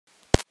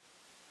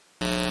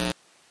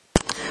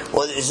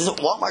Well, it's just,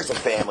 Walmart's a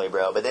family,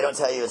 bro, but they don't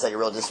tell you it's like a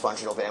real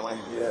dysfunctional family.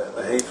 Yeah,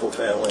 a hateful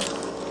family.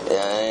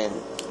 Yeah, and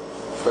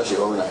especially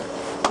overnight.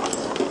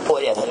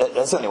 Well, yeah,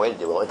 that's the only way to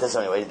do it. That's the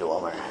only way to do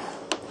Walmart.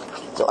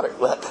 It's a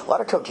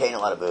lot of cocaine, a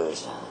lot of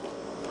booze.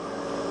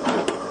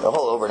 The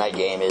whole overnight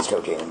game is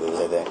cocaine and booze,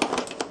 I think.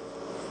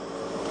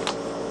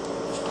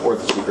 Or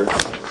the secret.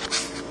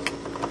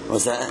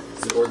 What's that?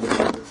 Or the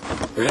secret.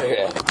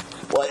 Yeah.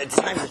 Well,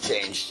 times have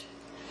changed.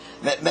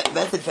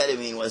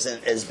 Methamphetamine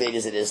wasn't as big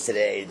as it is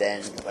today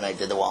then when I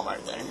did the Walmart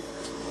thing.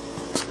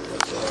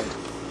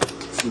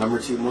 It's the number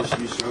 2 most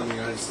used drug in the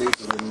United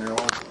States other than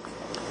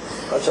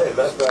marijuana. I'll tell you,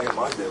 best bag in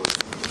my day was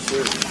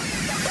shit.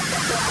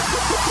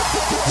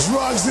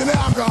 Drugs and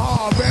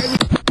alcohol, baby.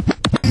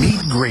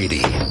 Meet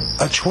Grady,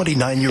 a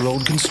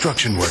 29-year-old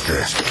construction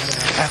worker.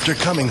 After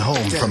coming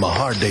home from a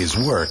hard day's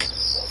work,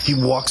 he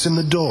walks in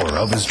the door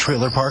of his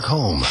trailer park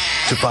home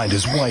to find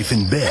his wife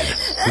in bed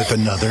with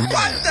another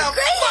man.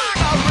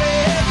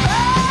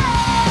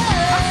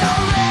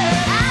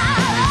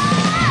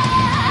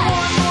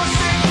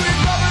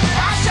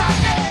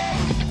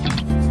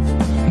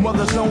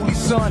 Mother's only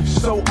son,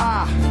 so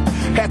I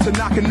had to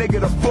knock a nigga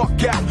the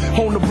fuck out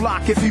on the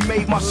block if he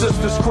made my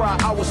sisters cry.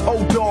 I was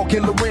old dog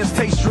in Lorenz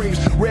taste dreams.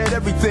 Read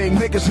everything,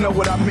 niggas know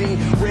what I mean.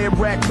 Red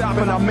rack top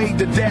and I made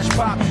the dash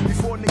pop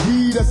before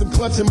heat as I'm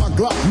clutching my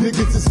Glock.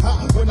 Niggas is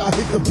hot when I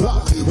hit the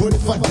block. What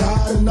if I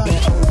die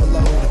tonight?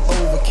 Overload,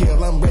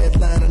 overkill, I'm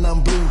redline and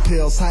I'm blue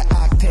pills. High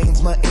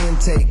octane's my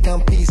intake.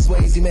 I'm P.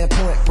 Swayze, man,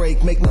 point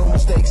break. Make no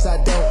mistakes,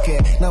 I don't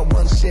care. Not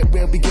one shit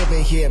will be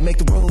given here. Make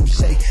the room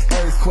shake,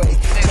 earthquake.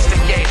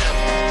 Instigate.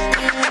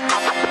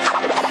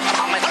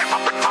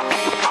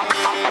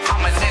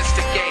 I'm an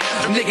instigator.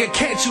 Nigga,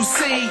 can't you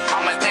see?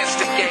 I'm an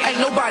instigator. Ain't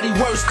nobody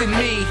worse than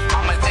me.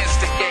 I'm an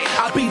instigator.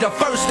 I'll be the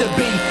first to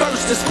be,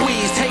 first to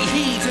squeeze. Take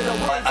heed to the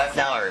one.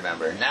 Now I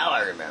remember. Now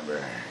I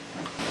remember.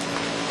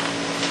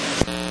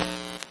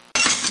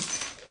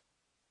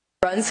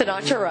 Run,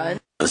 Sinatra, run.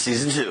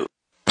 Season 2.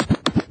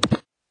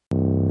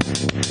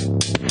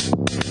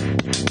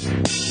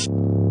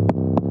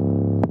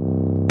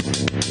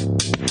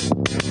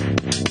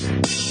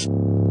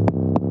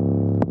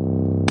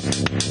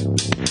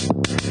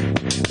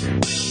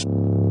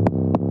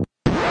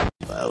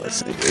 Well, let's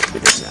see if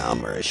it's an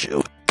Almer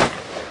issue.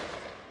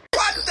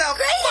 What the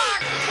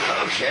fuck?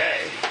 Okay.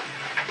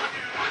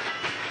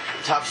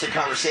 Topics of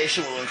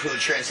conversation will include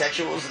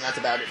transsexuals, and that's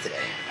about it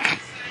today.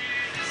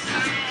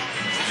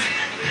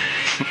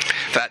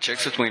 Fat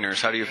chicks with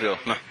wieners. How do you feel?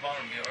 No.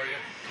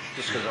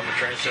 Just because I'm a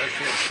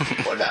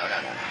transsexual? Well, no.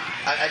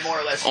 I more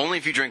or less... Only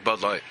if you drink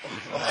Bud Light.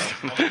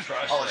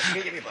 Oh, you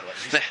can give me Bud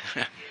Light.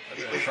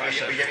 You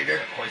get me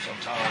beer? Quite some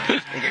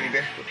time. You get me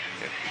beer?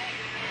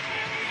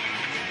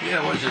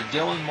 Yeah, what is it?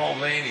 Dylan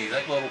Mulvaney,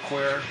 that little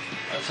queer.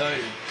 I'll tell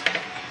you.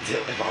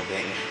 Dylan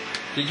Mulvaney.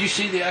 Did you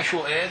see the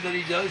actual ad that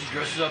he does? He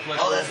dresses up like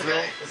a that's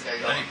right.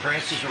 And he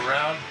prances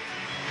around.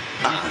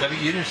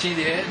 You didn't see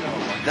the ad?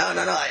 No.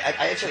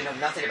 I actually know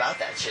nothing about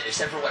that shit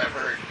except for what I've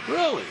heard.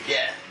 Really?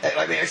 Yeah.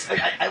 I mean,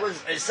 I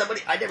was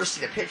somebody. I never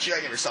seen a picture.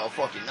 I never saw a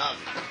fucking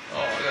nothing.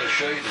 Oh, I gotta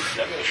show you this.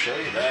 I gotta show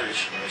you that.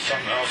 It's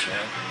something else,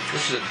 man.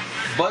 This is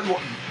Bud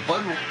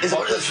is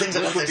one of those things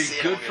this would be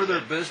good for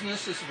their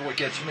business. This is what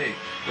gets me.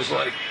 It's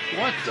like,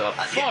 what the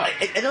fuck?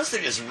 And those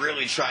things is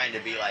really trying to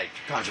be like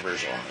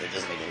controversial. It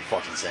doesn't make any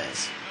fucking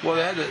sense. Well,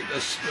 they had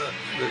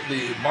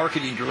the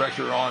marketing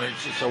director on it.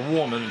 It's a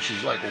woman, and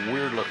she's like a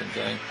weird looking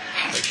thing.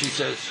 She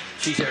said,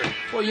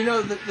 well, you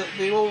know,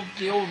 the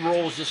old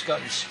roles just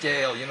gotten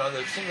stale. You know,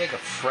 they seem like a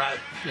frat,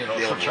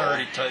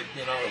 fraternity type.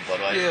 You know,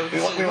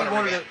 we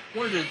wanted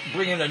to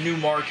bring in a new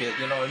market.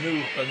 You know, a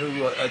new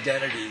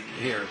identity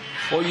here.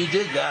 Well, you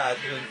did that,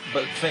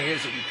 but the thing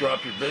is that you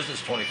dropped your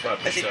business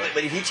 25%.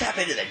 But if you tap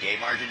into that gay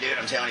market, dude,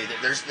 I'm telling you,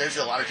 there's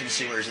a lot of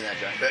consumers in that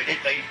joint. But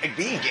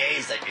being gay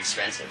is like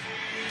expensive.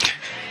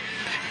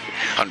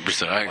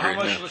 100%, I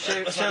agree. How much?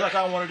 Say like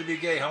I wanted to be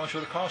gay. How much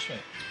would it cost me?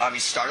 I mean,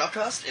 startup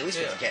cost at least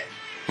 $50K.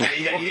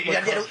 You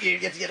have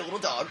to get a little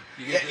dog.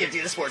 You have to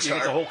get a sports car.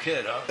 You get the whole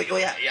kid, huh? Well,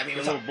 yeah. I mean,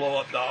 a little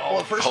blow-up doll.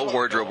 Well, whole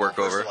wardrobe work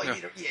over. You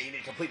need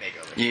a complete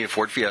makeover. You need a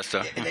Ford Fiesta.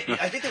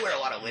 I think they wear a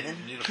lot of linen.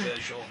 You need a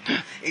facial.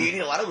 You need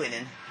a lot of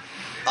linen.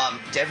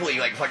 Definitely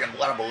like fucking a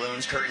lot of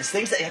balloons, curtains,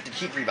 things that you have to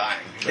keep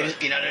rebuying. Things,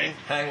 you know what I mean?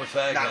 Hang with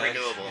fag Not bags.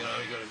 renewable.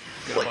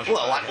 You know,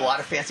 a lot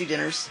of fancy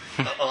dinners,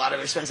 a lot of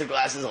expensive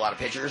glasses, a lot of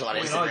pictures, a lot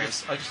of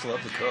Instagrams. I just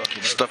love to cook.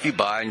 You know? Stuff you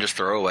buy and just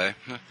throw away.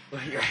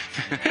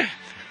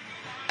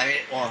 I mean,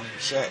 well,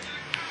 shit.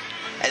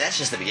 And that's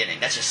just the beginning.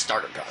 That's just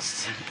startup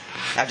costs.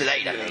 After that,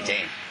 you got to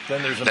maintain.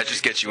 Then there's that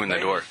just gets you in the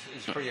door.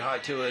 It's pretty high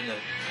too, isn't it?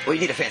 Well,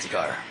 you need a fancy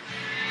car.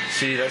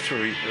 See, that's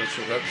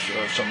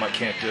something I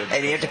can't do.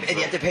 And you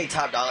have to pay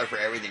top dollar for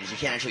everything. You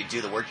can't actually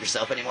do the work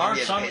yourself anymore.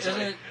 Gays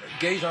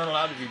aren't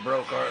allowed to be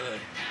broke, are they?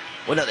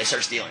 Well, no, they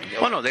start stealing.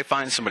 Well, no, they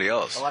find somebody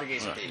else. A lot of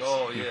gays are thieves.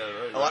 Oh yeah,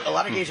 right. A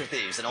lot of gays are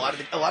thieves, and a lot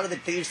of the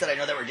thieves that I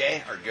know that were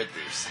gay are good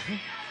thieves.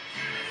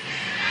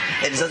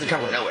 It doesn't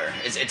come from nowhere.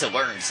 It's a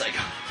learned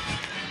cycle.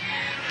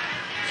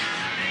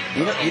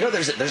 You know,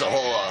 there's a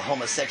whole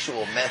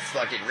homosexual meth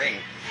fucking ring.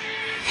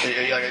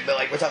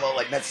 Like we're talking about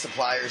like meth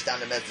suppliers down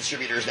to meth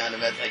distributors down to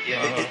meth. Like,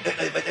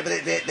 but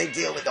they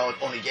deal with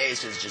only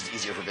gays because it's just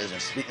easier for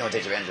business. No one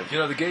takes advantage of them. You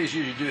know, the gays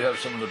usually do have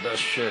some of the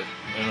best shit.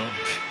 You know.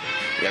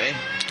 You know what I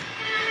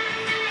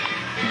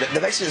mean?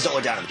 The Mexicans don't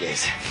look down on the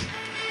gays.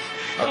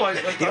 You don't want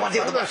to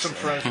deal with the some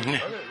friends. Well,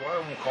 I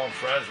won't call them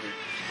friends.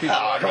 People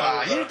come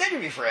on, they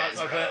can be friends.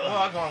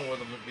 I've gone with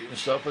them and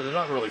stuff, but they're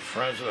not really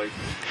friends.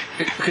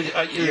 Because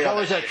there's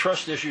always that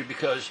trust issue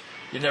because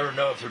you never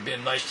know if they're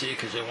being nice to you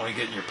because they want to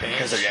get in your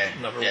pants.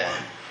 Number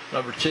one.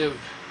 Number two,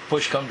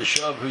 push come to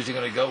shove, who's he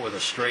going to go with? A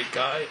straight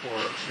guy or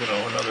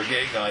another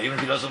gay guy? Even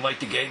if he doesn't like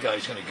the gay guy,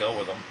 he's going to go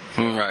with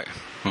him. Right.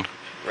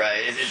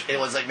 Right. It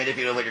was like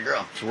manipulated like a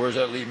girl. So where's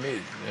that leave me?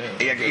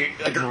 Yeah.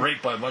 I've been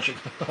raped by a bunch of.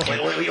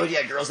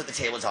 Yeah, girls at the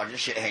table talking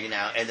shit, hanging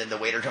out, and then the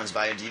waiter comes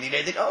by and, do you need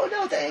anything? Oh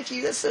no, thank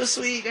you. That's so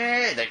sweet.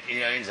 Like,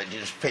 he's like, you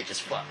just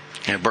fuck.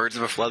 Yeah, birds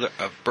of a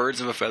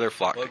feather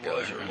flock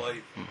together.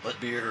 Light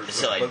beer.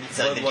 So like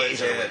the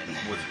gays are the women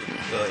with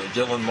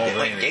Dylan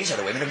Mulvaney. Gays are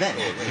the women of men.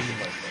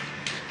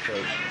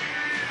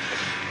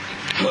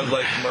 Bud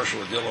Light commercial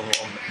with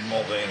Dylan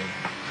Mulvaney.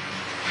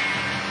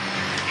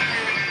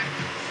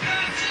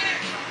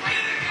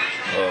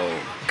 Oh,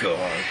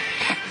 God.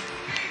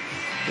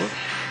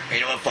 You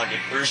know what, fucking,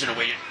 we're just gonna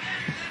wait.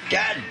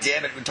 God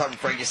damn it, we're talking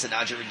Frankie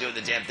Sinatra, we're doing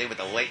the damn thing with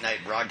the late night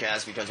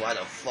broadcast, because why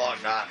the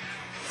fuck not?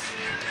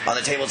 On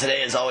the table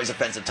today is always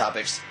offensive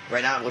topics.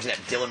 Right now I'm looking at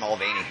Dylan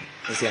Mulvaney.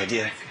 That's the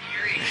idea.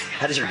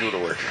 How does your Google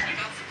work?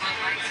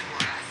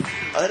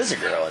 Oh, that is a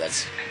girl.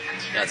 That's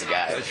a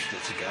guy.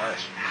 It's a guy.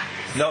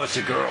 No, it's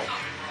a girl.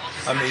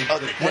 I mean,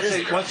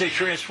 once they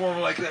transform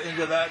like that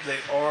into that, they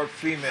are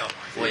female.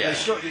 Well, yeah.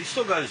 He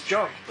still got his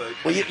junk,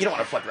 but you don't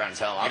want to fuck around and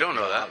tell him. You don't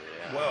know that.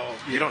 Well,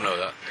 you don't know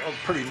that. Oh,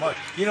 pretty much.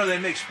 They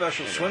make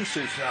special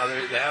swimsuits now.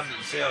 They have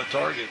them sale at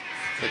Target.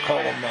 They call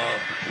them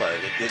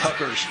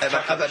tuckers. I'm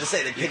about to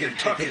say they pick your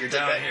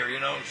down here,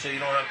 so you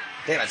don't have.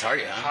 Damn, at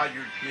Target, huh?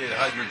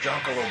 Hide your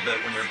junk a little bit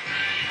when you're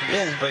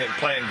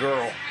playing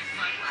girl.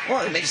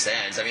 Well, it makes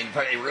sense. I mean,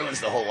 it ruins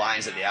the whole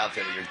lines of the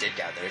outfit with your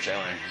dick out there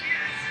showing.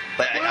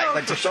 But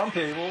for some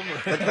people.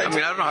 I mean,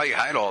 I don't know how you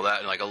hide all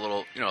that in like a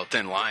little,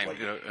 thin line. What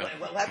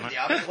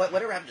happened?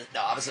 Whatever happened to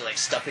obviously like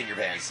stuffing your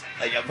pants?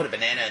 Like I put a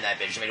banana in that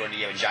bitch, made one to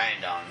give a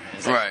giant dong.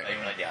 Right.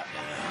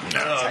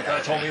 Guy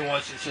told me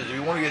once. He says, "If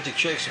you want to get the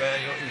chicks, man,"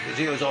 because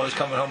he was always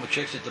coming home with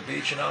chicks at the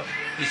beach.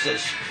 He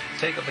says,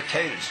 "Take a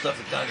potato and stuff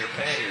it down your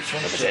panties."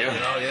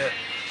 Yeah.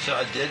 So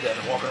I did that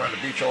and walking around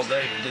the beach all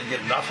day and didn't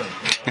get nothing.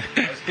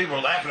 People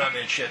were laughing at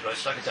me and shit, but I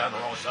stuck it down the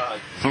wrong side.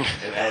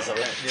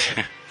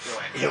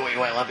 You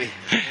went lumpy?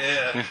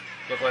 Yeah.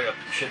 Looked like I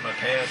shit my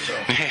pants, so.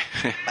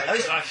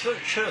 I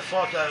should have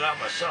thought that out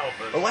myself.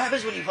 But what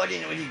happens when you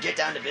get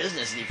down to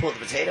business and you pull the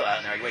potato out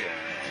and they're like, wait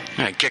a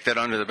minute. Kick that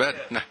under the bed.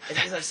 Yeah.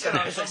 It's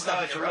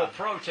a real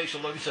pro takes a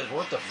look and says,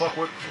 what the fuck?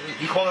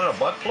 You call that a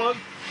butt plug?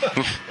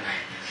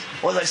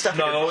 Well, like stuff.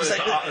 No, it's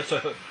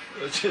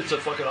a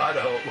fucking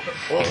Idaho.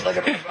 Well, like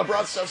a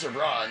broad stuffs her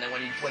bra, and then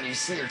when you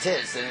see her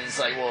tits, then it's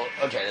like, well,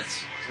 okay,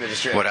 that's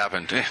registered. What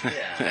happened?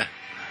 Yeah.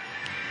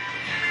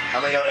 I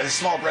mean, a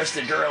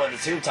small-breasted girl in a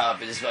tube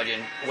top is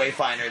fucking way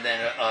finer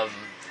than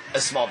a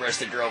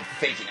small-breasted girl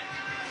faking it.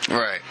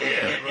 Right.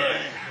 Yeah,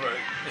 right.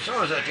 It's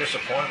always that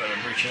disappointment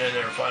of reaching in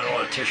there and finding all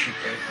the tissue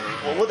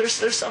paper. Well,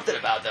 there's something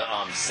about the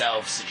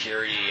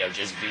self-security of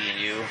just being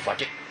you.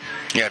 Fuck it.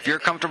 Yeah, if you're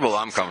comfortable,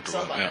 I'm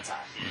comfortable. It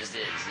just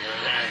is.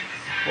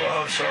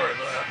 Well, I'm sorry,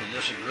 but I have to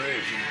disagree.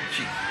 If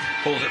she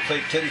pulls that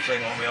fake titty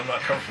thing on me, I'm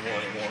not comfortable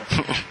anymore.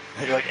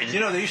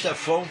 They used to have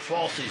foam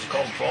falsies. They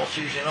call them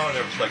falsies, and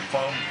they're like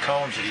foam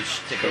cones that you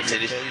stick over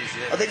your titties.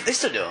 Yeah. Oh, they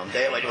still do them.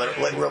 They have like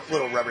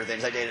little rubber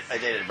things. I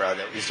dated a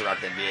brother that used to rock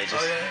them VHs.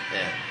 Oh, yeah?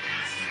 Yeah.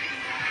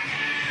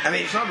 I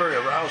mean, it's not very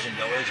arousing,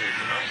 though, is it?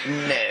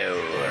 No.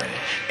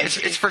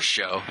 It's for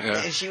show.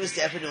 Yeah. And she was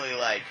definitely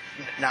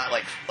not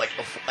like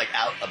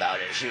out about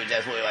it. She would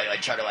definitely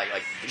like try to like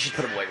she'd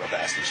put them away real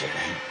fast and shit.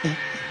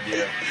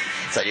 Yeah.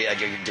 It's like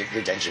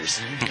your dentures.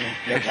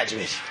 No catching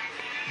it.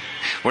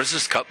 What is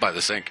this cup by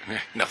the sink?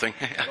 Nothing.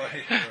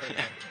 Right.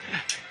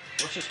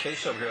 What's this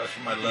case over here? That's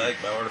for my leg,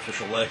 my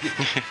artificial leg.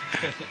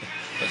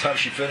 By the time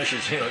she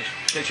finishes, she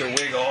takes her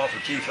wig off, her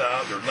teeth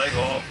out, her leg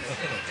off.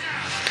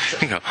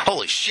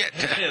 Holy shit.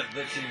 Yeah,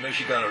 maybe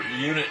she got a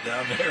unit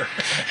down there.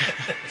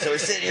 So we're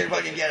sitting here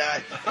fucking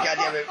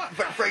goddamn it,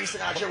 Frank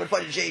Sinatra with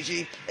fucking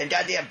JG and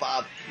goddamn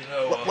Bob.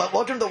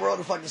 Welcome to the world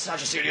of fucking Sinatra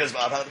Studios,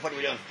 Bob. How the fuck are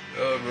we doing?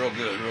 Oh, real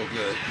good, real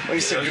good. What are you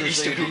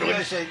stupid?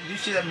 Did you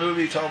see that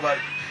movie talking about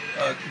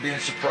being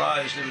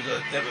surprised? There was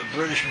a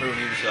British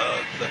movie. It was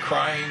The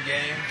Crying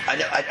Game. I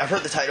know. I've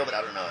heard the title, but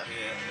I don't know it.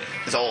 Yeah.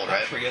 It's old,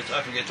 right? I forget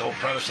the whole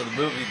premise of the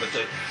movie, but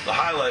the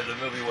highlight of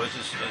the movie was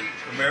this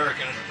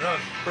American,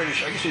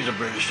 British, I guess he's a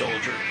British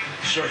soldier,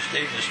 starts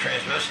dating this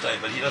transvestite,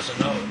 but he doesn't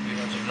know it. He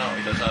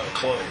doesn't have a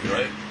clue,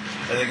 right?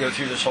 And they go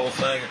through this whole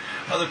thing.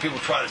 Other people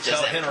try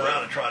to hint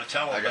around and try to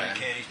tell him, but he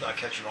can't. He's not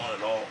catching on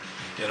at all.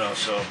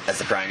 So that's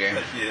The Crying Game.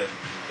 Yeah.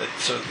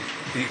 So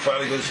he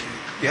finally goes.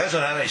 He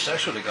hasn't had any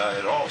sex with the guy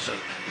at all. So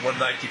one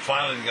night he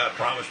finally got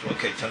promised,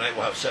 okay, tonight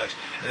we'll have sex.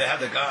 And they have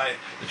the guy,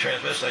 the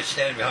transvestite,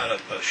 standing behind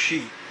a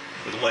sheet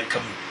with the light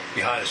coming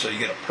behind it, so you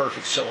get a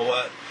perfect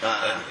silhouette.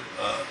 And,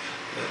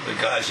 the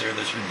guys there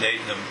that's been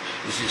dating them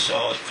is just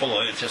all full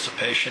of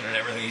anticipation and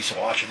everything. He's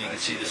watching, you can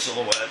see the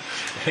silhouette.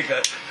 The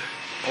guy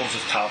pulls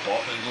his top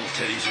off, and his little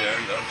titties there,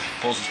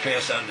 pulls his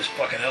pants down, and this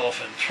fucking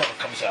elephant trunk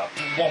comes out.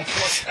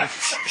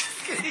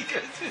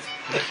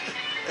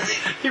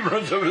 He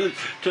runs over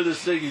to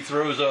this thing, he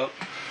throws up.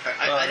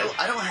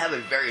 I don't have a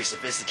very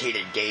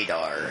sophisticated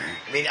gaydar.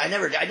 I mean, I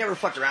never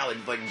fucked around with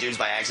fucking dudes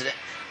by accident,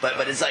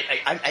 but it's like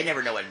I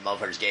never know when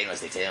motherfuckers gay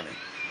unless they tell me.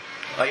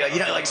 Like, you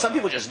know, like some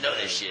people just know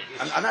this shit.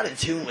 I'm not in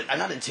tune with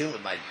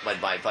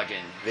my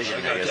fucking vision.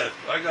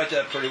 I got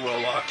that pretty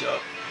well locked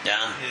up.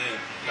 Yeah.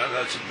 Yeah, I've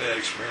had some bad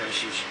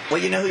experiences.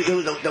 Well, you know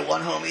who the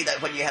one homie that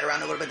when you had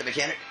around a little bit, the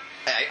mechanic.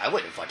 I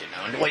wouldn't fucking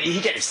know. Well,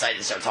 he get excited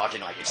and start talking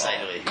like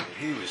excitedly. Oh,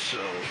 he was so.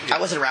 I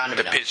wasn't around him.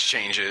 The pitch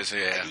changes.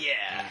 Yeah.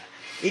 Yeah.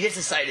 He gets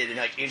excited and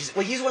like he's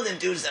one of them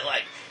dudes that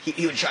like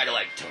he would try to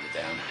like tone it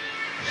down.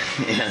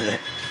 Yeah.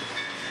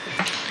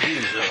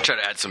 Try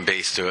to add some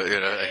bass to it, you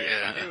know.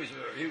 Yeah.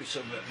 He was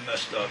so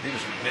messed up. He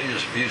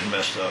was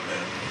messed up,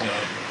 man. You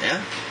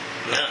know?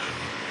 Yeah.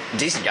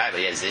 Decent guy, but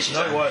he had his issues.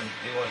 No, he wasn't.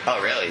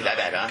 Oh, really? No, that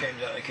bad,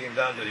 huh? It came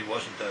down that he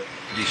wasn't that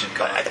decent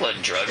guy. I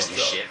thought drugs and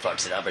shit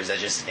fucks it up, or is that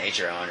just his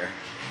nature, I wonder?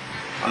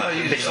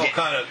 He's all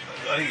kind of.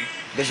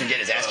 Bitch been getting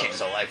his ass kicked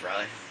his whole life,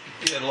 probably.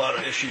 He had a lot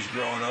of issues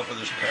growing up with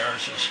his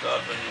parents and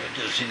stuff, and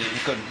he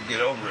couldn't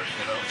get over it.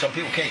 You know, some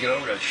people can't get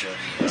over that shit.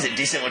 He's a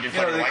decent looking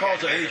fucking they white call guy.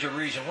 it the age of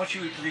reason. Once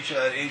you reach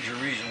that age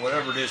of reason,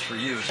 whatever it is for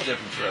you, it's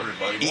different for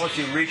everybody. Once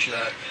you reach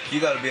that, you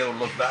got to be able to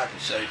look back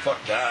and say, "Fuck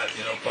that,"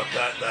 you know, "Fuck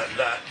that,"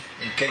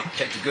 and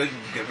take the good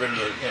and get rid of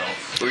the, you know.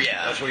 Well,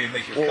 yeah. That's where you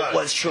make your cut.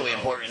 What's truly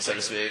important, so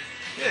to speak.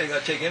 Yeah, you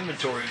got to take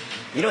inventory.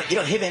 You know,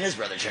 him and his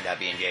brother turned out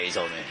being gay. He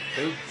told me.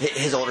 Who?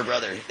 His older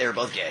brother. They were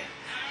both gay.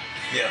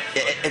 Yeah.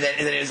 And then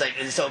it was like,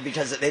 so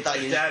because they thought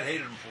his dad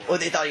hated him for it. Well,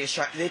 they thought he was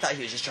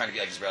just trying to be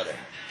like his brother.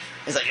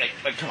 It's like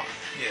come on.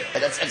 Yeah.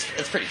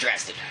 That's pretty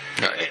drastic.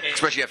 Right.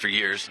 Especially after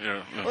years. You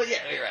know. Well, yeah,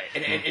 you're right.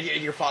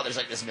 And your father's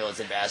like this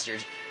militant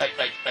bastard, like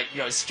you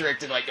know,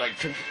 strict and like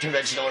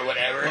conventional or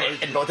whatever. Well,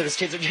 and both of his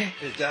kids are gay.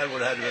 His dad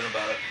would have had to been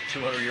about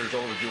 200 years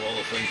old to do all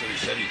the things that he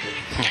said he could.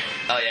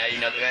 Oh yeah, you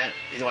know the man.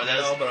 He's one of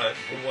those. No, but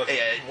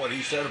what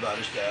he said about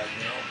his dad,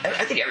 you know.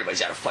 I think everybody's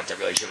got a fucked up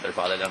relationship with their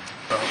father, though.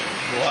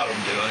 A lot of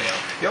them do,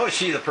 anyhow. You always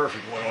see the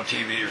perfect one on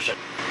TV or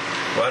something.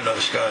 Well, I know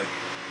this guy.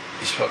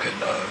 He's fucking,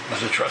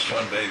 he's a trust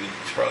fund baby.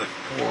 He's probably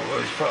poor. Well,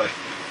 he's probably,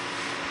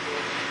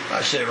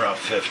 I'd say around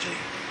 50.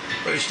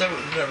 But he's never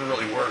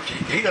really worked.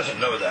 He doesn't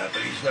know that,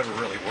 but he's never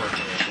really worked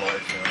in his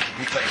life. You know?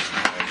 He thinks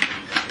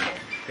you know,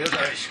 he doesn't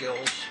have any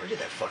skills. Where did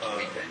that fucking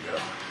weed thing go?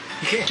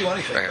 He can't do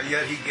anything, but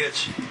yet he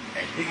gets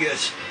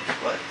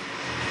what?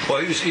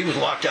 Well, he was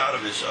locked out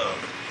of his.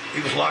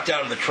 He was locked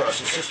out of the trust.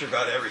 His sister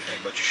got everything,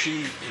 but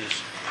she is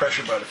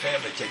pressured by the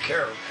family to take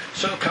care of him.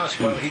 So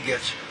consequently, he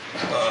gets.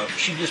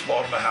 She just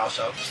bought him a house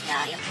out,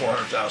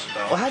 $400,000.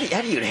 Well, how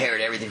do you inherit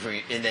everything from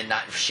you and then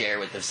not share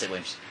with the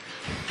siblings?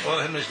 Well,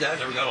 him and his dad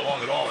never got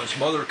along at all. His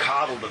mother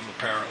coddled him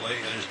apparently,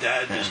 and his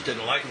dad just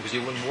didn't like him because he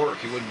wouldn't work.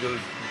 He wouldn't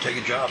take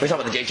a job. Are you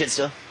talking about the gay kid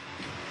still?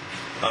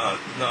 No,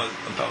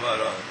 I'm talking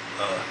about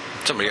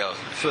somebody else.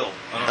 Phil.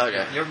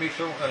 Okay. You ever meet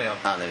Phil? Anyhow.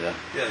 I don't think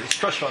so. Yeah, he's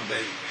trust fund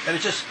baby, and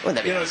it just Wouldn't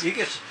that be nice? he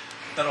gets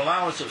an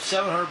allowance of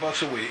 $700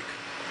 a week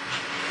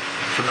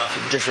for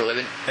nothing, Just for a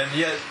living? and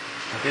yet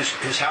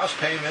his house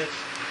payment,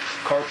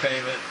 car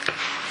payment,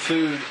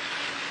 food,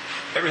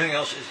 everything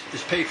else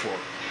is paid for.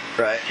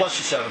 Right. Plus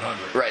the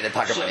 $700. Right, the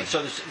pocket money.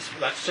 So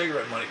that's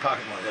cigarette money,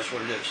 pocket money. That's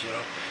what it is, you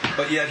know.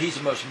 But yet he's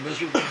the most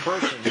miserable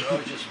person, you know.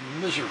 He's just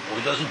miserable.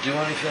 He doesn't do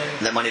anything.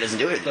 That money doesn't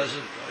do it.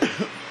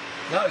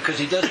 No, because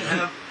he doesn't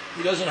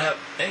have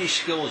any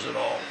skills at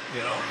all,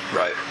 you know.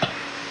 Right.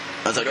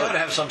 You got to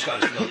have some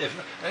kind of skill.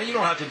 And you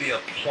don't have to be a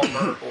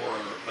plumber or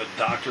a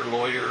doctor,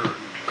 lawyer, or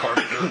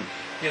carpenter.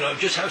 You know,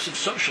 just have some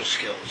social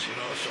skills, you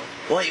know. So.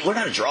 Well, we're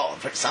not a draw.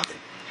 Something.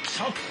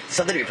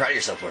 Something to be proud of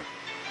yourself for.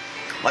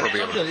 Well, I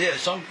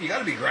mean, you got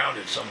to be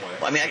grounded somewhere.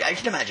 Well, I mean, I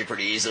can imagine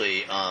pretty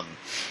easily,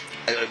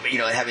 you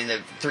know, having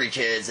the 3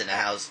 kids in the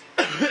house,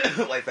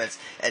 wife fence,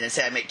 and then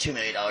say I make $2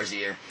 million a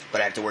year,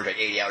 but I have to work like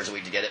 80 hours a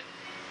week to get it.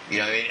 You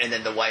know what I mean? And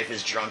then the wife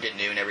is drunk at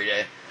noon every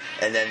day.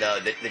 And then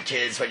the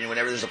kids,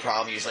 whenever there's a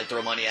problem, you just like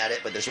throw money at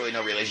it, but there's really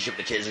no relationship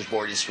with the kids. There's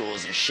boarding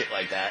schools and shit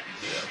like that.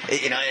 Yeah.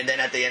 You know, and then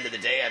at the end of the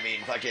day, I mean,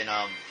 fucking,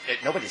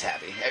 nobody's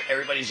happy.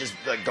 Everybody's just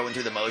like going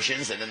through the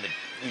motions, and then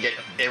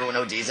everyone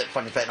ODs at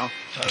fucking fentanyl.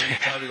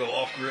 Time to go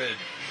off grid.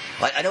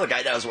 I know a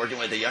guy that I was working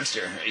with, a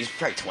youngster. He's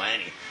probably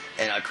 20.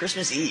 And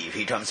Christmas Eve,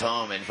 he comes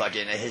home and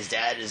fucking his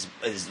dad's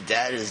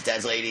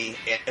lady,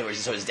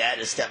 so his dad,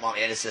 his stepmom,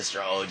 and his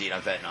sister all OD'd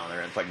on fentanyl.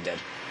 They're fucking dead.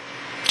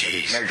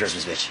 Jeez. Merry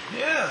Christmas, bitch.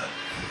 Yeah.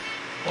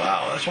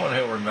 Wow, that's one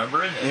he'll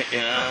remember, isn't it?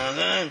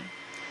 Yeah.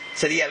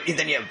 So you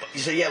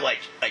have like,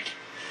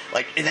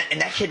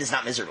 and that kid is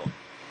not miserable.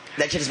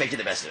 That kid is making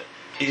the best of it.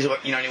 You know,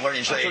 you learn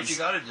in That's what trades. you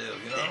got to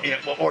do, You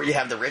know, or you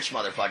have the rich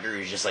motherfucker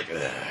who's just like,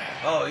 ugh.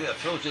 Oh, yeah,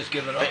 Phil's just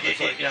giving up. It's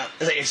like, You know,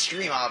 it's like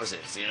extreme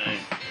opposites, you know.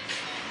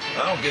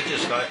 I don't get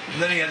this guy.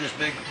 And then he had this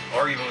big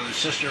argument with his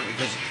sister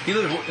because he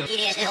lives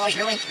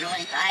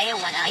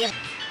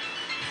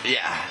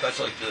Yeah. That's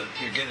like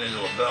you're getting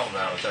into LaBelle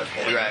now at that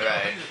point.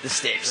 Right. The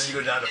sticks. Then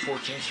you go down to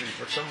 14th Street.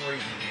 For some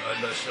reason,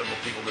 I know several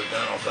people live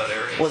down off that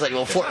area. Well, it's like,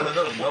 well, It's out of the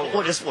middle of nowhere.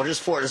 we'll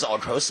just Ford is all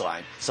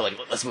coastline. So like,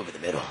 let's move in the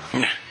middle.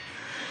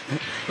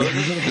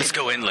 Let's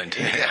go inland.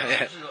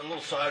 This is a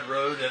little side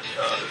road, and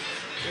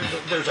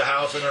there's a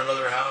house and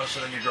another house,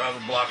 and then you drive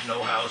a block,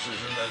 no houses,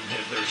 and then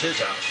there's his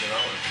house, you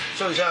know.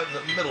 So he's out in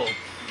the middle.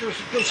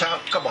 There's a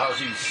couple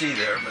houses you can see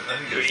there, but I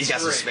think He's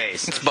got some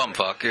space. It's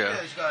bumfuck, yeah.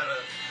 Yeah, he's got a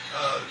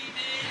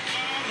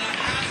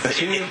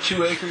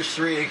 2 acres,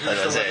 3 acres.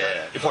 That's something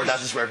it, like that.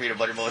 4,000 square feet of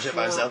butter bullshit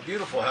by himself.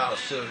 Beautiful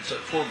house too. It's a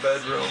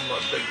 4-bedroom,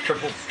 a big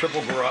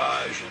triple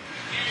garage,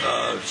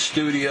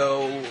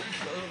 studio,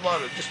 a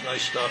lot of just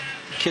nice stuff.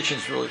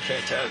 Kitchen's really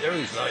fantastic.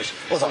 Everything's nice.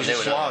 Well, it's all he's new a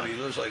and slob. He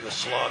lives like a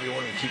slob. You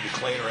won't even keep it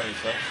clean or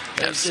anything.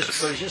 And That's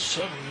he's just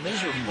so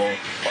miserable.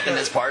 And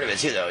that's part of it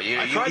too, though.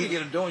 I tried to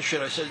get him doing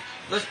shit. I said,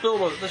 let's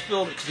build it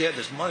because he had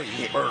this money.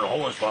 He just burned a hole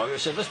in his pocket. I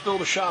said, let's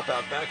build a shop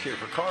out back here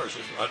for cars.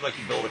 I'd like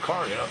to build a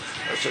car, you know.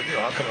 I said, you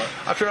know,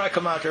 after I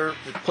come out there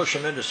and push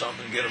him into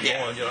something, get him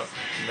going, you know.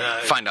 Nah,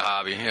 Find a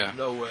hobby, yeah.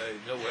 no way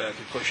I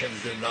could push him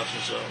to do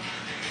nothing. So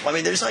Well, I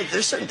mean, there's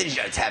certain things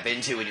you gotta tap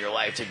into in your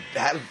life to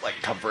have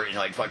like comfort and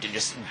like fucking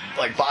just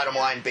like bottom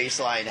line,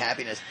 baseline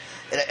happiness.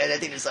 And I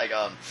think it's like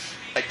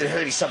there's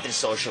gotta be something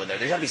social in there.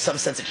 There's gotta be some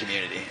sense of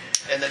community,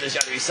 and then there's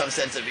gotta be some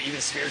sense of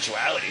even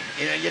spirituality.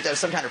 You know, you have to have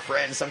some kind of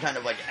friend, some kind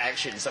of like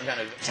action, some kind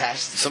of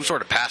task. Some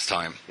sort of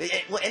pastime.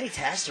 Well, any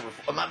task to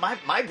perform.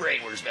 My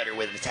brain works better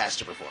with a task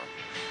to perform.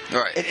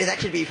 Right. And that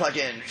could be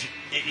fucking,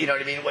 you know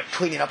what I mean? What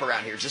cleaning up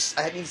around here? Just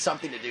I need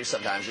something to do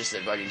sometimes, just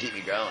to fucking keep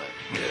me going.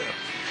 yeah,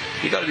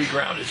 you got to be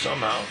grounded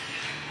somehow,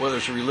 whether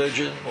it's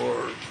religion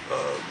or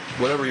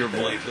whatever your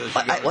belief is.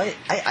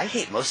 I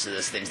hate most of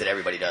those things that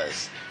everybody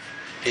does.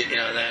 You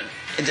know,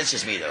 and that's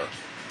just me though.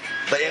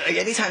 But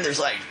anytime there's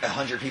like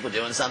 100 people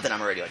doing something,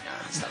 I'm already like,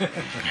 nah, it's not.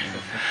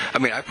 I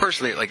mean, I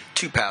personally like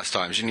 2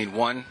 pastimes. You need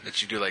one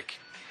that you do like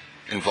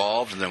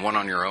involved, and then one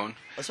on your own.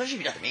 Especially if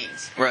you got the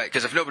means. Right,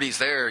 because if nobody's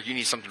there, you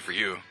need something for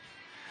you.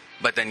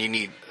 But then you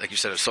need, like you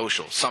said, a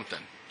social something.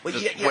 Well,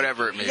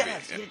 Whatever it may be.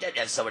 You gotta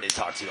have somebody to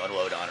talk to,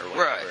 unload on, or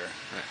whatever. Right.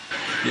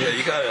 Yeah,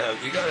 you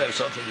gotta have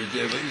something to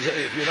do. But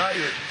if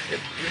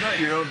you're not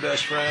your own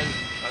best friend,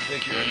 I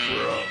think you're in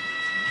for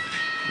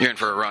You're in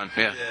for a run,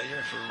 yeah. yeah, you're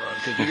in for a run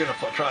because you're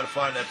gonna try to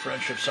find that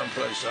friendship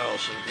someplace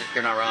else. And,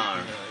 You're not wrong.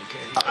 you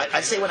can't.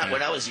 I'd say when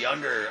I was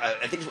younger,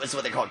 I think it's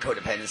what they call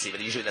codependency,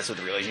 but usually that's with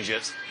the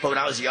relationships. But when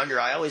I was younger,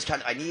 I always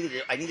I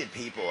needed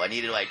people. I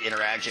needed like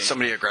interaction.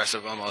 Somebody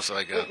aggressive, almost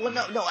like a... Well,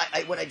 no.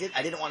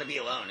 I didn't want to be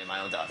alone in my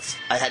own thoughts.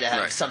 I had to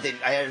have Right. something.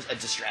 I had a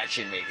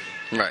distraction, maybe.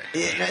 Right.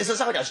 You know, it's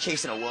not like I was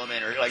chasing a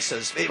woman or like so.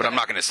 But I'm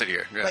not going to sit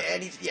here. Yeah.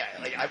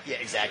 Like,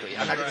 exactly.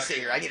 I'm not going to sit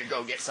here. I need to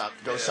go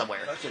somewhere.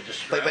 That's a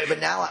distraction. But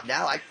now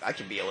I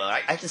can be alone.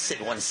 I can sit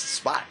in one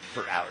spot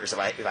for hours if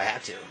I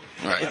have to.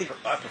 Right.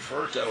 I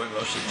prefer it that way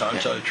most of the time.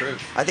 To tell you the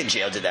truth. I think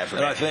jail did that for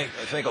And me. I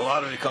think a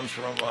lot of it comes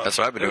from. That's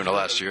what I've been doing the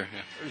last year.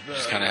 there's Yeah. been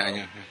Just a- kind of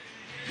hanging.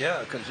 Yeah,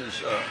 because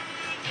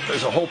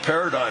there's a whole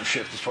paradigm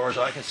shift as far as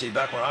I can see.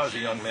 Back when I was a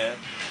young man,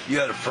 you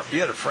had a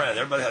friend.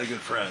 Everybody had a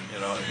good friend. You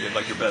know, you had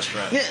like your best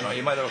friend. Yeah. You know,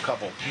 you might have a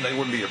couple. They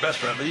wouldn't be your best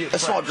friend, but you had A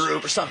small friends.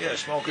 group or something. Yeah, a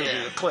small group,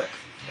 Yeah. a clique.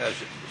 Or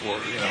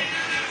you know,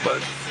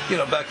 but you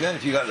know, back then,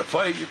 if you got in a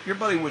fight, your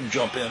buddy wouldn't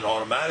jump in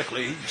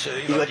automatically. He'd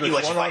say, You let you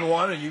one fight. on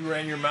one, and you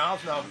ran your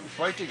mouth. Now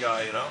fight the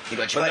guy, you know. You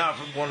let you but fight.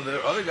 now, if one of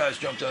the other guys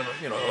jumped in,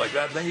 you know, like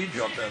that, then you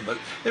jump in. But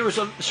there was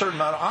a certain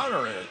amount of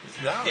honor in it.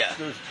 Now, Yeah.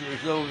 there's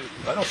no.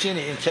 I don't see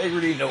any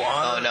integrity, no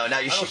honor. Oh no! Now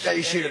I you don't shoot. Now see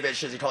you shoot a any- bitch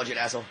because he called you an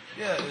asshole.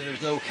 Yeah,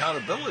 there's no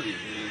accountability.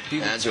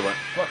 People That's your one.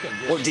 fucking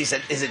just, Well,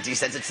 is it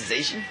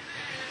desensitization?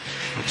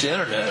 it's the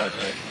internet, I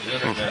think. The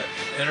internet.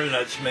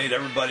 Internet's made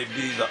everybody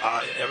be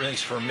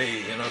everything's for me,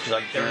 you know,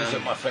 because everything's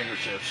at my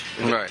fingertips.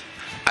 Right.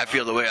 I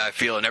feel the way I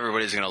feel, and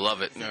everybody's going to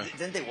love it. Yeah.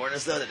 Didn't they warn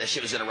us though that that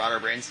shit was gonna rot our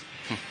brains?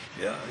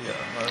 Yeah.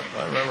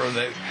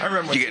 I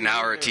remember. You get an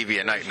hour of TV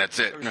at night, and that's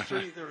it.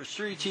 There was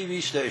three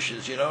TV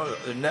stations, you know.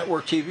 The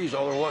network TV's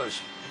all there was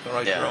when I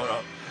was Yeah. growing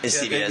up. It's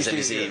CBS,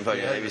 NBC, and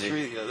fucking yeah,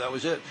 ABC. yeah, that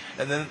was it.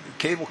 And then the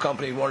cable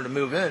company wanted to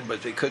move in,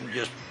 but they couldn't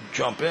just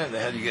jump in. They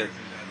had to get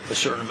a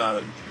certain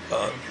amount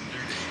of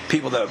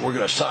people that were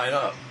going to sign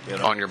up. You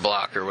know? On your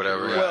block or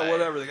whatever. Well,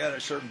 whatever. They got a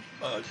certain,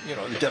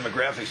 the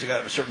demographics. They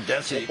got a certain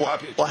density. Well,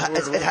 how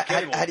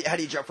Cable.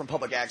 do you jump from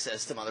public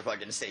access to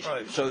motherfucking station?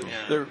 Right. So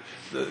Yeah.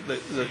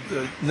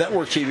 the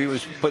network TV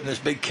was putting this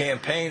big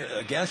campaign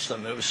against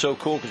them. It was so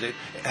cool because they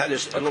had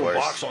this little course.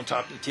 box on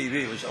top of the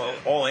TV. It was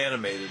all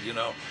animated, you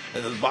know,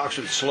 and the box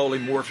would slowly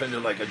morph into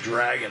like a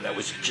dragon that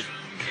was just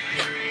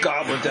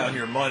gobbling down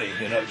your money,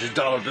 you know, just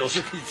dollar bills.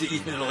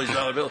 Eating all these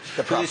dollar bills.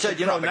 The But they said,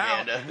 you know, now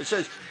propaganda. it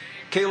says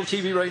cable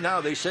TV right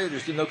now. They say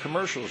there's no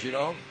commercials, you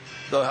know.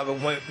 They'll have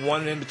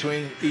one in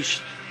between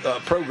each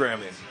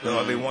programming.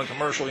 There'll be one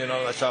commercial,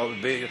 that's how it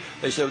would be.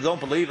 They said, well, don't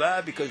believe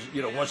that because,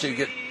 once you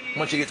get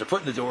their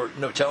foot in the door,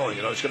 no telling,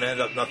 it's going to end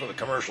up nothing but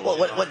commercial. Well,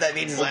 what that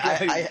means is,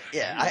 I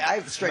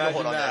have a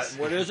stranglehold on this.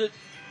 What is it?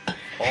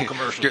 All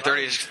commercials.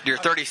 Your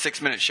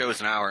 36-minute show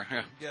is an hour.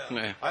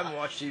 Yeah. I haven't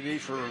watched TV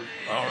for,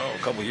 I don't know, a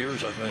couple of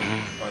years, I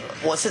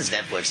think. Well, since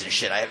Netflix and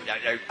shit, I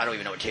don't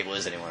even know what cable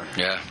is anymore.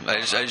 Yeah,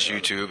 I just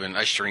YouTube and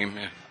I stream.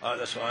 Yeah.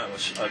 That's why I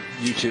was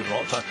YouTube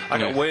all the time. I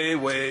got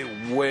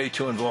way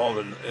too involved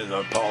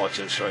in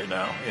politics right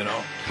now, You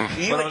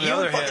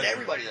fucking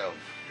everybody, though.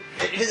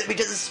 Because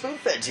it's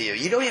spoon-fed to you.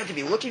 You don't have to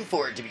be looking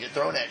for it to be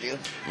thrown at you.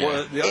 Yeah.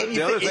 Well,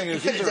 the other thing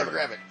is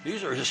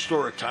these are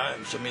historic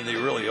times. I mean, they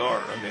really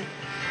are.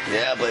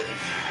 Yeah, but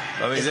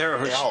they're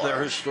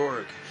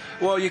historic.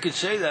 Well, you could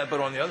say that, but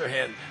on the other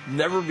hand,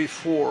 never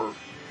before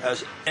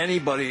has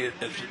anybody at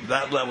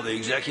that level, the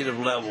executive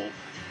level,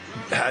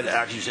 had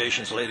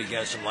accusations laid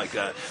against him like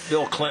that.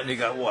 Bill Clinton, he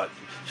got what?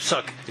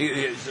 Some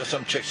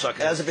chick sucking.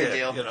 That was a big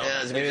deal. Yeah,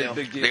 that was a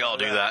big deal. They all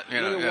do that.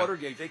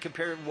 Watergate. They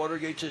compared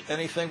Watergate to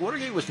anything.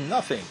 Watergate was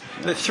nothing.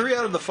 The 3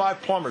 out of the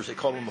 5 plumbers, they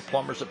called them the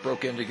plumbers that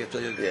broke in to get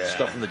the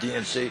stuff from the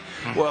DNC.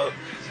 Well,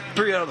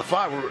 3 out of the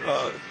 5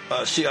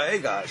 were CIA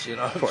guys.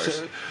 Of course.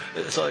 So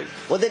it's like.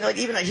 Well, then,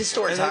 even at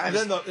historic times.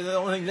 And then the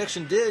only thing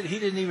Nixon did, he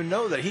didn't even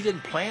know that. He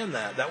didn't plan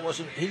that.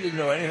 He didn't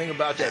know anything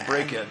about that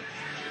break-in.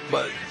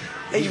 But.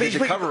 He did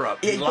the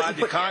cover-up. He lied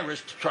to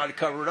Congress to try to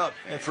cover it up,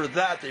 and for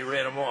that they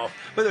ran him off.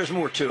 But there's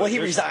more to it. Well, he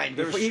resigned.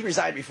 He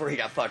resigned before he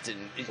got fucked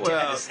and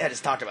had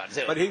us talked about it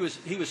too. But he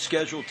was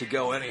scheduled to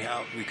go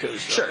anyhow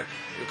because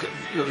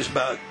it was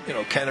about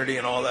Kennedy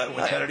and all that.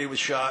 When Kennedy was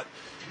shot,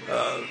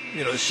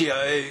 the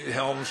CIA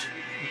helms.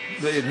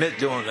 They admit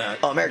doing that.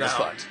 Oh, America's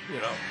fucked.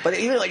 But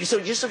even just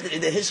look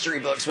at the history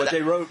books. But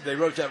they wrote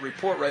that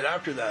report right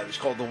after that. It's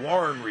called the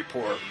Warren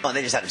Report. Oh,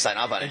 they just had to sign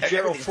off on it. And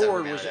Gerald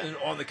Ford was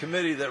on the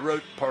committee that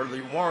wrote part of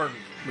the Warren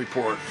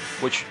Report,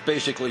 which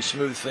basically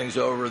smoothed things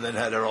over, then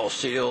had it all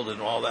sealed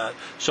and all that.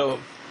 So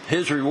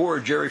his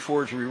reward, Jerry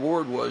Ford's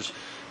reward, was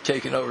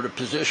taking over the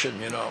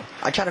position.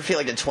 I kind of feel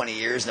like in 20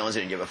 years, no one's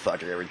going to give a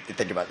fuck or ever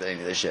think about any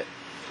of this shit.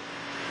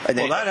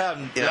 Well, that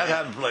happened. That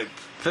happened like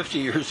 50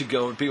 years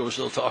ago, and people are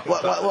still talking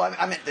about it. Well,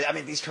 I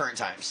mean, these current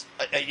times.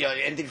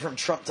 Anything from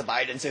Trump to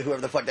Biden to whoever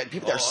the fuck that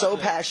people are so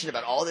passionate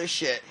about all this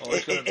shit.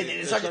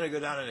 It's going to go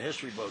down in the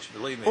history books,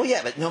 believe me. Well,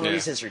 yeah, but no one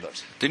reads history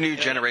books. The new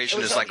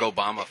generation is like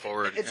Obama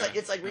forward.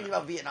 It's like reading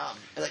about Vietnam.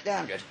 It's like,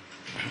 I'm good.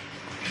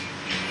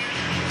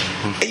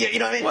 You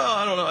know what I mean? Well,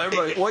 I don't know.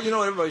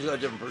 Everybody's got a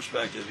different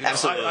perspective.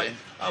 Absolutely.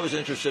 I was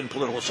interested in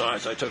political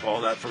science. I took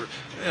all that for,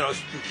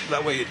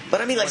 that way.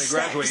 But I mean, when you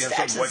graduate, you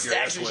have something to wipe your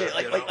ass with.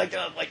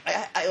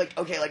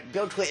 Like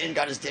Bill Clinton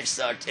got his dick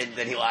sucked and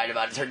then he lied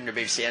about it, turned into a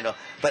big scandal.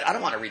 But I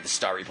don't want to read the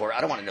Star Report. I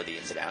don't want to know the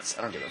ins and outs.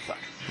 I don't give a fuck.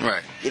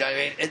 Right. You know what I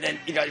mean? And then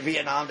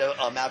Vietnam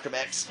to Malcolm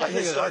X. I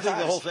think the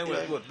whole thing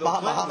with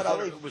Bill Muhammad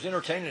Ali was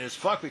entertaining as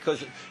fuck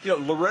because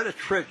Loretta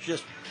Trick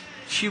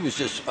she was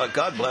just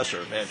God bless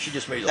her, man. She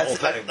just made the whole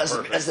thing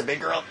perfect. That's the big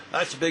girl.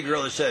 That's the big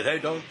girl that said, "Hey,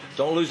 don't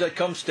lose that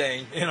cum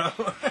stain,"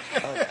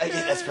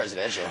 That's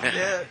presidential.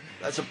 Yeah,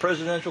 that's a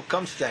presidential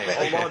cum stain.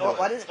 Hold on.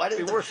 Why did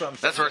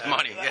that's worth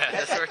money. Yeah,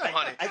 that's worth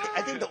money.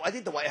 I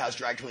think the White House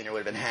drag queen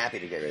would have been happy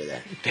to get rid of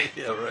that.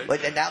 Yeah, right.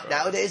 But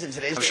nowadays in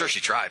today's, I'm sure she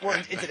tried. Well,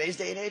 in today's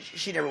day and age,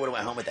 she never would have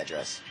went home with that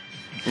dress.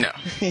 No.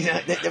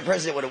 The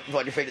president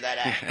would have figured that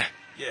out.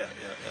 Yeah.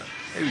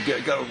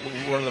 Maybe got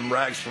one of them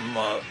rags from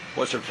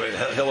what's her face,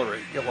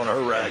 Hillary. Get one of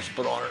her rags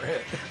put on her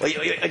head.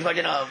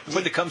 Well,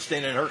 put the cum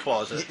stain in her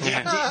closet.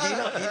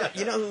 Do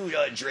you know who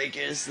Drake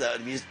is?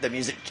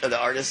 The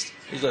artist.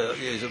 He's a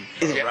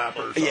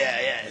rapper.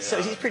 Yeah.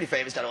 So he's pretty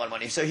famous, got a lot of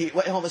money. So he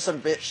went home with some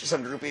bitch,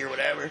 some groupie or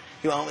whatever.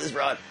 He went home with his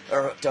broad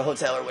or to a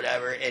hotel or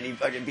whatever, and he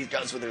fucking beat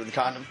guns with her with a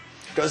condom.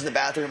 Goes in the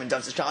bathroom and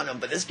dumps his condom.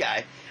 But this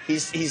guy,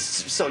 he's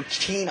so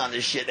keen on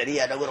this shit that he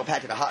had a little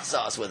packet of hot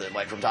sauce with him,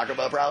 like from Taco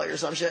Bell probably or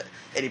some shit.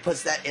 And he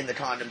puts that in the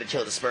condom to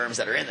kill the sperms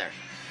that are in there,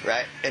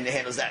 right? And he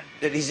handles that.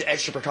 And he's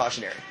extra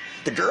precautionary.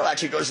 The girl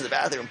actually goes to the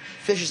bathroom,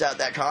 fishes out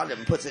that condom,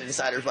 and puts it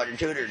inside her fucking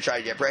tutor to try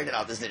to get pregnant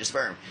off this ninja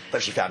sperm.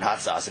 But she found hot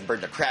sauce and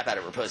burned the crap out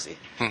of her pussy.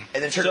 And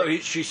then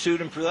she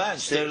sued him for that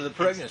instead of the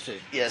pregnancy.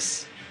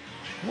 Yes.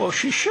 Well,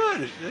 she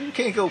should. You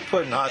can't go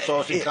putting hot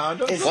sauce in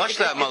condoms. Flush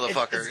that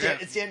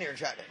motherfucker. It's damn near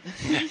attractive.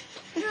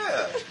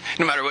 Yeah.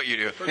 No matter what you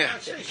do. Yeah.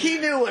 He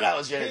knew what I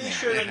was going to do. He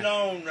should have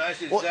known.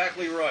 That's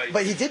exactly right.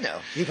 But he did know.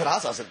 He put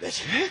hot sauce in the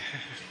bitch.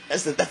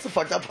 That's the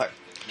fucked up part.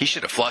 He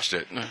should have flushed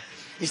it.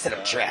 He set up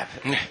a trap.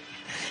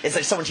 It's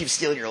like someone keeps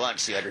stealing your lunch,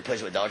 so you had to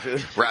replace it with dog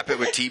food. Wrap it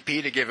with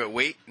TP to give it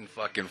weight and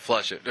fucking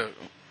flush it.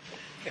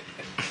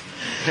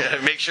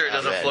 Make sure it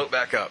doesn't float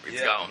back up.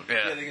 It's gone.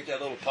 Yeah, they get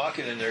that little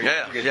pocket in there.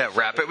 Yeah.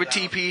 Wrap it with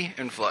TP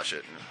and flush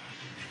it.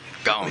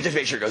 Gone. Just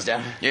make sure it goes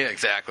down. Yeah,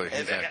 exactly.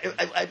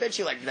 I bet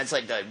you that's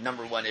like the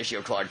 #1 issue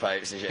of clogged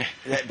pipes and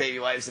shit. Baby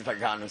wipes and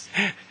fucking condoms.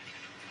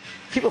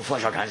 People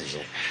flush all kinds of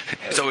shit.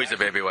 It's always the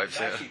baby wipes.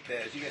 Yeah. Maxi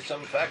pads. You get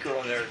some fat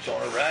girl in there that's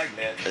on a rag,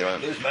 man. Yeah.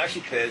 Those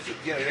maxi pads,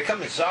 you know, they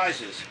come in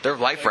sizes. They're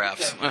life You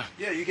rafts. get them-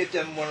 Yeah, you get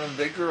them one of them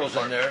big girls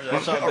in there.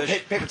 That's not Or a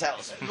bitch. paper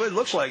towels. Well, it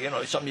looks like, you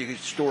know, something you could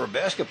store a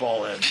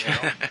basketball in. You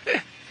know?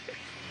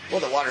 Well,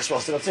 the water's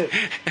supposed to go too.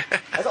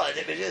 That's all I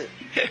did.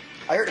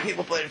 I heard of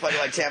people putting fucking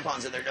like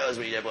tampons in their nose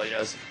when you did blow your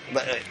nose.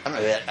 But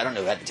I don't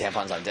know who had the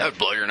tampons on That deck. would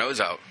blow your nose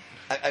out.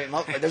 I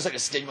mean, there's like a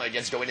stigma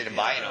against going in and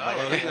buying them.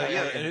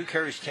 Yeah, and who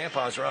carries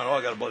tampons around? Oh,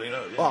 I got a bloody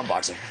nose. Well, I'm a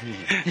boxer.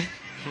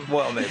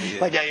 Well, maybe.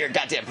 Like, yeah, you're a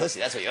goddamn pussy.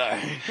 That's what you are.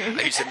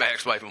 I used to my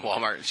ex-wife in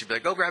Walmart, and she'd be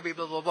like, "Go grab me,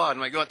 blah blah blah." And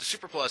I'm like, "You want the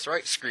Super Plus,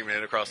 right?" Screaming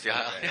it across the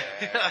aisle.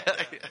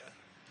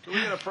 Do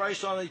we get a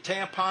price on the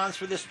tampons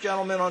for this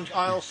gentleman on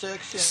aisle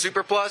 6? Yeah.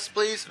 Super Plus,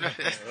 please.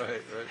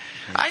 Right.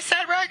 I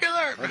said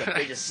regular. They're the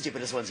biggest,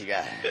 stupidest ones you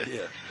got.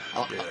 Yeah.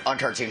 On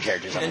cartoon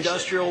characters. On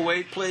Industrial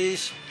weight,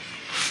 please.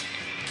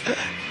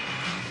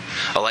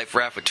 A life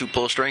raft with 2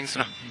 pull strings.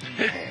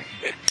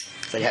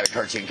 It's like having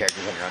cartoon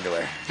characters on your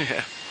underwear.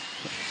 Yeah.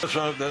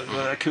 So when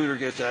that cooter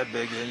gets that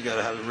big, then you got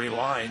to have it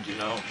relined, you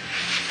know.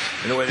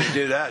 And the way they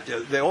do that,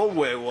 the old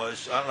way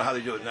was, I don't know how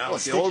they do it now, Well,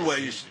 but the old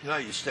way,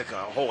 stitches. you stick a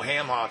whole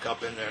ham hock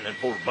up in there and then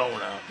pull the bone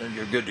out, and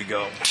you're good to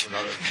go. For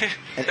another,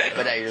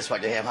 But now you're just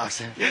fucking ham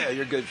hocks. yeah,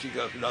 you're good to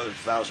go for another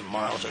 1,000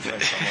 miles, I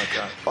think, something like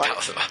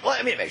that. Well,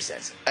 I mean, it makes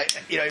sense.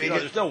 You know what I You mean? know,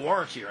 there's no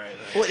warranty or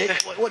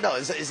anything. Well, no,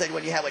 it's like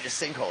when you have like a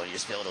sinkhole and you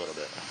just fill it a little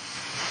bit.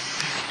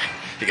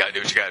 You gotta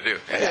do what you gotta do.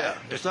 Yeah,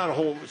 it's not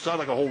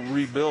like a whole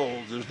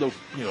rebuild. There's no,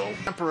 you know,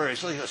 temporary.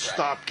 It's like a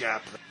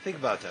stopgap. Think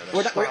about that.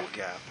 A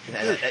stopgap.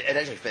 It's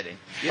actually fitting.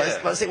 Yeah.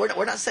 But I say,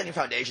 we're not setting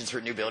foundations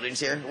for new buildings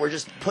here. We're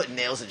just putting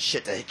nails and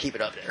shit to keep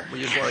it up there. We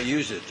just want to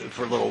use it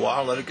for a little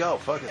while. Let it go.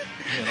 Fuck it.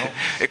 You know.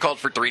 It called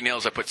for 3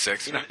 nails. I put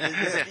 6. You know,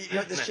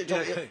 this chick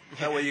told me,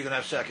 That way you can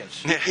have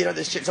seconds. you know,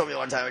 this chick told me a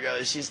long time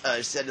ago. She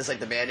said this like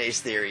the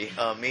mayonnaise theory,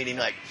 meaning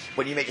like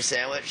when you make a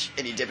sandwich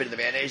and you dip it in the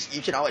mayonnaise,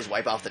 you can always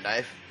wipe off the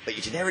knife, but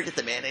you can never get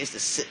the mayonnaise to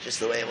sit just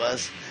the way it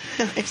was.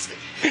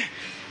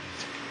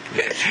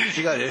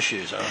 She got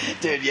issues, huh?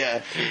 Dude,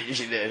 yeah,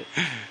 she did.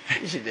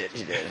 She did.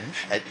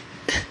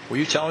 Were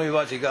you telling me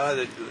about the guy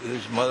that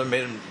his mother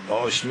made him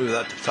always smooth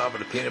out the top of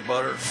the peanut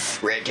butter?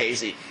 Red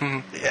Casey.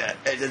 Yeah,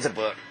 it's a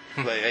book.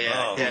 But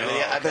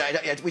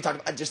we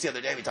talked about just the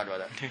other day. We talked about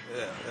that.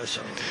 Yeah, that's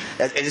something.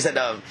 It just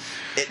said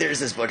there's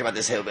this book about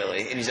this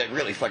hillbilly, and he's a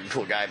really fucking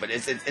cool guy. But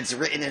it's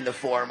written in the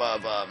form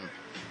of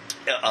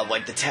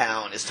like the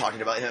town is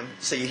talking about him.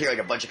 So you hear like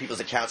a bunch of people's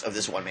accounts of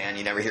this one man.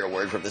 You never hear a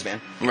word from this man.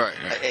 Right.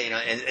 You know,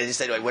 and he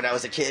said like when I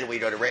was a kid, we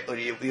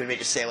would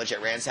make a sandwich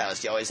at Rand's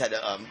house. You always had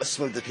to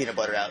smooth the peanut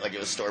butter out like it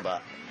was store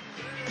bought.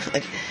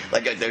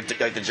 like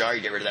the jar,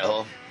 you get rid of that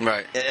hole.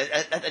 Right.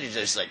 I thought it was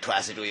just like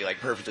classically, like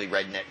perfectly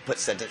redneck put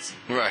sentence.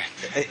 Right.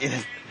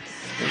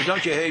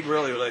 Don't you hate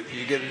really like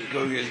you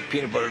go get a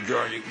peanut butter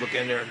jar and you look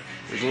in there and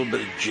there's a little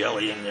bit of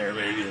jelly in there,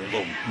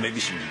 maybe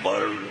some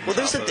butter. Well,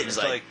 there's some things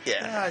like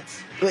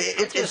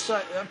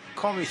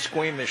call me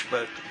squeamish,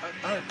 but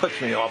it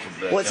puts me off a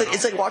bit. Well,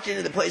 it's like walking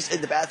into the place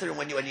in the bathroom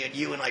when you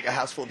and like a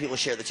house full of people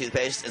share the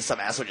toothpaste and some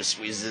asshole just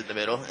squeezes it in the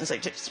middle. And it's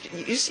like just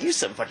use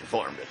some fucking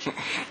form, bitch.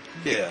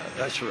 Yeah,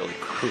 that's really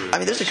crude. I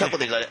mean, there's a couple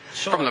things like that.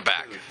 From the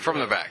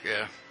back,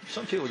 yeah.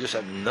 Some people just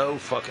have no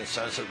fucking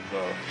sense of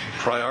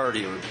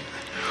priority.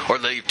 Or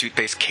they leave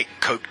toothpaste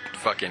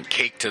fucking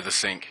cake to the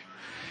sink.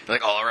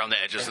 Like all around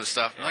the edges and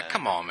stuff. Like,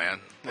 come on, man.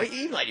 Well,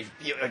 even like if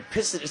you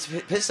piss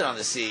it on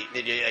the seat,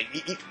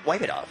 you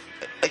wipe it off.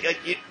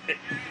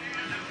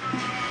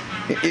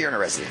 You're in a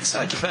residence.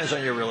 It depends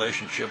on your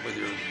relationship with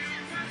your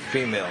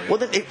female. Well,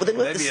 then lift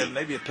the seat.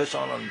 Maybe you piss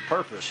on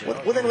purpose. You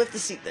know? Well, then lift the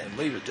seat then. And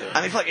leave it there.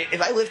 I mean, fuck,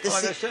 if I lift the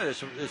seat. Like I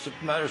said, it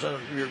matters on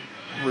your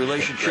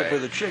relationship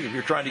with the chick. If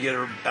you're trying to get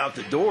her out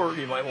the door,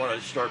 you might want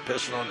to start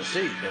pissing on the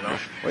seat, you know?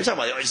 What are you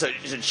talking about? So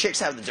chicks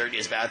have the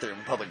dirtiest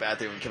public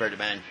bathroom compared to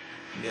men.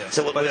 Yeah.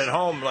 So but at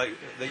home, like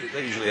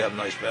they usually have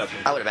nice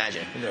bathrooms. I would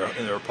imagine in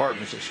their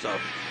apartments and stuff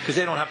because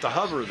they don't have to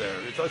hover there.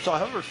 It's a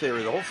hover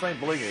theory. The whole thing,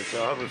 believe me, it's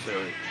a hover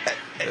theory.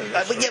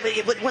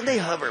 But when they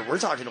hover, we're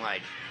talking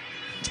like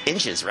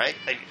inches, right?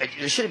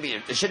 It shouldn't be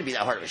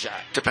that hard of a shot.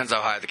 Depends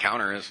how high the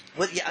counter is.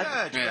 Well, it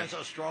depends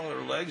how strong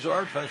their legs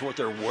are. Depends what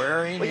they're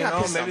wearing. Well, you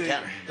know, maybe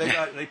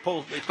they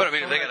pull. But I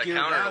mean, if they got a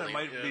counter, down, it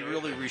might be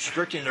really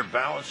restricting their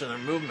balance and their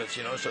movements.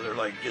 You know, so they're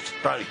like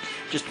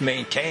just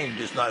maintain,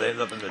 just not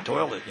end up in the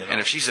toilet. You know. And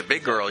if she's a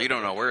big girl, you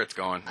don't know where it's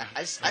going.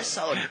 I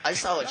saw a chick. I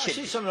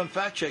see some of them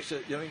fat chicks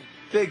that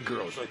big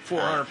girls, like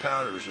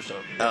 400-pounders or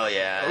something. Oh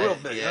yeah, real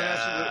big. Yeah,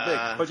 that's real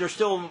big. But they're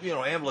still,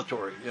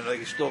 ambulatory. They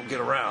can still get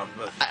around.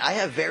 But I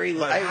have very.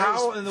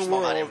 How in the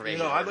world?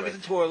 I look at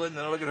the toilet and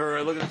then I look at her.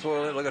 I look at the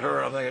toilet. Look at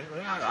her. And I'm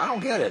thinking, I don't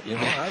get it.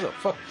 How the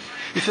fuck?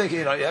 You think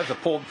you have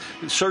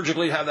to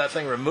surgically have that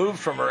thing removed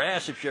from her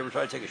ass if she ever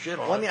try to take a shit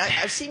on it? Well, I mean,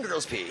 I've seen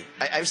girls pee.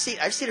 I've seen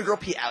a girl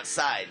pee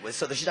outside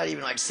so that she's not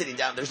even like sitting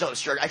down. There's no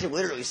obstruction. I can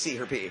literally see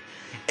her pee,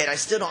 and I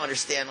still don't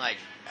understand like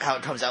how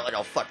it comes out like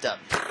all fucked up.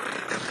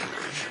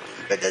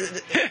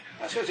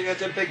 That's because you got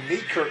them big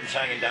meat curtains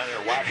hanging down there,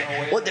 whacking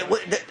away.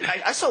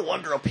 I saw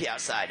one girl pee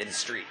outside in the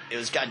street. It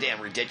was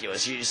goddamn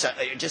ridiculous. You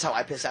just how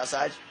I piss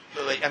outside.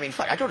 I mean,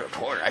 fuck. I go to a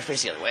corner. I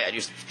face the other way.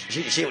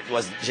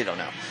 She don't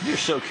know. You're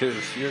so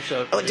couth. You're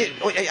so. Oh, dude,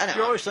 I know.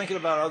 You're always thinking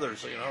about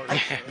others, you know.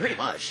 Pretty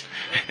much.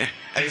 I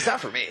mean, it's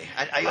not for me.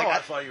 I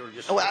thought you were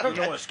just. I don't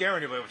want to scare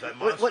anybody with that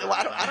monster.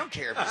 I don't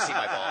care if you see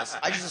my balls.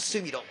 I just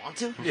assume you don't want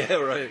to. Yeah,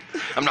 right.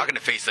 I'm not going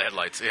to face the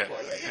headlights. Yeah.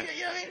 Well, you know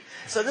what I mean?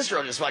 So this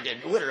girl just fucking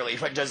literally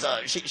does.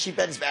 She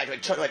bends back like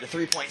a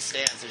 3-point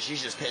stance, and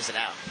she's just pissing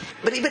out.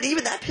 But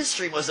even that piss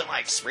stream wasn't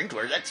like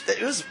sprinkler.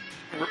 It was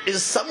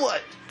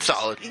somewhat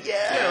solid.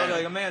 Yeah,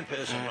 like a man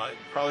pissing. Like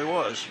probably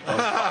was.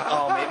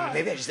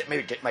 Maybe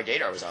my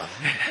gaydar was off.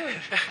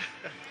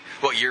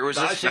 What year was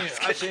this?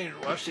 I've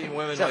seen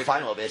women like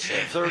fine little bitch.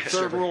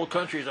 Third world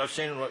countries. I've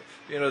seen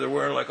they're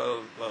wearing like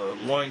a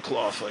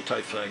loincloth like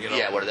type thing. You know.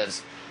 Yeah, what it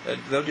is. And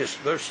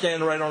they're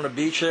standing right on the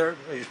beach there.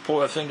 They just pull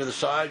that thing to the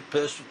side,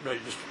 piss. They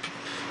just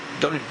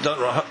don't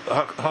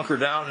hunker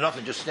down,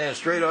 nothing. Just stand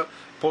straight up,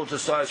 pull it to the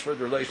side, spread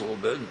their legs a little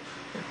bit, and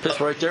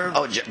piss right there.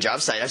 Oh, job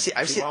site.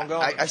 I've seen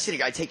a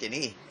guy take a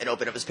knee and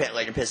open up his pant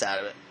leg and piss out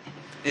of it.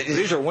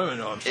 These are women,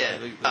 though. I'm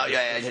saying. Yeah.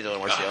 I did a little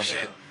more still.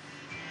 Shit.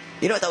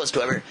 You know what? That was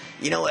clever.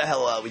 You know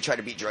how we tried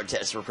to beat drug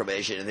tests for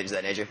probation and things of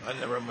that nature? I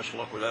never had much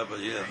luck with that, but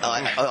yeah.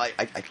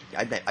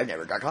 I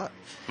never got caught.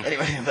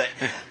 Anyway,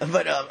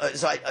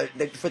 so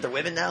for the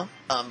women now,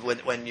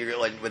 when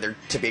they're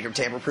to be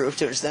tamper-proof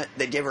to an extent,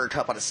 they give her a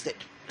cup on a stick,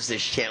 so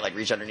she can't like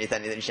reach underneath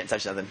anything, she can't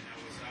touch nothing.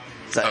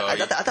 So I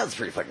thought it was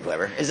pretty fucking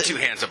clever. Two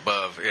hands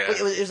above, yeah.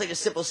 It was like a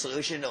simple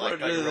solution to like.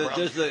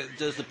 Does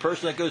the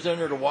person that goes in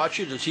there to watch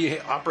you, does he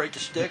operate the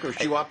stick or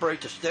she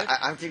operate the stick?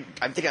 I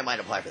think I might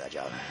apply for that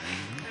job.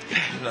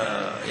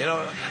 No, you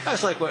know,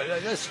 that's like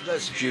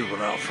that's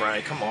juvenile,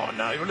 Frank. Come on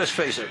now. Let's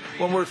face it.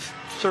 When we're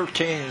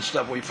 13 and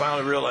stuff, we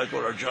finally realize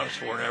what our junk's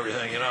for and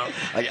everything, you know.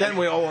 Then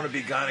we all want to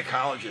be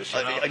gynecologists,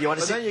 you know.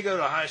 But then you go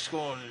to high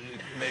school and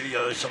maybe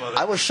some other.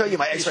 I will show you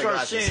my X-ray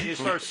glasses. You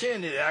start seeing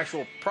the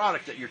actual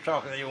product that you're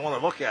talking that you want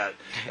to look at.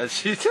 And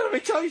let me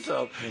tell you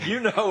something.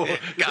 You know.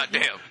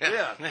 Goddamn.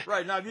 Yeah.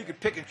 Right now, you can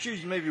pick and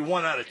choose maybe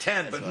 1 out of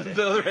 10, but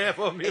the other half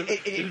of them,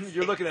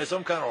 you're looking at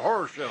some kind of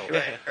horror show.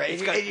 Right.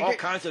 It's got all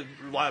kinds of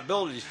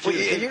liabilities too.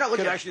 You're not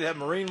looking could actually have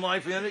marine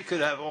life in it.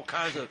 Could have all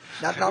kinds of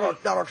not all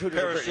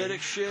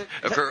parasitic shit.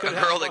 A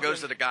girl that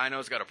goes to the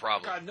gyno's got a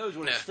problem. God knows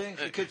what it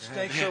stinks. It could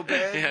stink so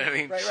bad. Yeah, I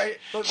mean, right.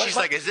 She's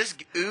like, "Is this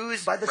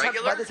ooze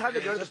regular?" By the time they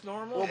go to this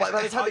normal, well,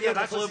 by the time you go to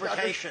that's the pussy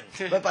lubrication.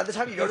 Doctor, but by the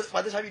time you go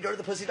to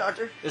the pussy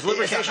doctor, is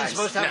lubrication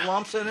supposed to have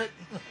lumps in it?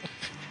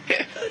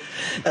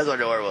 That's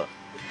adorable.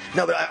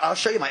 No, but I'll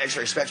show you my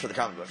X-ray specs for the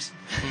comic books.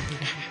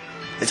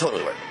 They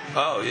totally work.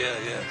 Oh,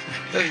 yeah.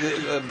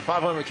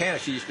 500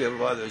 Mechanics used to be able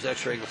to buy those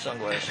X-ray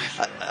sunglasses.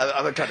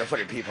 I've been trying to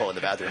put a peephole in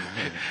the bathroom.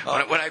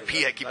 When I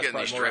pee, I keep getting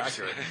these strips.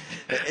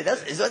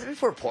 Is that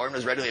before porn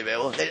was readily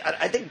available?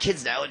 I think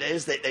kids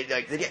nowadays,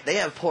 they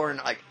have porn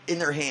like in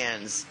their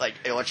hands, like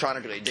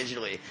electronically,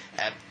 digitally.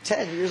 At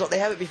 10 years old, they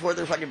have it before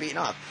they're fucking beaten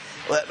off.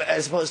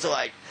 As opposed to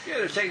like... Yeah,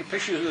 they're taking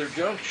pictures of their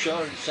junk,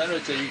 showing, sending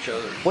it to each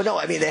other. Well, no,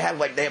 I mean they have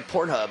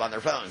Pornhub on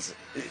their phones.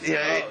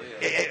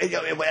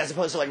 As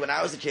opposed to like when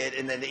I was a kid,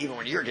 and then even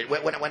when you were a kid.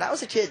 When I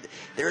was a kid,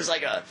 there was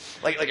like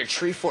a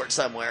tree fort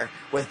somewhere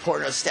with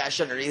porno stashed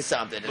underneath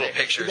something. Little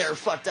pictures. They're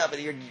fucked up,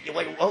 and you're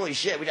like, holy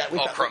shit, we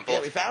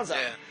found something.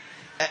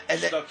 Yeah. And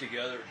stuck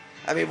together.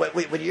 I mean,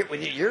 when you're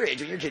your age,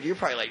 when you're a kid, you're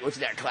probably like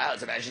looking at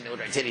clouds, imagining they look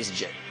like titties and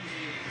shit.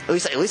 At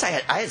least I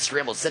had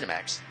scrambled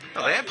Cinemax.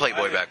 Oh, they had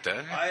Playboy back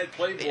then. I had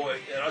Playboy,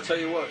 and I'll tell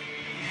you what.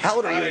 How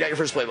old were you when you got your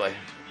first Playboy?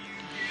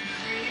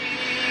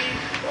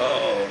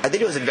 Oh. I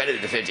think it was invented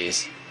in the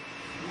 50s.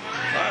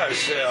 I'd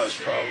say I was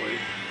probably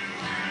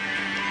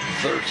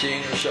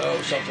 13 or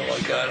so, something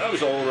like that. I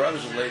was older. I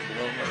was a late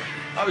bloomer.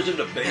 I was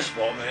into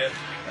baseball, man.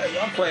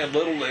 I'm playing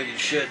Little League and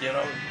shit, you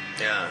know.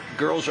 Yeah.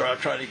 Girls are out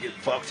trying to get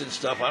fucked and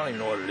stuff. I don't even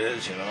know what it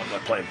is, you know. I'm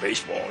not playing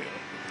baseball, you know.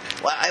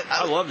 Well,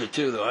 I loved it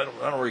too, though.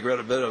 I don't regret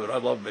a bit of it. I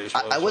love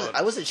baseball. I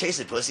wasn't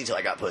chasing pussy till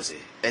I got pussy,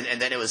 and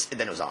then it was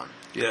on.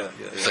 Yeah.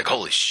 It's like,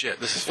 holy shit,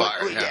 this is fire.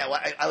 Well,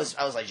 I was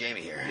like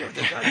Jamie here.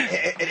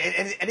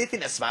 And anything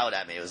that smiled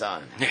at me was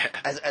on. Yeah.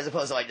 As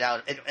opposed to like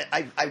now,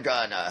 I've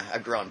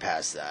grown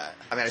past that.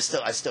 I mean,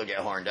 I still get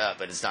horned up,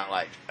 but it's not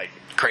like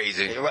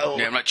crazy.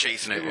 Yeah, I'm not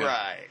chasing it.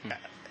 Right.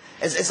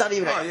 It's not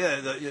even.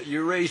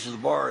 You raise the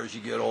bar as you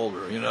get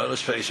older. You know,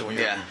 let's face it. When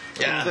you're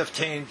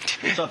 15,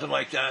 something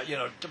like that, you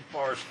know, the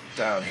bar's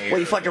down here. Well,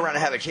 you fuck around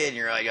and have a kid, and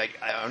you're like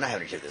I'm not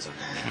having a kid with this one.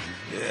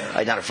 Yeah.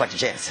 I not a fucking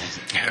chance.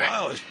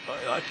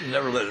 I can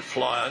never let it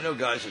fly. I know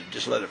guys that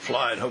just let it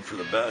fly and hope for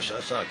the best.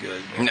 That's not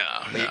good. No.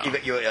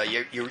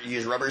 You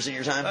use rubbers in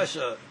your time?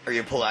 Or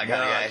you pull out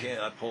kind of guy? I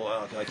can't. I pull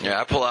out. Yeah,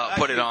 I pull out,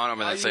 put it on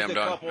them, and then say I'm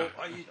done.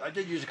 I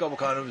did use a couple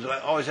condoms. I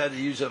always had to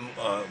use them.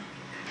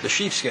 The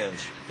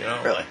sheepskins, you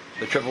know. Really?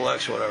 The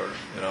XXX, whatever,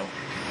 you know.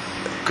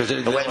 Because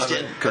The wedge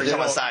gin? Or you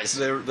want size?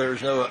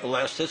 There's no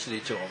elasticity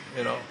to them,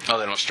 you know. Oh,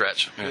 they don't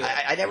stretch.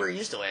 Yeah. I never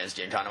used a Lance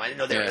gin condom. I didn't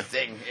know they were a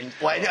thing. And,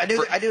 well, I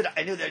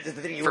knew that the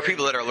thing you For were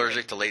people that are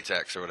allergic to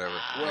latex or whatever.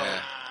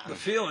 Yeah. The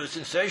feel and the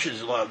sensation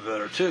is a lot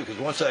better too, because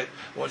once that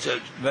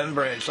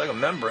membrane, it's like a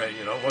membrane,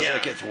 you know. Once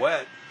that gets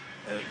wet,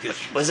 and it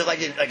gets. Was it like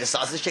a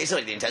sausage chaser,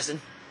 like the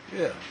intestine?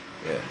 Yeah.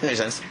 That makes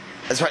sense.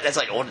 That's right. That's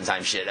like olden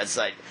time shit. That's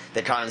like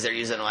the condoms they're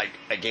using like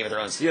Game of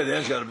Thrones. Yeah, the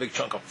end's got a big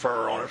chunk of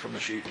fur on it from the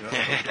sheep. You know.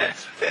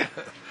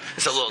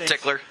 It's a little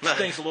tickler.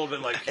 Stinks a little bit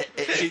like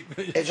sheep.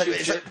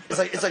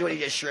 It's like when you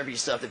get shrimpy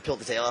stuff that peel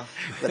the tail off.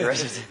 But the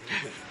rest of it.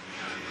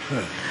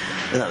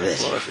 No,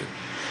 bitch.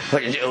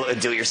 Fucking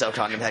do-it-yourself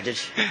condom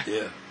package.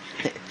 Yeah.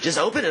 Just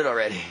open it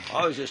already.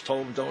 I was just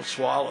told them don't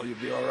swallow. You'll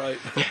be all right.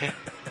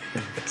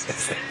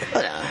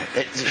 But no,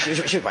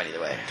 should find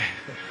either way.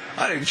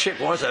 I had a chick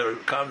once had a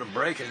condom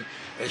breaking,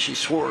 and she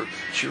swore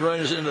she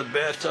runs into the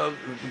bathtub,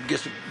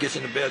 gets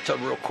in the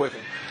bathtub real quick,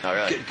 and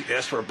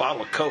asks for a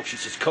bottle of Coke. She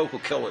says Coke will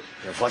kill it.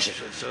 Flush it.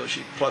 So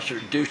she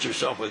douched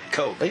herself with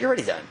Coke. But you're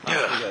already done.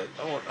 I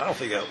don't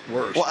think that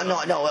works. Well,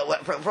 no.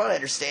 From what I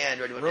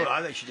understand,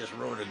 I think she just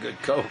ruined a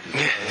good Coke.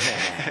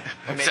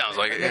 Sounds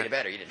like it. Made it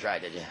better. You didn't try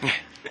it, did you?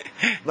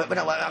 But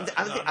no,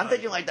 I'm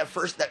thinking like the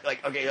first that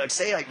like okay, like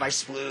say like my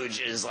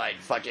splooge is like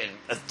fucking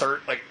a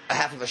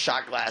half of a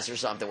shot glass or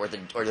something worth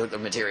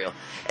of material,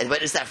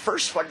 but it's that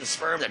first fucking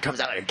sperm that comes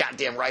out like a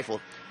goddamn rifle.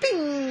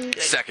 Bing.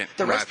 Second.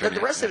 The rest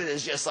of it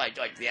is just like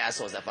the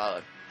assholes that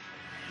followed.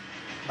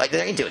 Like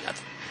they ain't doing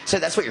nothing. So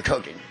that's what you're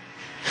coking.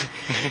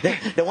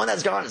 The one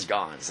that's gone is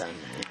gone, son.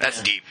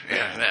 That's deep.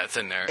 Yeah, that's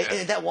in there.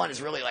 And that one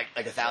is really like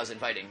 1,000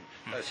 fighting.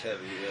 That's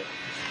heavy.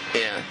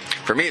 Yeah.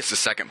 For me, it's the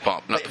second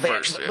pump, not the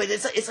first. But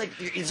it's like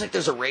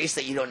there's a race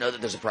that you don't know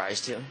that there's a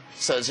prize to.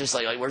 So it's just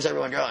like where's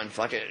everyone going?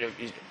 Fuck it,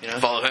 you know.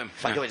 Follow him.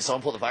 Fuck it, did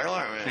someone pull the fire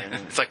alarm?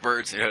 It's like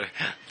birds. You know.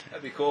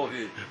 That'd be cool if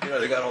you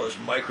know they got all this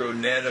micro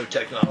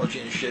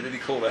nanotechnology and shit. It'd be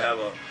cool to have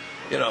a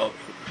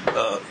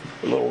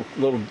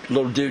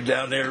little dude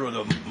down there with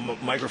a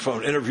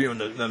microphone interviewing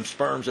them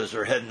sperms as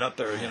they're heading up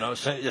there. You know,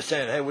 just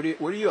saying, hey,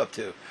 what are you up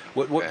to?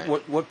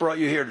 What brought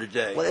you here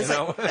today? Well,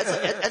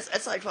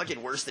 that's like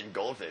fucking worse than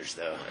goldfish,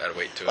 though. Gotta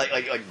wait to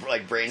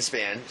like brain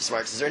span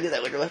smarts. Is there any of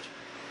that liquor left?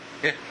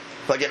 Yeah.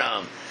 Fucking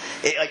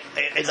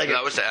it's like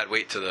that was to add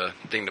weight to the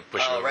thing to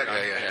push. Oh, right on.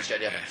 Yeah.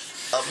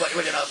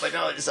 But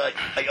no, it's like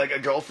a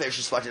goldfish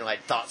is fucking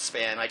like thought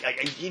span.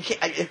 You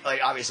can't.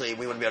 Obviously,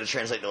 we wouldn't be able to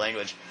translate the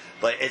language,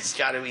 but it's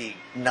got to be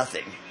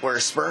nothing. Where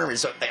a sperm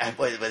is,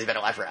 they've been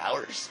alive for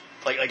hours.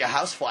 Like a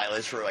housefly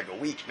lives for like a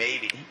week,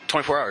 maybe.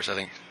 24 hours, I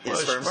think. Well,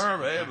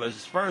 but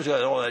sperm's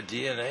got all that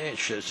DNA and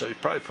shit, so he's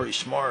probably pretty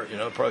smart. You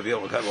know, probably be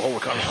able to have a whole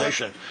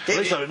conversation.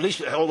 At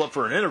least hold up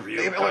for an interview.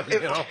 It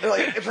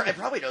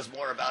probably knows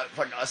more about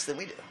fucking us than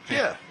we do.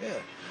 Yeah.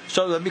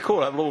 So that'd be cool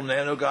to have a little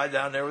nano guy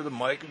down there with a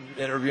mic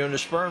interviewing the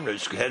sperm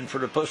that's heading for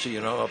the pussy, you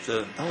know, up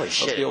the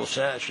old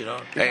snatch, you know.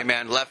 Hey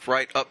man, left,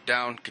 right, up,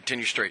 down,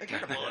 continue straight. It's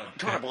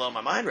kind of blowing my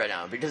mind right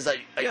now because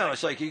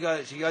it's like you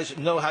guys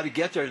know how to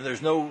get there, and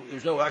there's no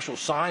actual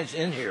signs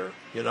in here,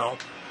 you know.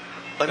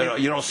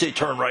 You don't see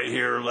turn right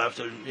here, left,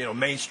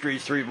 Main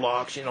Street 3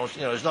 blocks,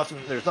 there's nothing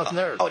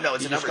there. Oh no,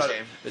 it's a numbers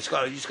game. You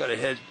just got to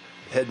head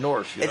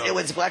north.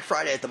 It's Black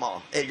Friday at the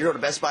mall. You're going to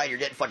Best Buy and you're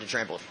getting fucking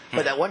trampled.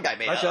 But that one guy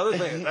made That's the other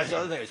thing.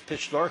 It's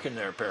pitch dark in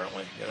there,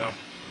 apparently. You know.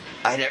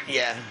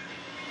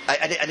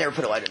 I never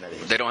put a light in there.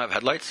 They don't have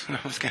headlights? When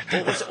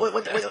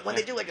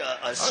they do like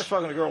a... I was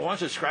fucking a girl once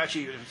that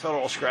felt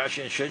all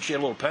scratchy and shit. She had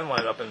a little pen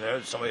light up in there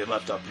that somebody had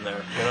left up in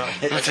there, you know.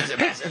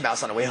 It's a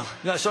mouse on a wheel.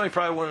 No, somebody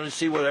probably wanted to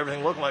see what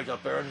everything looked like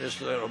up there and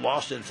just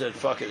lost it and said,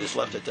 fuck it, just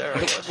left it there.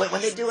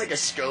 When they do like a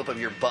scope of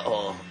your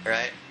butthole,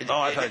 right? Oh,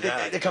 I've had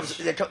that. They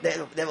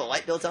have a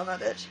light built on that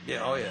bitch?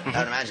 Yeah, oh yeah. I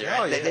would imagine,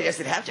 right? They guess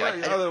they'd have to.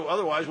 Well,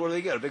 otherwise, what do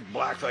they get? A big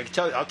black...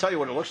 I'll tell you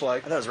what it looks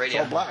like. I thought it was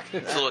radio. It's all black.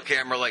 It's a little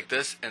camera like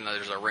this, and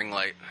there's a ring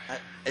light.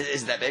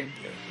 Is it that big?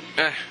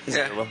 Yeah,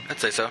 I'd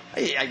say so.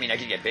 I mean, I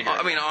could get bigger.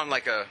 I mean, on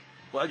like a...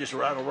 Well, I just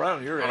rattle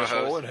around your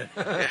asshole, wouldn't it?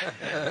 How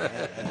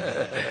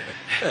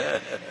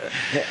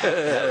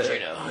would you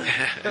know?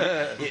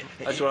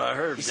 That's what I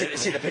heard. You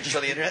see the pictures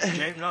on the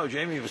internet?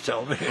 Jamie was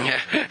telling me.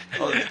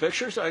 Oh, the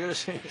pictures? I gotta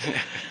see.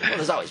 Well,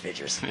 there's always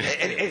pictures.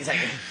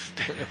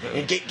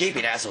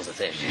 Gaping asshole's a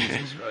thing.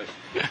 Jesus Christ.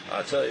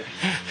 I'll tell you.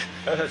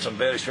 I've had some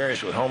bad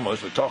experience with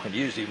homos, but talking to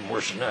you is even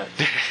worse than that.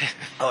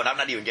 Oh, and I'm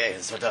not even gay.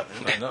 That's what's up.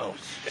 I know.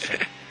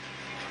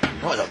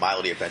 That was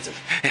mildly offensive.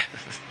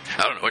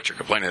 I don't know what you're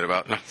complaining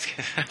about. No.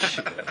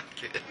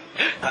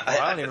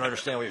 I don't even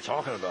understand what you're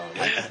talking about.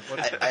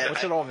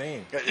 What's it all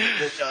mean? My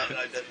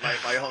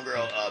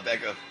homegirl,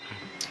 Becca,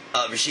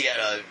 She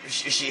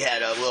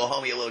had a little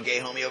homie, a little gay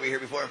homie over here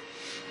before.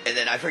 And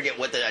then I forget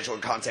what the actual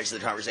context of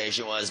the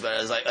conversation was, but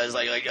I was like,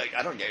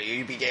 I don't get it.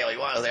 You be gay all you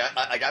want. I was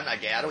like, I'm not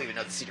gay. I don't even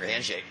know the secret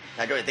handshake.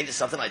 I go to think of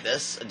something like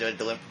this. I do it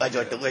the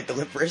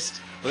limp wrist.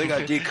 Well, they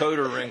got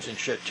decoder rings and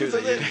shit too.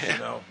 That they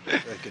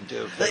can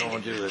do. They don't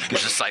want to do this.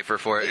 There's a cipher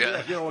for it. Yeah.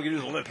 If you don't want to do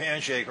the limp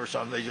handshake or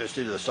something, they just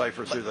do the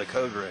cipher through the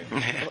code ring.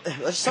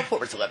 There's some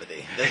form of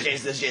telepathy. Those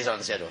days are on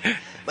the schedule.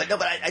 But no,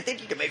 I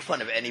think you can make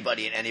fun of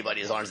anybody and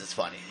anybody as long as it's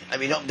funny. I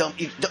mean, don't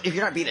if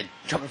you're not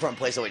coming from a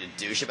place of way to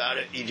douche about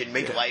it, you can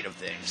make light of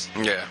things.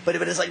 Yeah. But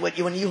it's like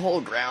when you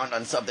hold ground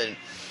on something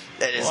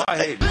that is. Well, I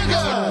hate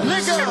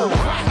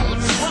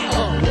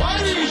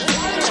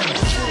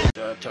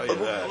I'll tell you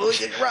that. Well,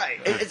 right.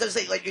 It's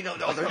just like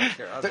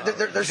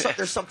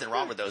there's something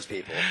wrong with those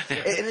people.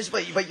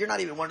 But you're not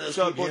even one of those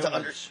people to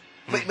understand.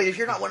 But if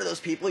you're not one of those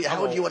people,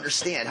 how would you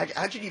understand?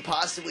 How could you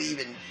possibly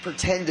even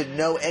pretend to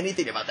know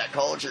anything about that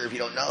culture if you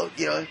don't know?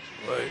 You know,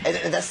 right.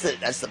 And that's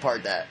the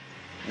part that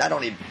not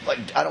only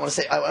I don't want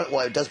to say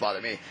well, it does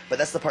bother me, but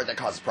that's the part that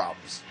causes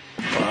problems.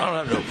 Well, I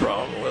don't have no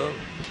problem with them.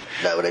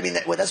 No, but I mean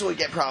that's what we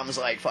get problems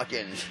like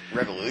fucking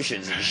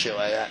revolutions and shit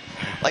like that.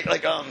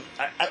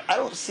 I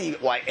don't see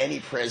why any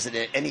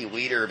president, any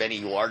leader of any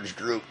large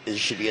group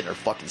should be in their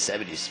fucking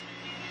 70s.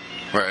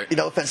 Right.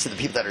 No offense to the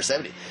people that are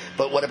 70,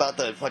 but what about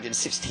the fucking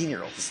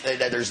 16-year-olds?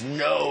 There's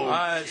no.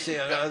 I'm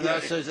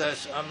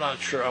not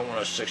sure I want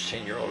a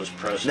 16-year-old as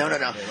president. No. You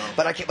know?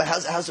 But I can't. But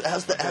how's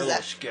that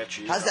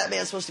sketchy? How's that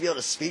man supposed to be able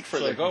to speak for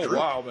the group?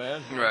 Wow,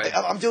 man. Right.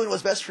 I'm doing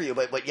what's best for you,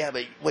 but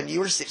when you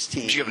were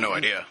 16, you have no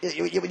idea.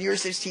 When you were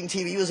 16,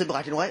 TV was in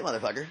black and white,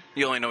 motherfucker.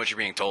 You only know what you're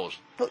being told.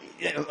 So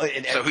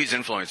who's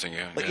influencing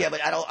you? But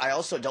but I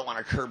also don't want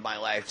to curb my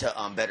life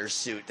to better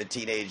suit the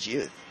teenage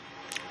youth.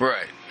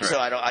 Right. So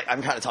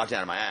I'm kind of talking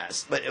out of my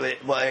ass. But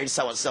I just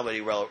want somebody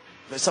wrote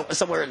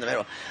somewhere in the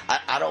middle.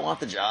 I don't want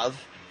the job,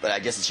 but I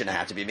guess it shouldn't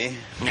have to be me.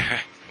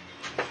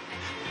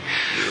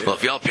 Well,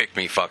 if y'all pick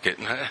me, fuck it.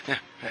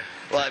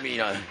 Well, I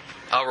mean,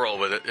 I'll roll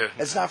with it. Yeah.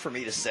 It's not for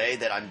me to say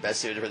that I'm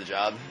best suited for the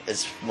job.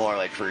 It's more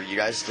like for you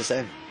guys to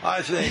say.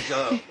 I think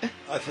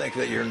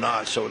that you're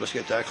not. So let's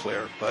get that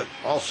clear. But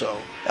also,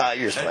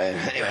 you're just playing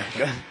anyway.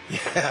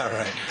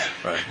 Yeah,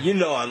 right. You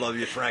know I love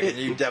you, Frank, and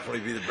you'd definitely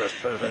be the best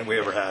president we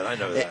ever had. I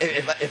know that.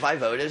 If I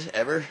voted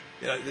ever,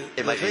 the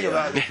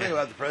thing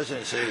about the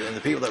presidency and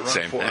the people that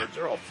run for it,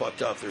 they're all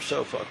fucked up. They're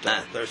so fucked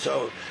up. They're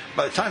so.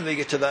 By the time they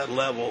get to that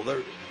level,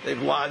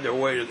 they've lied their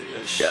way to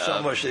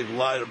so much. They've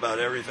lied about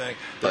everything.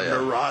 They're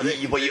neurotic.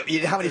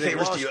 How many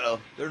favors do you owe?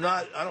 They're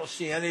not. I don't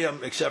see any of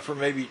them except for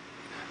maybe.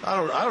 I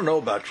don't know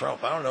about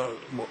Trump. I don't know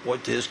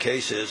what his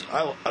case is.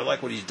 I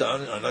like what he's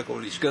done. I like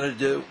what he's going to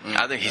do.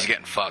 I think he's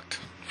getting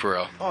fucked. For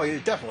real. Oh, yeah,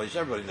 definitely. It's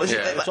everybody.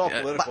 It's all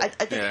political. I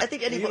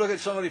think you look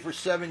at somebody for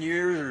 7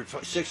 years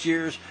or 6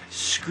 years,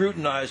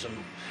 scrutinize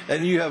them,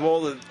 and you have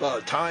all the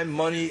time,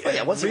 money,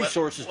 and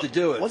resources to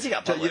do it. Once he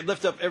got public, you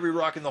lift up every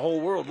rock in the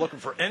whole world looking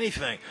for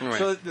anything. Right.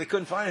 So they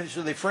couldn't find anything,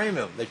 so they frame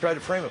him. They tried to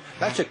frame him.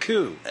 That's a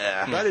coup.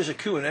 That is a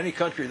coup in any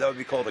country. That would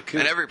be called a coup.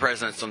 And every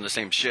president's done the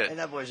same shit. And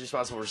that boy's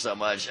responsible for so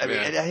much. I mean,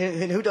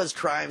 and who does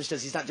crimes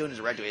because he's not doing it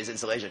directly? His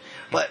installation.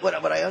 But what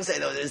I am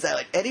saying though is that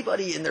like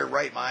anybody in their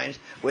right mind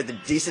with a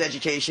decent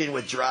education,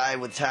 with drive,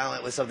 with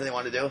talent, with something they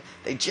want to do,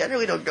 they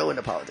generally don't go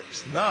into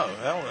politics. No,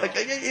 hell no. Like,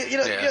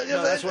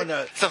 that's when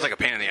sounds like a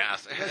pain in the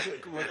ass.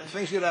 When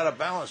things get out of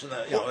balance, and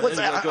that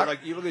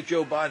you look at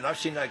Joe Biden. I've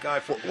seen that guy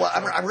for. Well,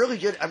 I'm really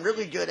good. I'm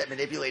really good at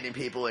manipulating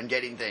people and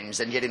getting things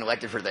and getting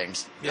elected for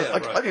things. Yeah,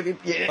 right.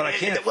 But I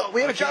can't. Well,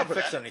 we have a job for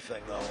fix that.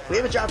 anything though. We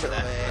have a job for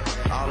that.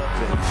 All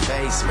up in your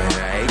face, man.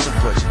 I hate to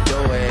put you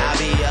through it. I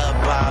be up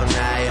all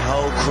night,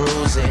 whole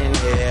cruise in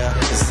here.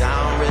 'Cause I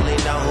don't really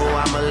know who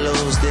I'ma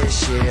lose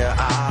this year.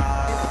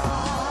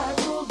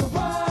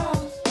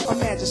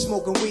 Imagine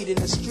smoking weed in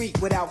the street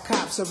without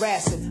cops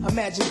harassing.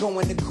 Imagine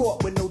going to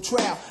court with no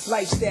trial.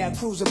 Lifestyle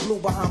cruising blue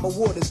Bahama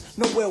waters.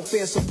 No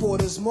welfare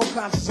supporters. More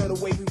conscious of the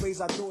way we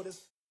raise our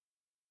daughters.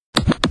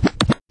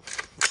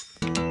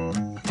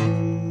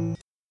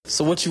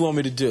 So what you want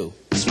me to do?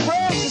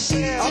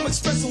 I'm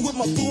expressing with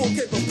my full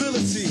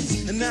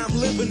capabilities, and now I'm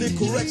living in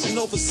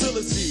correctional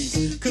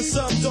facilities. 'Cause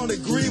some don't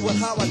agree with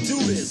how I do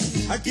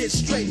this. I get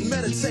straight and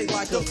meditate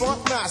like the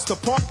funk master,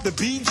 pump the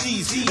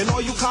BGs. And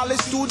all you college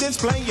students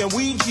playing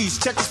Ouija's.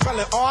 Check the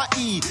spelling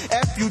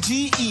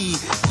R-E-F-U-G-E.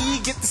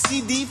 Get the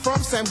CD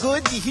from Sam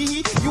Goody.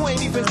 You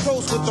ain't even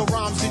close with the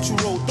rhymes that you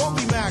wrote. Don't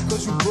be mad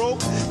 'cause you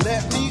broke.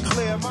 Let me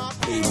clear my.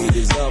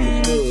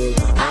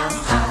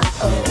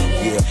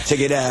 Yeah, check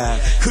it out.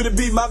 Could it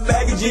be my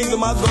bag of jeans or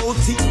my gold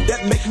teeth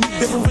that make me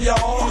different from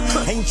y'all?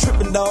 Ain't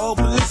tripping, dog,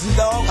 but listen,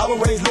 dog, I was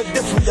raised a little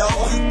different,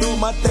 y'all. Doing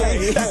my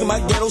thing, using my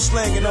ghetto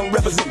slang, and I'm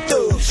representing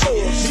thug.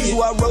 These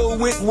who I roll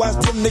with, watch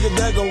them niggas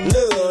that gon'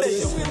 love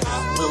this.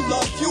 I will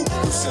love you,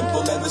 it's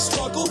simple and the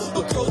struggle.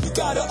 But girl, you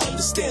gotta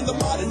understand the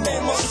modern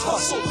man must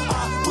hustle.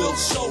 I will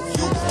show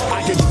you.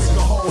 I can drink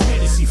a whole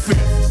Hennessy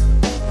fifth.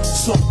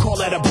 Some call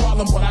that a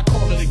problem, but I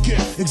call it a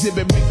gift.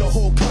 Exhibit make the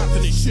whole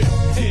continent shift.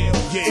 Hell,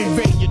 yeah,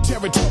 invade your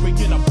territory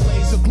in a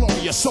blaze of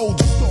glory, a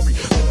soldier story.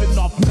 Living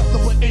off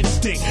nothing but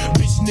instinct.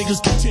 Bitch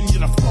niggas continue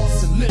to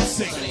floss and lip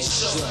sync.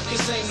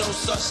 Cause ain't no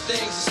such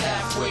things as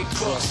halfway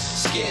crooks.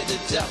 Scared to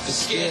death and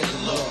scared to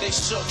look. They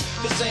shook.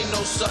 Cause ain't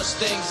no such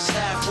things as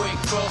halfway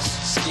crooks.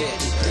 Scared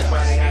to death.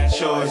 Everybody got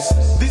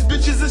choices. These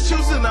bitches is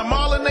choosing, I'm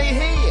all in their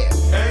head.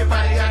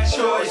 Everybody got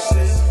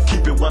choices.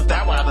 Keep it 1,000,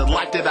 I done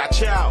liked it, I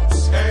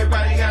chose.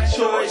 Everybody got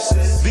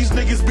choices. These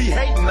niggas be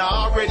hating, I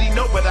already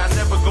know, but I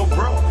never go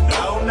broke.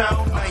 No,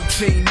 no.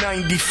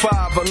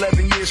 1995,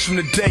 11 years from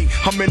the day.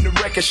 I'm in the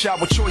record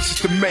shop with choices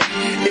to make.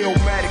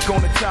 Illmatic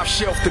on the top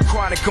shelf, the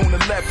Chronic on the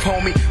left,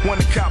 homie.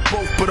 Wanna cop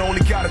both, but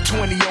only got a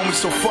 20 on me,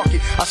 so fuck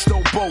it. I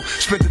stole both,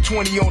 spent the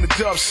 20 on the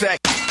dub sack.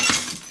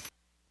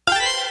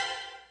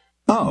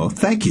 Oh,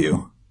 thank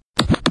you.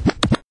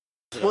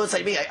 Well, it's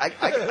like me.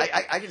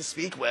 I can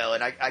speak well,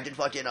 and I can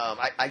fucking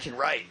I can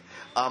write,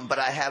 but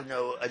I have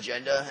no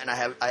agenda, and I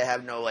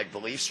have no like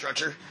belief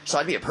structure. So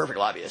I'd be a perfect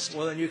lobbyist.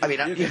 Well, then you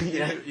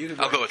can.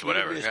 I'll go with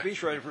whatever. You could be a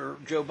speechwriter for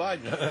Joe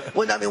Biden.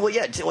 Well, I mean, well,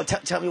 yeah.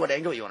 Tell me what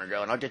angle you want to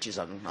go, and I'll get you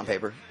something on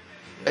paper.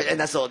 And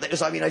that's all.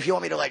 So I mean, if you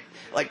want me to like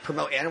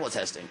promote animal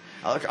testing,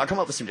 I'll come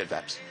up with some good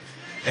facts.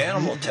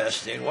 Animal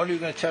testing? What are you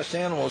going to test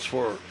animals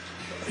for?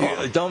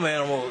 A dumb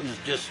animal is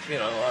just,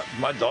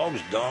 my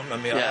dog's dumb. I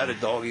mean, I had a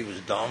dog, he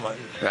was dumb.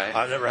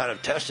 I never had him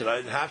tested. I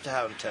didn't have to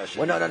have him tested.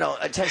 Well, no.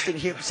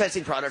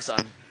 Testing products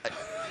on.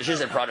 It's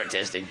just a product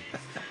testing.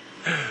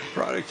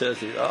 Product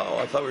testing. Oh,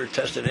 I thought we were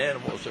testing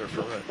animals there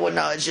for a minute. Well,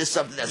 no, it's just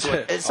something that's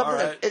it's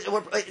something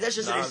that's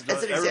just an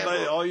example.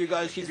 Everybody, all you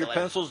guys keep your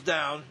pencils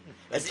down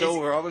until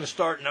we're all going to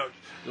start. No,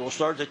 we'll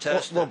start the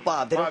test. Well,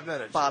 Bob, 5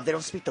 minutes. Bob, they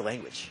don't speak the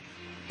language.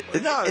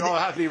 No, it don't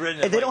have to be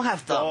written in they don't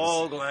have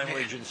thumbs. Dog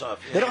language and stuff.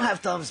 They don't have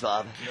thumbs,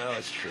 Bob. No,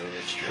 it's true.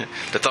 It's true.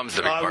 The thumb's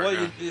the big part. Well,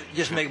 you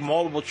just make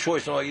multiple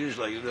choice, and all you use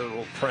like a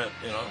little print,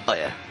 Oh,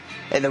 yeah.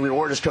 And the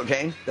reward is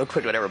cocaine. They'll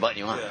click whatever button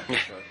you want. Yeah,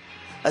 that's right.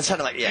 That's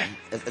kind of like,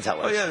 that's how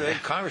it works. Oh, yeah,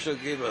 Congress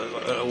gave an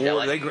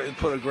award. They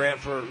put a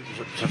grant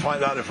to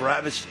find out if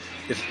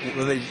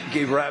when they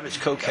gave rabbits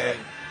cocaine.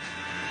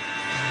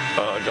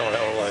 Don't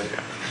have a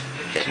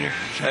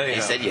light.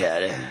 He said you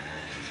had it.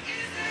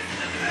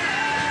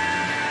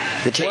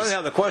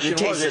 The question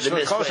was, it's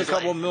going to cost a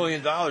couple $1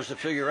 million to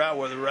figure out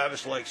whether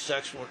rabbits like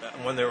sex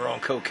when they were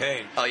on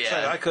cocaine. Oh, yeah.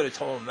 So I could have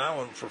told them that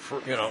one for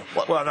free,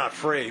 well, not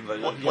free, but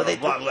a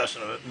lot less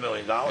than $1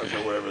 million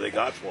or whatever they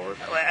got for it.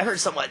 Well, I heard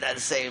something like that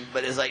the same,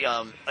 but it's like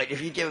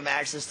if you give them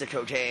access to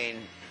cocaine,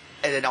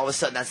 and then all of a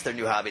sudden that's their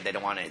new hobby, they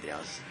don't want anything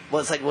else.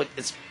 Well, it's like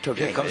it's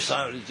cocaine. It comes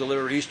time to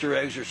deliver Easter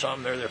eggs or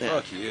something. They're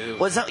fuck you.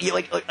 Well, it's not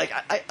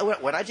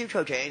when I do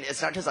cocaine,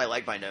 it's not because I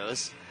like my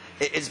nose.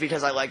 It's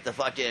because I like the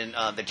fucking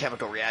the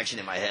chemical reaction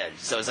in my head.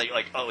 So it's like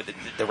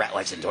the rat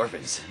likes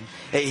endorphins.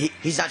 Hey,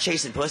 he's not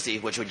chasing pussy,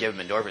 which would give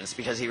him endorphins,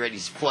 because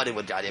he's flooded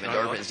with goddamn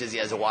endorphins because he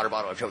has a water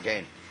bottle of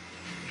cocaine.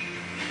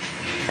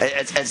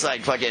 It's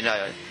like fucking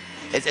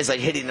it's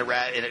like hitting the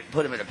rat and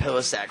put him in a pillow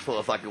sack full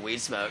of fucking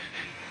weed smoke,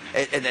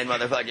 and then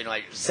motherfucking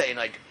saying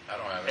I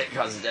don't have it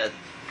causes death.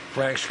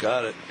 Frank's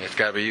got it. It's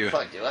got to be you.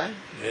 Fuck, do I?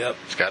 Yep.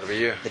 It's got to be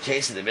you. The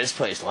case of the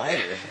misplaced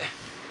lighter.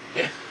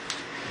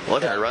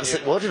 What did a run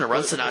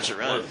Sinatra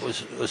run?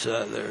 What's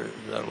that there? Is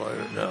that a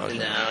lighter? No,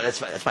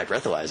 that's my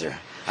breathalyzer.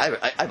 I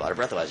bought a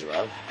breathalyzer,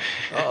 Rob.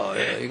 Oh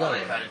yeah, you got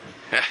it.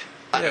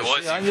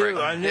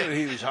 I knew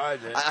he was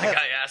hiding it. The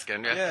guy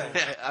asking.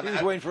 Yeah. He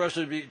was waiting for us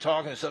to be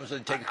talking to something,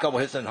 so take a couple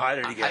hits and hide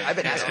it again. I've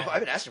been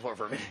asking for it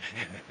for a minute.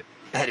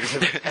 I had to be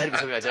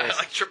something like that. I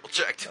like triple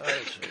checked.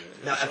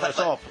 That's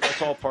all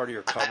part of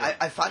your cover.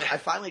 I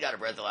finally got a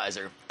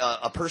breathalyzer,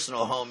 a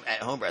personal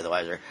at-home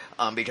breathalyzer,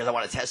 because I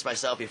want to test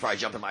myself before I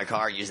jump in my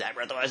car and use that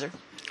breathalyzer.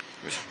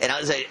 And I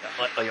was like,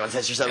 you want to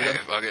test yourself again?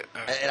 Fuck it.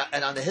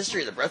 And on the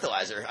history of the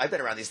breathalyzer, I've been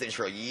around these things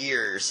for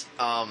years.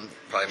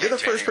 You're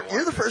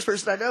the first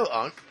person I know,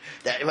 Unc,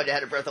 that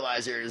had a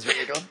breathalyzer in his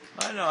vehicle.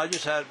 I know. I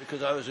just had it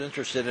because I was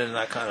interested in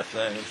that kind of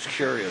thing. I was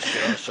curious,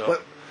 so.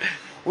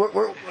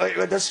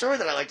 The story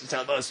that I like to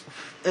tell most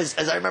is,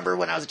 as I remember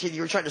when I was a kid,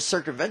 you were trying to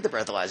circumvent the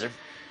breathalyzer.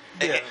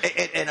 Yeah.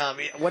 And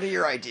what are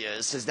your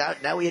ideas? Because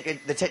now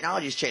the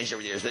technology's changed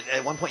over the years. But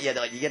at one point, you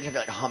get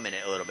to hum in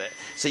it a little bit.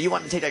 So you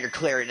want to take a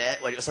clarinet,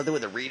 something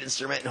with a reed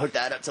instrument, and hook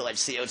that up to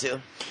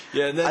CO2.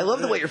 Yeah, and then, I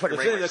love the way you're putting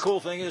the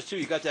cool thing is too,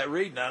 you got that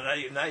reed now.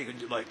 Now you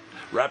can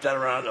wrap that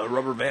around a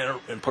rubber band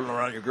and put it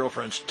around your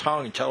girlfriend's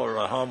tongue and tell her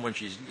to hum when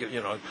she's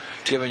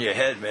giving you a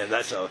head. Man,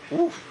 that's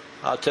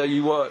I'll tell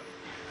you what.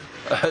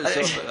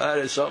 That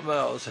is something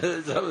else.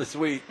 It's something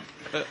sweet.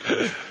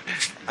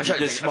 I'm trying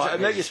to smile.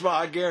 Make you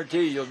smile. I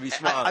guarantee you'll be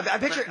smiling.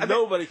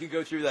 Nobody can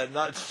go through that and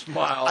not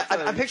smile.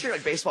 I'm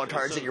picturing baseball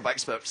cards in your bike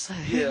spokes.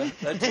 Yeah,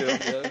 that too.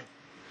 Yeah.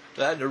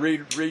 That and a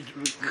reed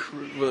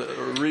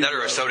that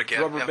or a soda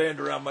can. Rubber band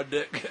around my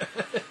dick.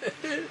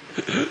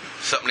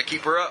 Something to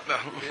keep her up.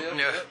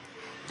 Yeah.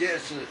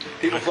 Yes,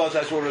 people thought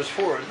that's what it was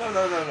for.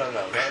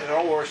 No. It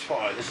all works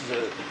fine.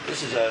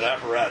 This is an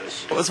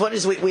apparatus. Well, what's funny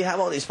is we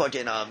have all these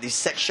fucking these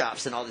sex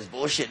shops and all this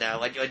bullshit now.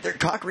 Like their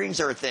cock rings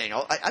are a thing.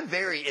 I'm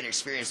very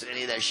inexperienced with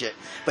any of that shit.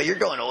 But you're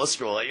going old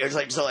school. It's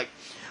like so like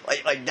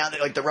now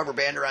that like the rubber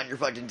band around your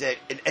fucking dick,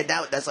 and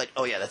now that's like,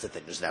 oh yeah, that's a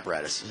thing. There's an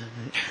apparatus.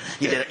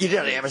 You did it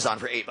on Amazon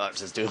for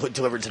 $8. It's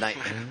delivered tonight.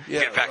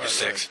 Yeah, get a pack of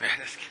 6.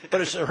 But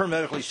it's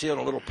hermetically sealed,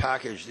 a little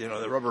package. You know,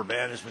 the rubber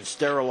band has been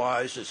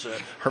sterilized. It's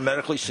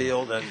hermetically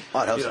sealed, and you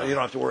don't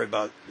have to worry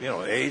about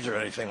AIDS or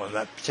anything on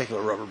that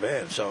particular rubber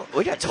band. So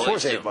we got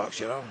toys it's $8.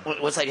 You know,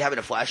 what's like having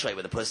a flashlight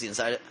with a pussy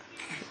inside it?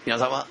 You know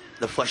what I'm talking about?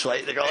 The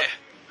flashlight they call it.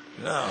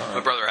 No,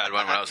 my brother had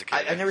one when I was a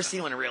kid. I've never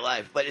seen one in real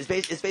life, but it's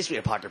basically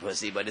a pocket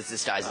pussy, but it's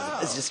disguised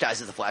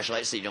as a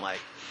flashlight, so you don't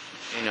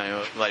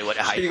what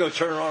hide. So you go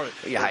turn it on.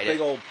 You hide it.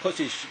 Big old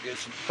pussy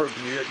gets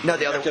No,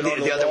 the other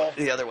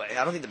way.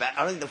 I don't think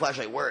the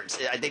flashlight works.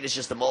 I think it's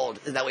just the mold.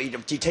 And that way you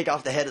take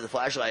off the head of the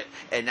flashlight,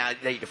 and now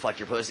you deflect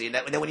your pussy. And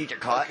then when you get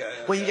caught,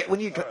 when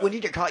you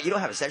get caught, you don't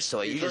have a sex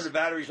toy. You turn the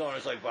batteries on.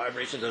 It's like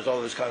vibration. There's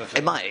all this kind of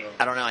thing. It might.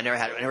 I don't know.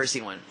 I've never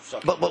seen one.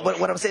 But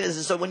what I'm saying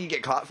is, so when you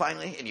get caught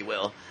finally, and you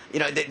will,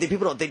 the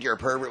people don't think you're a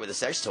pervert with a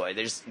sex toy.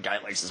 They just guy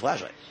likes his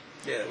flashlight.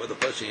 Yeah, with a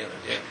pussy in it.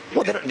 Yeah.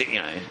 Well, they don't.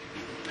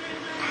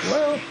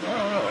 Well,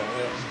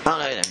 I don't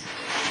know either.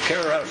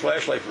 Carried around a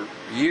flashlight for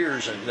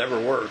years and it never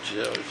worked.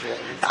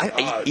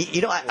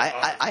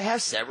 I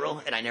have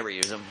several and I never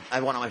use them. I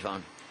have one on my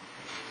phone.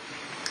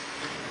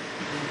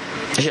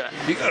 Yeah.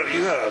 You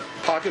got a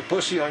pocket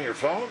pussy on your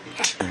phone?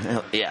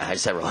 Yeah, I have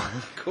several.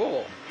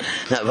 Cool.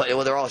 No,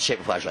 but they're all shaped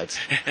with flashlights.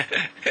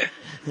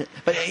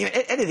 But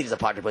anything's a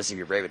pocket pussy if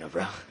you're brave enough,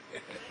 bro.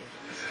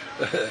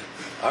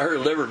 I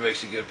heard liver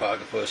makes a good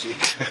pocket pussy.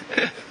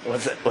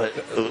 What's that? What?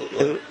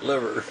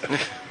 Liver.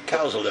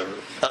 Cow's liver.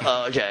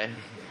 Okay.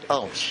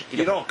 Oh,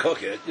 you don't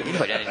cook it.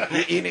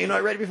 You know I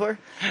read it before.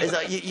 Is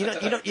you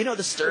know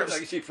the stirrups. I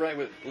can see Frank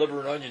with liver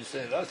and onions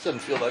saying that doesn't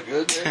feel that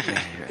good.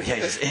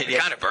 It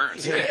kind of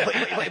burns.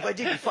 But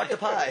dude, you fucked the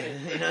pie.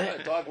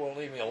 That dog won't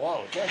leave me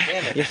alone. God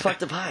damn it. You fucked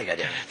the pie,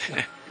 goddamn.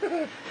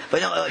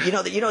 But no,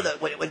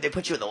 when they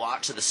put you in the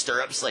locks of the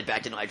stirrups, like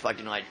back in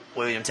fucking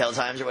William Tell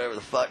times or whatever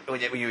the fuck, when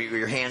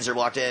your hands are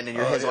walked in and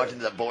your head's walked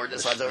into the board that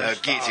slides over.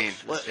 Guillotine.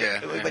 But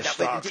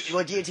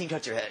guillotine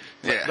cuts your head.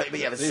 Yeah. But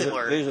you have a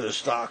similar. These are the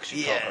stocks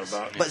you're talking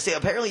about. But see,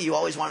 apparently you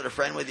always wanted a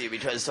friend with you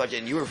because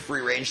fucking you were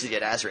free range to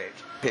get ass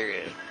raped.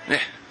 Period. Yeah.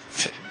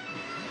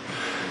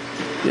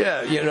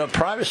 Yeah,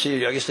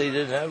 privacy. I guess they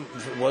didn't have.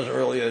 It wasn't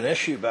really an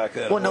issue back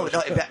then. Well, no.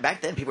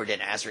 Back then, people were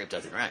getting ass raped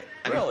left and right.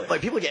 Really?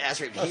 Like people get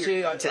ass raped here.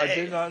 See, I today.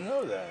 did not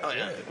know that. Oh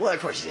yeah. Well, of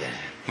course you did.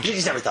 You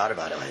just never thought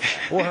about it like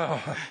that.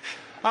 Well,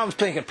 I'm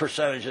thinking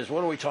percentages.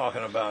 What are we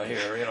talking about here?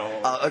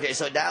 Okay,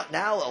 so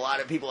now a lot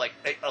of people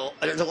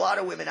there's a lot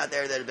of women out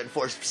there that have been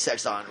forced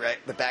sex on, right?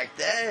 But back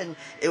then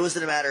it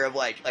wasn't a matter of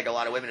like a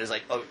lot of women is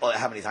like, oh,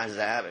 how many times does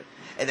that happen?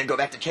 And then go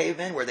back to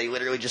cavemen where they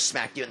literally just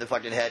smacked you in the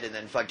fucking head and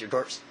then fucked your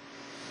corpse.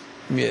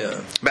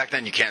 Yeah. Back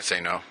then you can't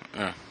say no.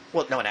 Yeah.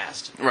 Well, no one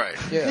asked. Right.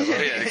 Yeah. Yeah.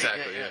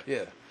 Exactly.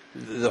 Yeah.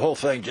 The whole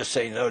thing, just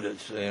say no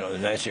to the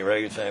Nancy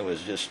Reagan thing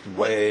was just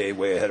way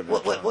ahead of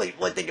its time.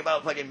 What think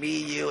about fucking me,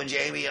 you, and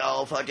Jamie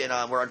all fucking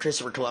we're on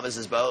Christopher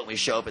Columbus's boat and we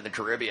show up in the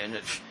Caribbean.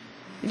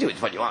 You do what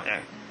the fuck you want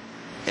there.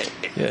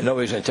 Yeah,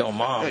 nobody's gonna tell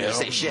mom. Nobody's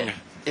gonna say shit.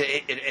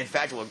 In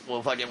fact,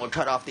 we'll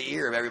cut off the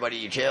ear of everybody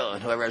you kill,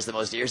 and whoever has the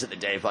most ears of the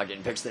day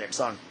fucking picks the next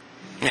song.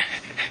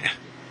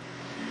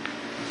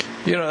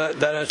 That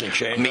hasn't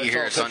changed. Meet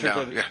here at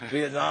sundown.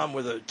 Vietnam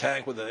with a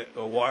tank with a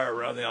wire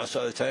around the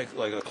outside of the tank,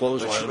 like a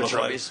clothesline,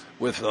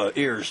 with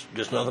ears,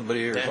 just nothing but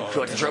ears on it.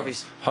 Collecting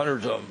trophies.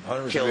 Hundreds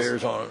of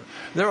ears on it.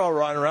 They're all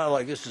riding around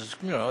like this is,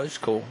 it's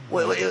cool.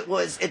 Well,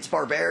 it's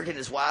barbaric and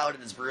it's wild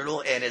and it's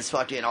brutal and it's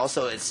fucking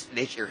also it's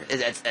nature.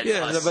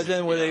 But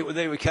then when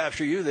they would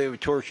capture you, they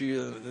would torture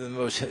you in the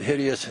most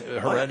hideous,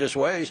 horrendous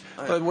ways.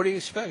 But what do you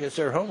expect? It's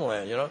their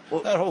homeland,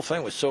 that whole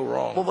thing was so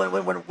wrong. Well,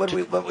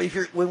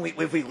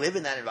 if we live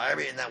in that environment,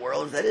 in that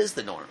world, that is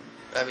the norm.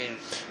 I mean,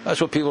 that's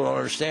what people don't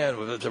understand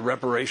with the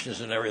reparations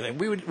and everything.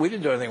 We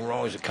didn't do anything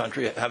wrong as a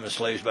country having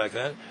slaves back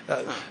then.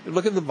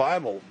 Look at the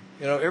Bible.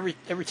 Every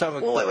time. Every time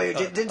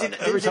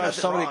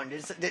somebody. Wrong.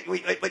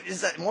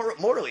 Is that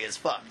morally is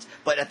fucked?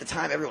 But at the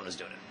time, everyone was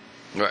doing it.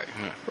 Right.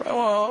 Yeah.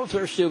 Well, if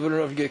they're stupid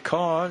enough to get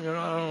caught, I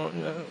don't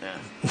know. Yeah.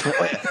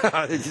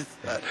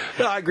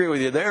 I agree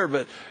with you there,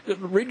 but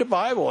read the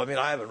Bible. I mean,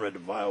 I haven't read the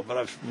Bible, but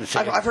I've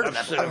heard of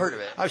that. I've heard of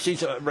it. I've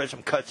read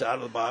some cuts out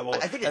of the Bible,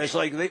 and it's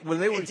like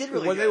when they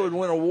would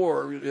win a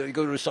war, you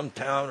go to some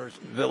town or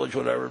village,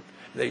 whatever.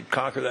 They'd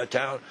conquer that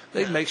town.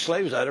 They'd make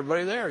slaves out of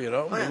everybody there,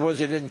 The ones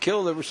they didn't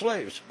kill, they were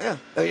slaves. Yeah.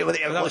 And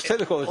that was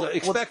typical. It was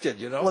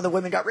expected, Well, the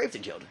women got raped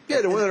and killed.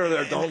 Yeah, the women are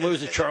there. Don't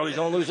lose it, Charlie.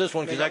 Don't lose this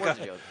one because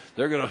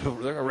they're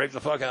gonna rape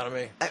the fuck out of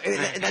me.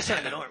 And that's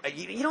not the norm.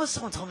 You know what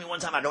someone told me one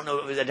time? I don't know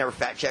if it was, I never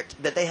fact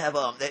checked that they have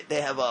a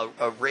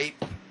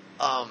rape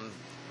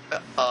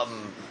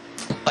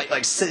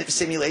like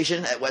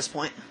simulation at West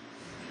Point.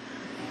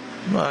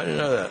 No, I didn't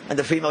know that. And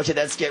the female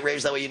cadets get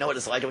raped. That way you know what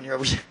it's like when you're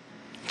over.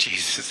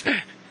 Jesus.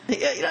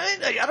 Yeah, you know,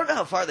 I don't know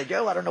how far they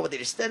go. I don't know what the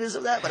extent is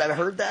of that, but I've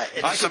heard that.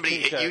 Did somebody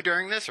hit you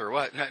during this, or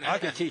what? I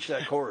could teach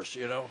that course,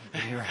 you know.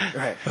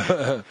 Right.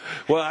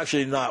 Well,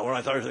 actually not. When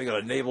I thought I was thinking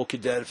a naval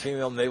cadet, a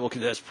female naval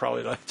cadet's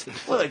probably not.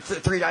 Well, like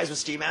 3 guys with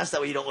ski masks, that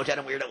way you don't look at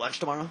them weird at lunch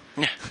tomorrow?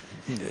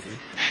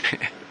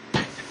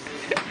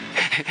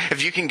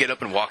 If you can get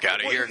up and walk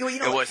out of here, you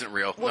know, it wasn't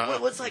real.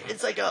 What's like?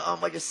 It's like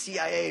a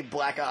CIA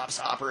black ops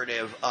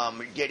operative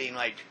getting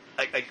like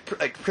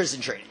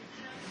prison training.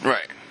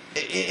 Right.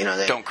 You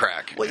know, don't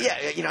crack. Well,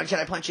 yeah, you know, can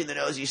I punch you in the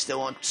nose? You still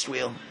won't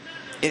squeal.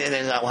 And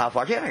then, well, how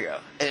far can I go?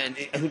 And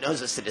who knows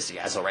the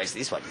statistic asshole writes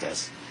these fucking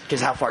tests?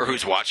 Because how far? Or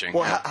who's watching?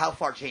 Well, how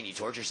far can you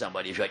torture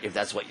somebody if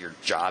that's what your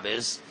job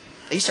is?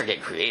 You start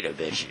getting creative,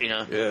 bitch. You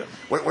know. Yeah.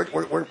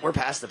 We're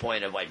past the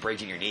point of like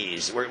breaking your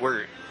knees.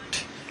 We're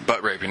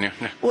butt raping you.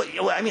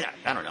 Well, I mean,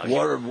 I don't know.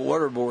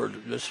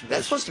 Waterboard.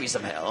 That's supposed to be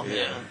some hell.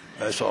 Yeah.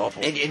 That's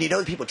awful. And you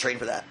know people train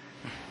for that.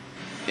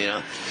 You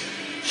know.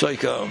 It's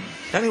like, I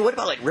mean, what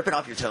about like ripping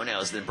off your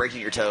toenails, then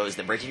breaking your toes,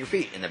 then breaking your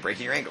feet, and then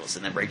breaking your ankles,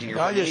 and then breaking your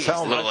I just knees?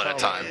 tell them, a little at a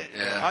time.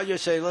 Yeah. I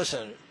just say,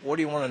 listen, what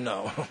do you want to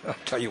know? I'll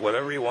tell you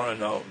whatever you want to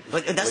know.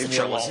 But that's Leave the me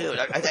trouble alone.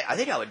 too. I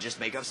think I would just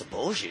make up some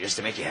bullshit just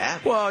to make you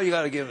happy. Well, you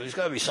got to there's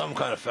got to be some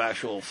kind of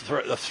factual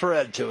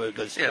thread to it.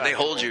 That's Yeah, they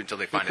hold you until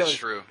they find it's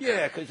true.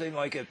 Yeah, because they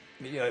like it.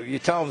 You know, you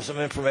tell them some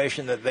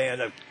information that they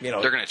end up, you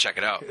know. They're going to check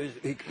it out.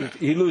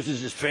 He loses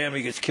his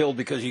family, gets killed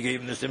because you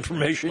gave him this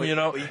information, you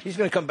know. He's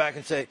going to come back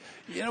and say,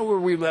 you know where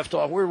we left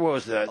off? Where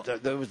was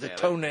that? There was the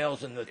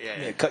toenails and the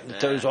cutting the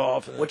toes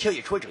off. We'll kill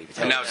you quickly.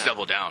 And now it's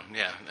double down.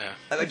 Yeah.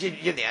 Do you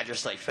have the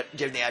address?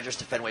 Give the address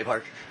to Fenway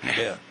Park.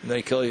 Yeah, and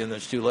they kill you, and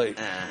it's too late.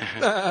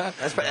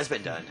 That's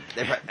been done.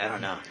 I don't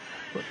know.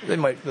 They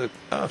might.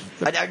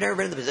 I've never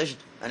been in the position.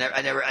 I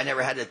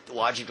never had to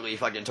logically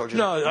fucking torture.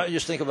 No, I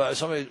just think about it.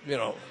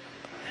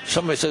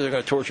 Somebody says they're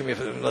going to torture me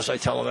unless I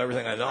tell them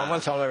everything I know. I'm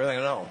going to tell them everything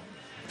I know.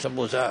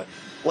 Simple as that.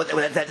 Well,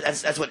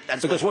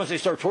 because once they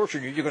start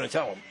torturing you, you're going to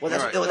tell them. Well,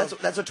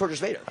 that's what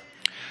torture's made of.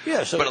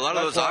 Yeah, so but a lot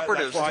of those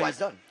operatives,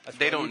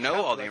 they don't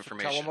know all the Tell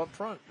information. them up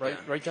front,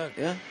 right then.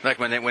 Yeah. Like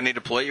when they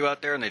deploy you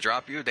out there and they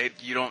drop you,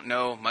 you don't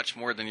know much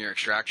more than your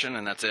extraction,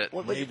 and that's it.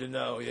 You need to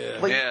know,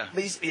 yeah. For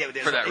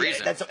that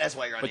reason. That's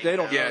why you're on. But they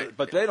don't. Yeah.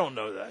 But they don't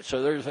know that,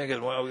 so they're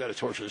thinking, well, we got to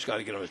torture this guy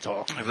to get him to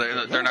talk.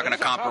 They're not going to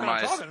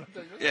compromise.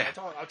 Yeah.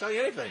 I'll tell you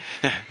anything.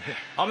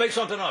 I'll make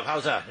something up.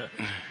 How's that?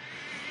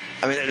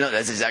 I mean, no,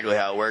 that's exactly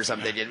how it works.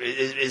 I'm thinking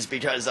is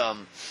because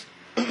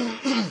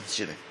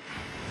excuse me.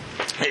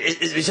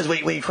 It's because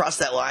when you cross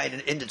that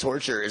line into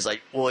torture, is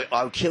like, well,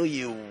 I'll kill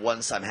you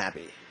once I'm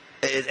happy.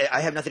 I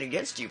have nothing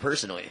against you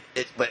personally,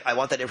 but I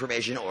want that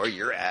information, or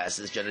your ass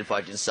is going to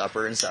fucking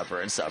suffer and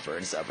suffer and suffer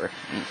and suffer.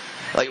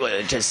 Like what,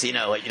 a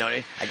casino, like, you know what I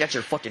mean? I got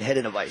your fucking head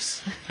in a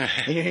vice.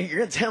 You're going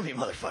to tell me,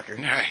 motherfucker.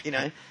 Right. You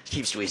know,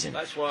 keep squeezing.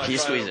 That's why keep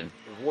I try squeezing.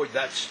 to avoid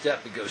that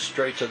step and go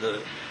straight to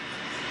the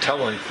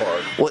telling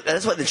part. Well,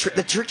 that's what the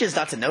trick is,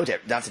 not to know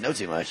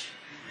too much.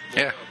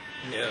 Yeah.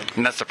 Yeah.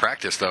 And that's the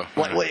practice, though.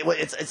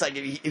 It's like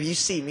if you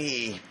see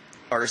me,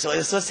 or so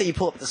let's say you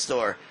pull up at the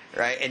store,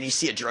 right, and you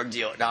see a drug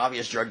deal, an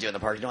obvious drug deal in the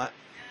parking lot.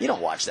 You don't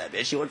watch that,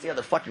 bitch. You look the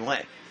other fucking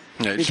way.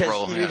 Yeah,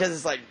 because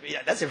it's like,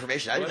 that's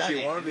information. Unless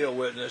you want to be a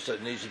witness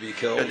that needs to be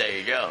killed. There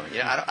you go. You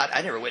know,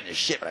 I never witnessed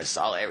shit, but I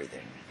saw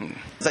everything.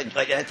 It's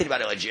like I think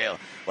about it like jail,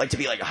 like to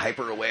be like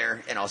hyper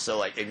aware and also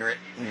like ignorant.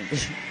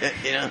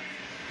 You know.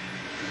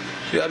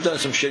 Yeah, I've done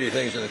some shitty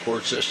things in the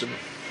court system.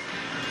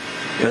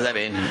 What does that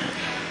mean?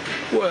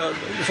 Well,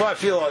 if I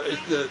feel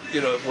that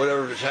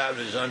whatever has happened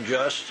is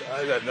unjust,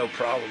 I've got no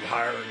problem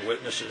hiring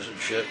witnesses and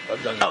shit.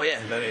 I've done that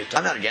many times.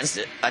 I'm not against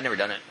it. I've never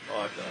done it. Oh,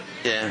 I've done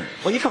it. Yeah.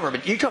 Well, you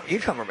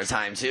come from a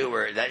time too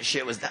where that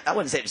shit was, I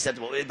wouldn't say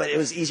acceptable, but it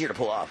was easier to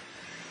pull off.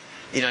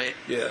 You know.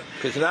 Yeah,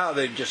 because now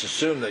they just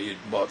assume that you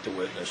bought the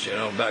witness. You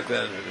know, back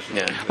then it was.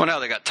 Yeah. Well, now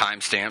they got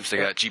timestamps. They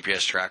got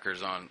GPS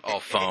trackers on all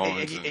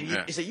phones.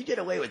 So you get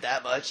away with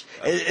that much,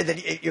 and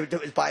then you're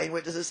buying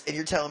witnesses, and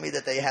you're telling me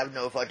that they have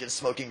no fucking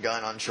smoking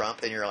gun on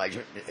Trump, and you're like,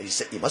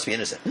 you must be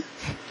innocent.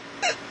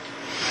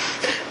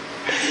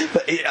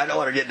 But I don't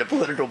want to get into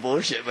political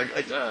bullshit, but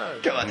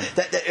come on.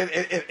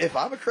 If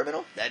I'm a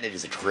criminal, that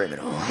nigga's a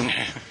criminal.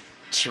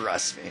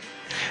 Trust me.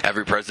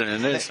 Every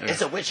president is.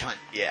 It's a witch hunt.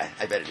 Yeah,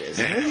 I bet it is.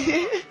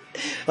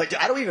 Like,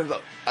 I don't even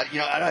vote. I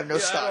have no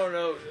stock. I don't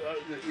know.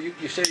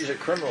 You say he's a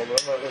criminal,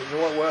 but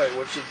in what way?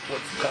 What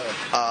kind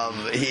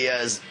of? He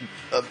has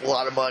a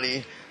lot of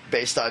money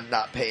based on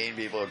not paying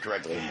people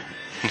correctly.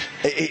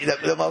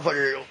 The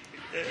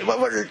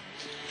motherfucker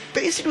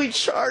basically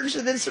charged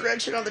an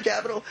insurrection on the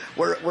Capitol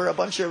where a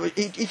bunch of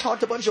he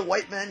talked a bunch of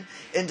white men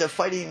into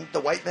fighting the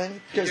white men.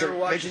 Did you ever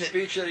watch the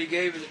speech that he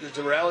gave at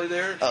the rally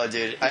there? Oh,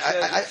 dude,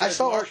 I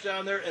saw march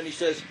down there, and he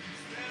says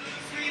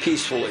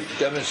peacefully,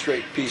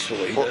 demonstrate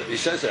peacefully. He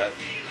says that.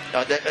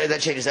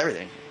 That changes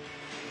everything.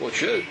 Well, it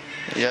should.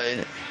 Yeah.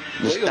 In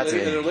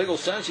a legal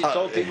sense, he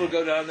told people to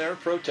go down there and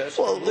protest.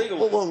 Well,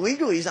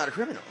 legally, he's not a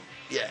criminal.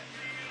 Yeah.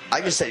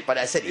 I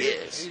said he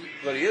is.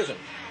 But he isn't.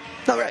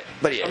 No, right,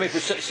 but yeah. I mean, for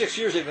 6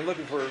 years they've been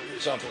looking for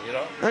something, you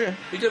know. Okay.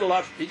 He did a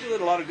lot. He did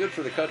a lot of good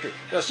for the country.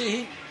 Now,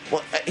 see,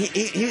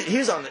 he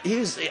was on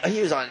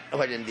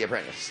The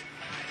Apprentice.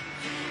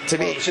 To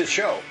me, it was his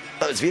show.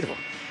 Oh, it's beautiful.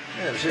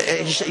 Yeah,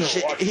 it was his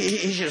show.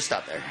 He should have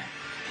stopped there.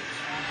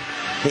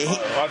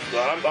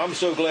 I'm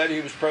so glad he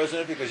was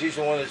president because he's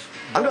the one that's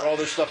brought all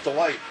this stuff to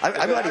light. I'm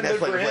glad he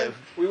for him.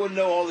 We wouldn't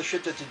know all the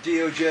shit that the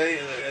DOJ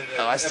and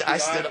the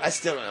FBI. I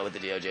still don't know what the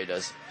DOJ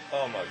does.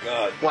 Oh my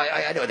God! Well,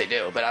 I know what they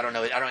do, but I don't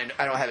know. I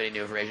don't have any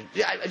new information.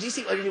 Yeah, do you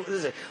see?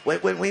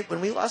 When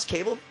we lost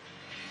cable,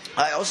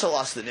 I also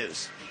lost the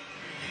news.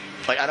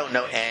 Like I don't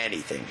know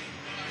anything.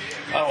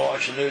 I don't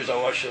watch the news.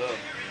 I watch the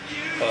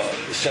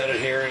Senate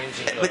hearings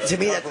and but to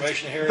me,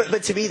 confirmation hearings.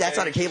 But to me, that's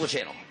not a cable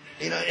channel.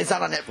 You know, it's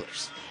not on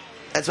Netflix.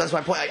 That's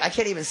my point. I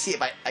can't even see it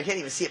by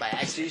accident.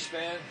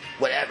 C-SPAN.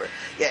 Whatever.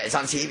 Yeah, it's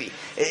on TV.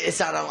 It's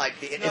not on like.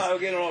 No, I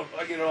get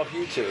it off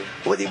YouTube.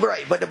 Well,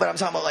 right, but I'm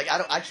talking about like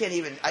I can't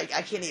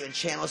even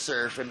channel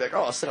surf and be like,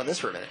 oh, I'll sit on this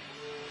for a minute.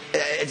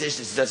 It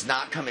just does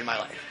not come in my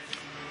life.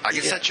 I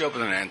can set you up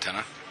with an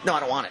antenna. No, I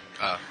don't want it.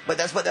 Oh. But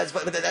that's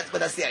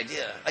the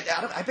idea.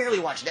 I barely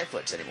watch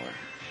Netflix anymore.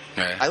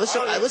 Yeah. I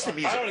listen to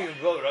music. I don't even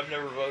vote. I've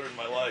never voted in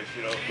my life.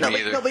 You know.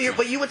 Me either.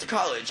 But you went to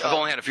college. I've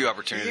only had a few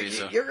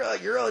opportunities. You're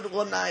an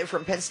alumni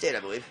from Penn State, I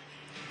believe,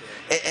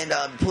 and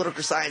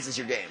political science is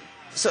your game.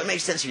 So it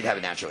makes sense you'd have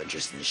a natural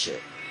interest in this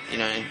shit. You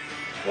know what I mean?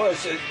 Well,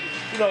 it's, you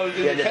know,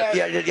 in the past,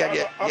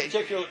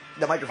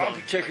 I'm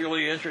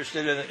particularly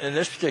interested in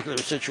this particular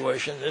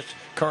situation, this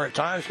current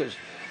times, because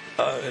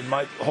in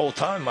my whole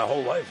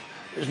life,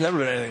 there's never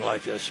been anything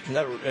like this.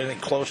 Never anything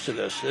close to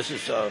this. This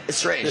is it's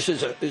strange. This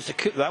is a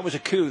coup. That was a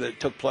coup that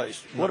took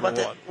place. What about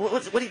that?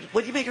 What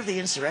do you make of the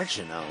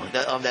insurrection, though?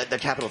 The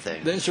Capitol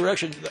thing. The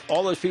insurrection.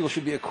 All those people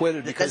should be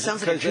acquitted because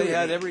they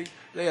had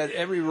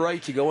every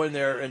right to go in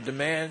there and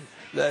demand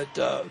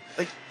that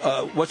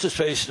what's his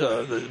face,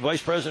 the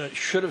vice president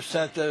should have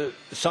sent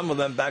some of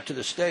them back to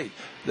the state.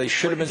 They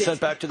should have been sent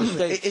back to the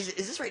state. Is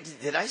this right?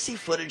 Did I see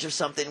footage of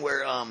something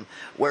where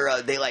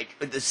they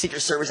the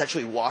Secret Service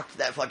actually walked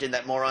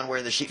that moron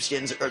wearing the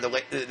sheepskins or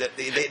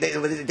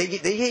they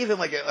gave him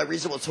like a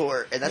reasonable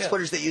tour, and that's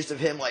footage they used of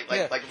him like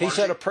he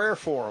said a prayer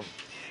for him.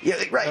 Yeah,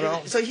 right. You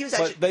know? So he was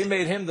actually. But they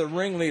made him the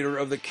ringleader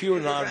of the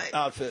QAnon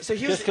outfit, so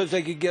just because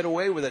they could get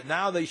away with it.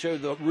 Now they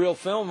showed the real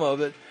film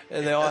of it,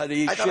 and they all had to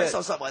eat I thought shit. I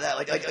saw something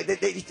like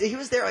that. He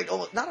was there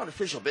almost, not on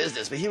official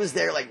business, but he was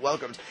there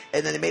welcomed,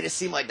 and then they made it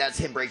seem like that's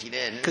him breaking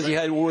in because he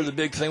wore the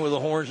big thing with the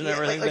horns and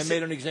everything. They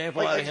made an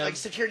example out of him. Like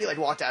security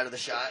walked out of the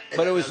shot.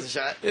 But it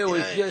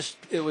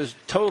was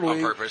totally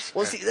on purpose.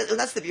 Well, see,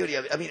 that's the beauty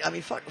of it. I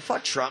mean,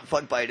 fuck Trump,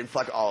 fuck Biden,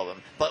 fuck all of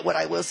them. But what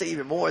I will say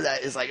even more of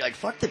that is like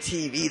fuck the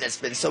TV that's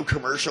been so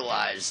commercialized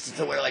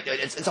to where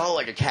it's all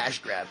like a cash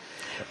grab.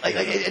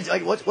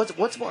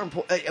 What's more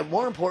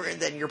important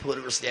than your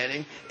political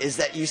standing is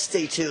that you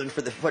stay tuned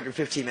for the fucking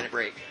 15-minute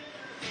break.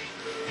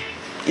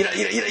 You know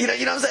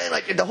what I'm saying?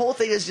 Like the whole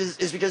thing is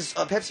because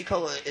Pepsi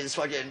Cola is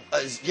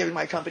giving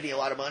my company a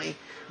lot of money,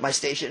 my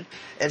station,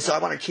 and so I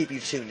want to keep you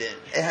tuned in.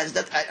 It has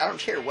I don't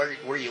care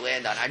where you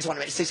land on. I just want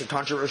to say some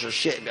controversial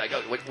shit and be like,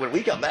 oh, when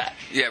we come back,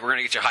 yeah, we're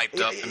gonna get you hyped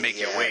up and make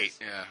you wait.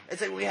 Yeah,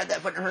 it's like when we had that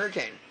fucking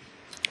hurricane.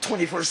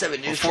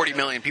 24/7 news. 40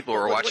 million people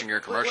were watching your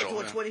commercial.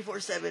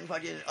 24/7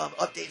 fucking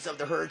updates of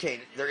the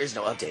hurricane. There is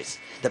no updates.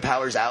 The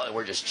power's out and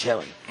we're just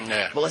chilling.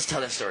 Yeah. But let's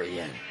tell that story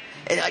again.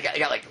 And I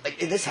got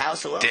like in this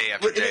house alone. Day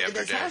after day in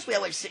this house we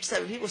have like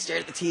 6-7 people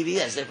staring at the TV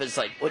as if it's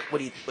like, what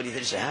do you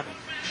think should happen?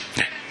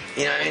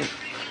 You know what I mean?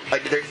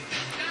 Like you know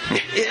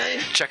what I mean?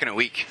 Checking a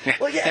week.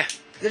 Well, yeah.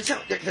 They're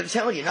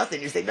telling you nothing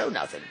because they know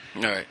nothing.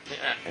 All right.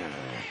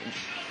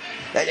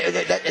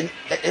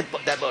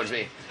 That bothers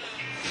me.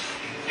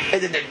 And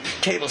then the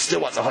cable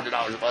still wants $100 a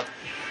month.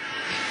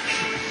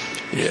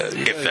 Yeah,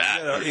 if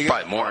that,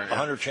 probably more.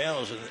 100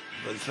 channels,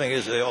 but the thing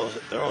is, they're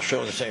all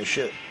showing the same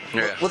shit.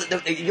 Yeah. Well,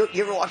 you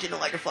ever walk into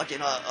like a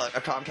fucking a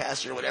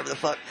Comcast or whatever the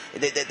fuck?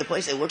 The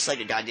place, it looks like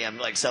a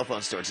goddamn cell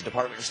phone store. It's a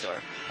department store.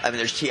 I mean,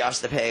 there's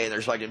kiosks to pay, and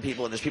there's fucking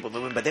people, and there's people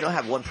moving, but they don't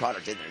have one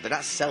product in there. They're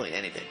not selling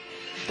anything.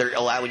 They're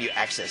allowing you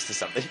access to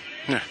something.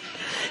 Yeah.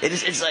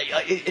 It's like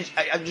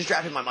I'm just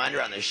wrapping my mind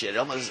around this shit.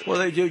 Well,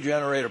 they do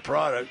generate a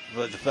product,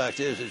 but the fact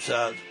is, it's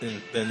out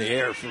in the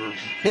air for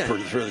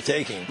the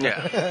taking.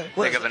 Yeah,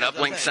 like of an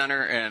uplink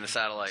center and a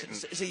satellite. A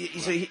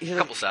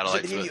couple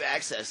satellites. So they give you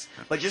access,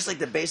 but just like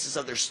the basis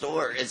of their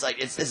store, it's like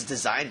it's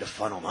designed to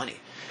funnel money.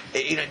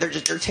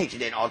 They're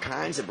taking in all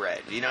kinds of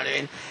bread. You know what I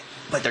mean?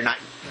 But they're not.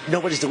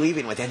 Nobody's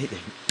leaving with anything.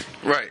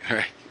 Right.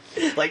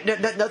 Like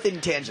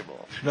nothing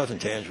tangible. Nothing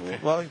tangible.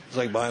 Well, it's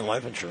like buying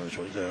life insurance.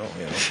 What the hell?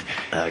 You know?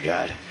 Oh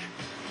God.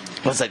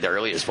 Well, it's like the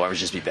earliest form is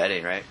just be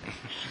betting, right?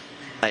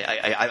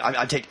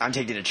 I'm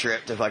taking a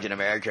trip to fucking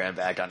America and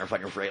back on a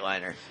fucking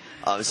Freightliner.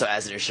 So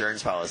as an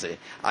insurance policy,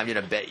 I'm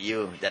gonna bet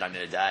you that I'm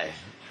gonna die.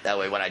 That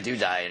way, when I do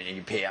die, and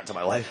you pay out to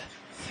my wife.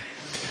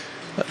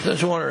 I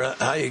just wonder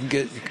how you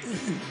can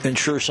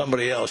insure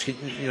somebody else.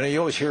 You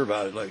always hear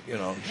about it, like,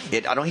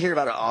 I don't hear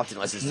about it often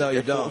unless it's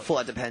you don't.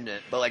 full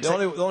dependent. But like the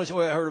only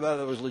way I heard about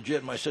it was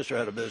legit. My sister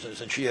had a business,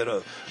 and she had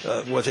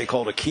what they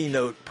called a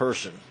keynote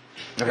person.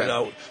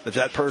 Okay. But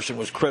that person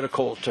was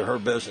critical to her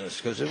business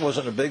because it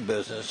wasn't a big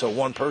business, so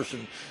one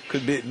person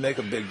could make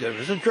a big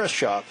difference. It's a dress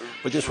shop,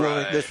 but this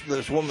woman,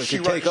 this woman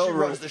could take over. She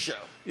runs the show.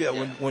 Yeah,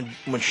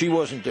 when she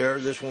wasn't there,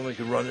 this woman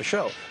could run the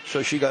show.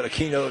 So she got a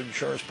keynote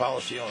insurance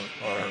policy on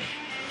her.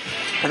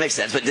 That makes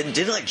sense. But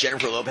didn't like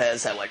Jennifer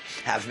Lopez have like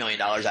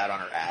 $500,000 out on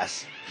her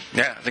ass?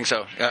 Yeah, I think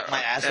so. Yeah.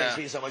 My ass makes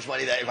me so much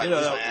money that if I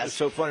lose my ass. It's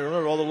so funny.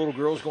 Remember all the little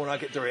girls going out,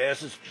 get their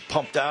asses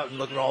pumped out and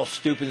looking all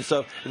stupid and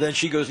stuff, and then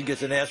she goes and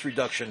gets an ass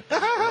reduction.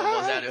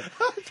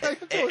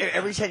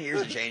 Every 10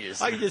 years it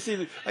changes. I can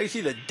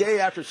see the day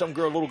after some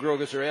little girl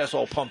gets her ass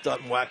all pumped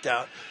up and whacked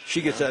out,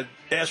 she gets that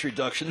ass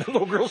reduction. The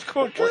little girl's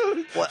going,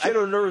 dude, she had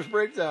a nervous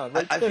breakdown.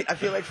 Right I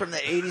feel like from the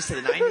 80s to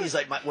the 90s,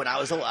 like when I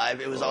was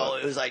alive, it was all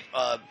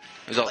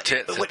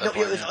tits.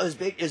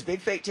 It was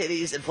big fake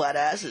titties and flat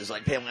asses,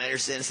 like Pamela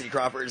Anderson, Cindy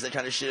Crawford, that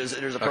kind of shit.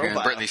 There's a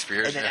profile. Britney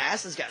Spears. And then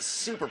asses got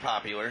super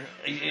popular.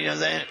 You know what I'm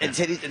saying? And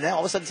titties, and then all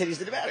of a sudden titties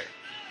didn't matter.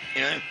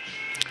 You know?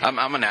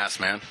 I'm an ass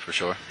man for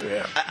sure.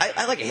 Yeah.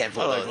 I like a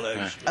handful of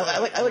those. I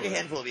like a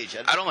handful of each.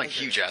 I don't like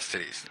huge ass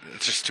titties.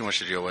 It's just too much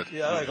to deal with.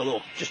 Yeah, I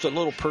like just a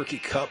little perky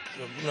cup.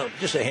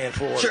 Just a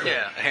handful. Sure.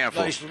 Yeah, a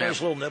handful.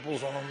 Nice little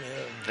nipples on them.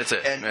 Yeah. That's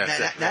it. And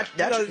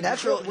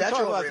natural. We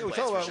talk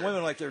about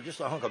women like they're just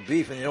a hunk of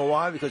beef, and you know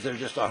why? Because they're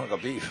just a hunk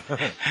of beef.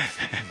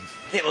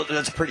 Yeah, well,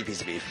 that's a pretty piece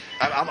of beef.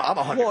 I'm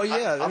a hunk. Well,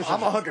 yeah, I'm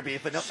a hunk of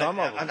beef, but I'm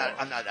not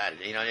that.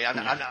 You know, I'm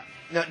not.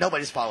 No,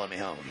 nobody's following me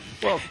home.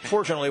 Well,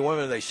 fortunately,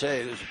 women, they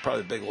say, this is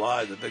probably the big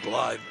lie,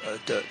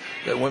 that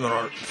women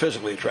aren't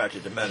physically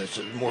attracted to men. It's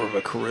more of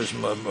a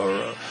charisma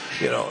or,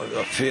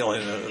 a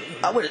feeling.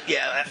 I would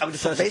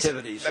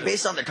sensitivities.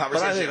 Based on the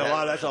conversation. But I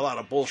think that's a lot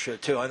of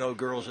bullshit, too. I know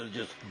girls that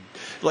just,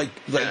 like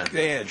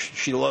Ange,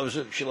 she loves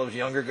it. She loves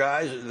younger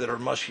guys that are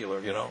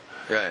muscular,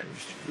 Right.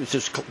 It's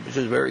just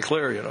very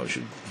clear,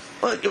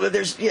 Well,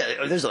 there's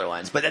other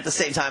lines, but at the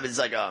same time, it's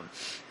like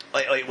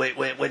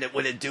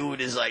when a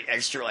dude is like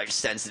extra like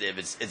sensitive,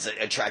 it's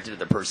attracted to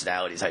the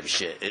personality type of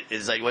shit.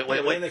 It's like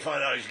when they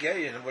find out he's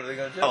gay, and what are they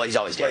going to do? Oh, he's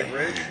always gay.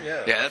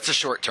 Yeah, that's a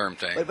short term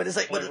thing. But it's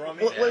like when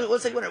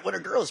a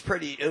girl's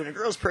pretty. When a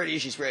girl's pretty,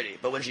 she's pretty.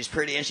 But when she's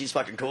pretty and she's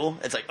fucking cool,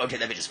 it's like okay,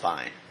 that bitch is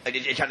fine. Like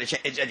it kind of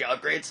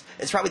upgrades.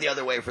 It's probably the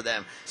other way for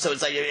them. So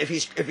it's like if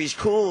he's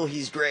cool,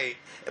 he's great.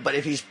 But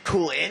if he's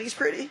cool and he's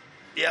pretty.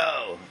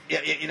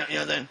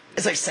 Then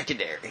it's like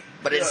secondary,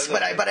 but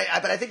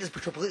I think this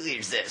completely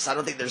exists. I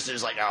don't think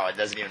there's like it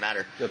doesn't even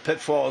matter. The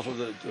pitfalls with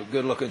the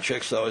good-looking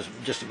chicks though is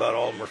just about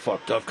all of them are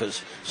fucked up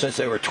because since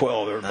they were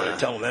 12, everybody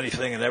tell them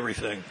anything and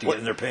everything to get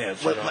in their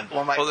pants.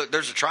 Well,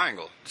 there's a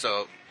triangle,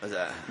 so what's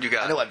that? You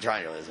got. I know what a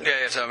triangle is.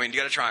 Yeah. So you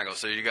got a triangle.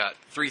 So you got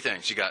three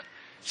things. You got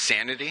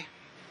sanity,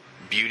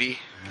 beauty,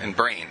 and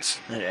brains.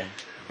 Okay.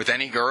 With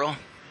any girl,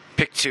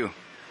 pick two.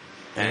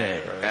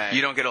 Right.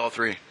 You don't get all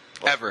three.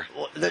 Ever.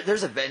 Well,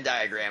 there's a Venn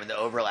diagram, and the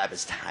overlap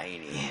is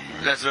tiny.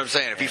 That's what I'm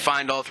saying. If you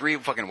find all three,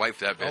 fucking wipe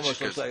that bitch.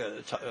 Almost looks like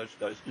a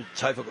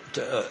type of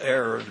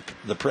error in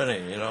the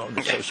printing,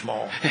 It's so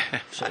small.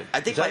 So,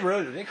 I think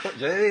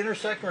do they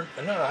intersect? Or,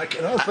 no, I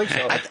don't think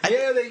so.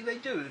 They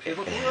do. If you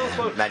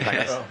look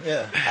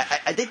yeah.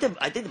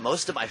 I think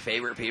most of my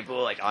favorite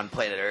people, like on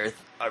planet Earth,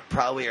 are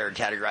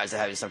categorized as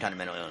having some kind of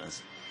mental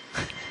illness.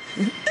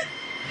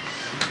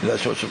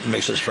 That's what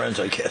makes us friends,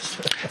 I guess.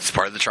 It's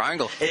part of the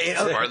triangle. It's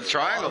part of the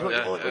triangle.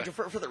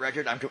 For the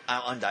record, I'm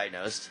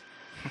undiagnosed,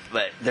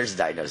 but there's a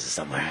diagnosis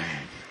somewhere.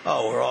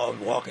 Oh, we're all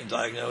walking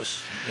diagnosed.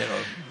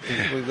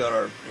 We've got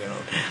our.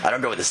 I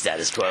don't go with the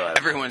status quo.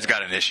 Everyone's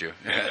got an issue.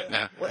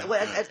 Yeah. Well,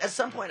 at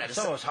some point,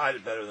 some of us hide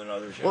it better than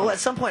others. Well, at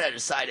some point, I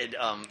decided.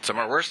 Some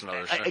are worse than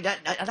others.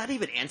 I'm not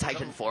even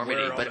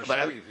anti-conformity, but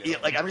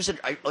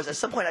at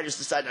some point, I just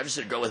decided I'm just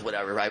gonna go with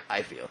whatever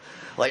I feel.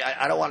 Like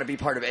I don't want to be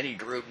part of any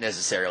group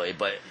necessarily,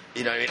 but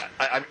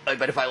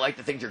but if I like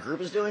the things your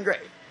group is doing, great.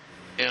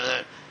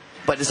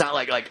 But it's not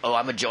like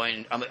I'm a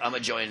join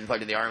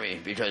fucking the army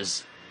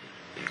because.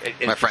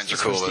 My friends are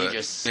cool with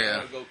it.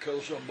 Yeah. Go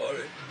kill somebody.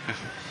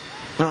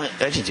 Well,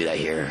 I should do that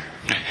here.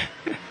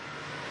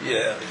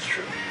 Yeah, it's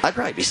true. I'd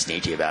probably be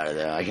sneaky about it,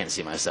 though. I can't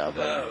see myself.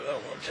 No, I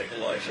don't want to take a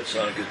life. It's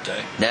not a good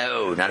thing.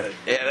 No, not.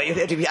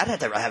 I'd have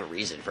to have a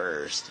reason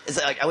firt. It's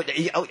like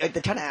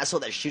the kind of asshole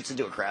that shoots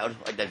into a crowd,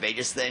 like that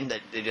Vegas thing.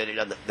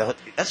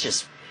 That's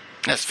just.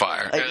 That's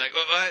fire. Like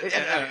what?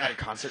 At a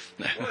concert.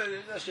 Well,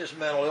 that's just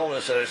mental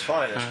illness at its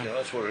finest.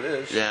 That's what it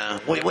is. Yeah.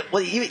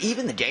 Well,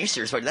 even the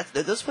gangsters,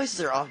 those places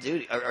are off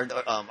duty, or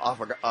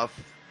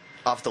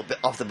off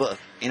the book.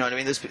 You know what I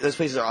mean? Those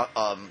places are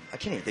I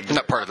can't even think.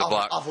 Not part of the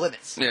block. Off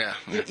limits. Yeah.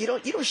 You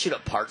don't shoot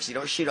up parks. You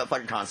don't shoot up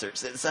fucking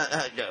concerts. It's not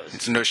how it goes.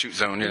 It's a no shoot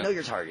zone. Yeah. You know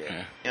your target.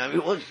 Yeah.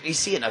 You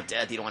see enough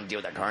death. You don't want to deal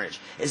with that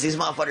carnage. It's these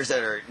motherfuckers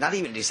that are not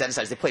even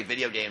desensitized. They play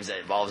video games that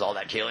involves all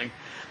that killing.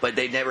 But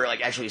they've never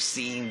actually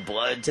seen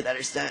blood to that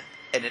extent,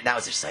 and now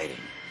it's exciting.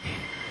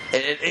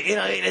 And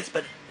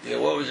Yeah,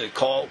 what was it?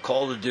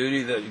 Call of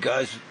Duty. The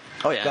guys.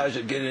 Oh, yeah. Guys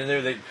that get in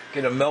there, they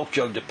get a milk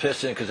jug to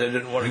piss in because they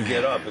didn't want to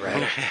get up.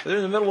 Right. They're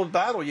in the middle of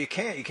battle. You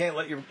can't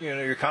let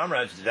your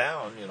comrades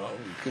down. You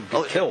could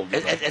get killed.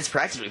 It's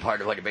practically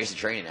part of like your basic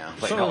training now.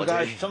 Some of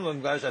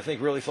them guys, I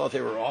think, really thought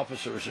they were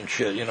officers and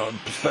shit.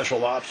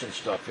 Special ops and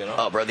stuff.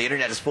 Oh, bro, the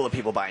internet is full of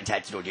people buying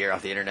tactical gear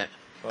off the internet.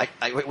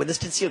 When this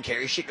concealed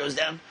carry shit goes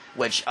down,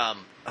 which I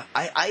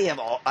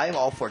am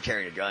all for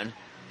carrying a gun.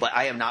 But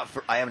I am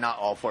not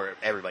all for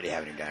everybody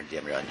having a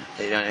goddamn gun.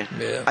 You know what I mean?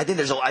 Yeah. I think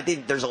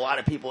there's a lot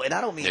of people, and I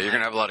don't mean. Yeah, you're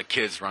gonna have a lot of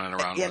kids running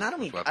around. Yeah, and I don't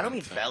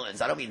mean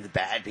felons. I don't mean the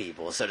bad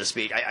people, so to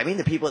speak. I mean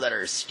the people that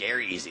are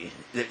scary easy,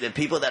 the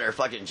people that are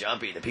fucking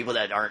jumpy, the people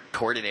that aren't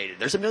coordinated.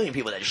 There's a million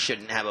people that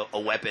shouldn't have a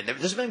weapon.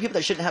 There's a million people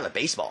that shouldn't have a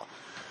baseball.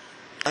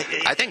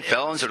 I think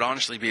felons would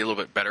honestly be a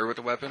little bit better with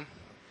a weapon.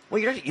 Well,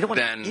 you don't want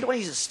to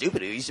use it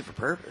stupid. You use it for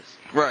purpose.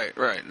 Right.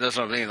 That's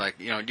what I mean. Like,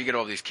 you get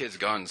all these kids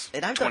guns.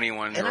 And I've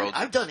 21-year-olds.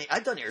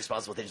 I've done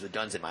irresponsible things with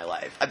guns in my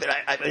life.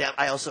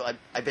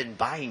 I've been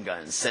buying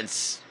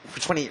guns for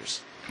 20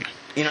 years.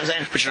 You know what I'm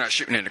saying? But you're not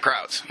shooting into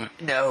crowds.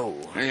 No.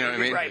 You know what I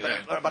mean? Right,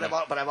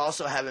 but I've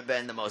also haven't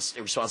been the most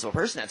irresponsible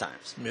person at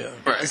times. Yeah.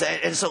 Right.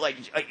 And so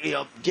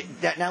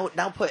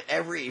now put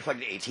every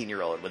fucking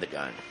 18-year-old with a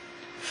gun.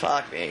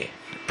 Fuck me.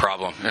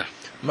 Problem. Yeah.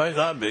 Might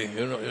not be.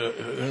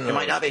 It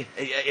might not be.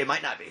 It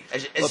might not be.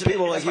 But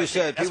people, like you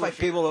said,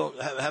 people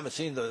haven't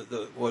seen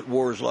what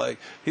war is like.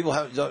 People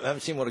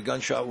haven't seen what a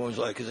gunshot wound is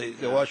like because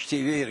they watch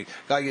TV and a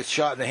guy gets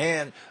shot in the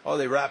hand. Oh,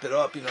 they wrap it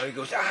up. He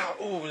goes, ow,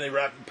 and they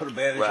put a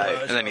bandage on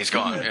it. And then he's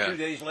gone. Yeah. 2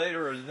 days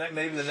later, or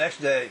maybe the next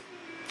day.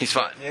 He's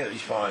fine. Yeah,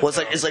 he's fine. Well,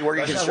 it's like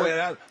working construction.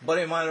 A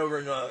buddy of mine over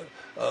in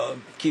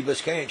Key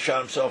Biscayne shot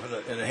himself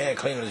in the hand,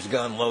 cleaning his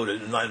gun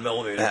loaded,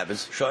 9mm. It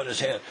happens. Shot in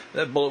his hand.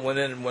 That bullet went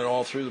in and went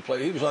all through the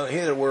place. He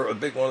had to wear one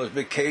of those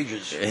big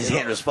cages. His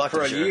hand was fucked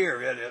for a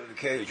year. He had to have the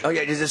cage. Oh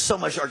yeah, there's so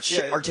much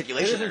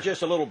articulation. It isn't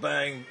just a little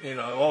bang.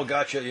 All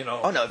gotcha.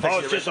 Oh no,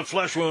 it's just a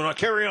flesh wound. I'll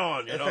carry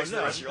on. The rest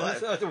of your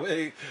life. That's not the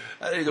way.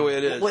 That ain't the way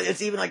it is. Well,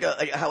 it's even like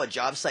how a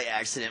job site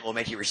accident will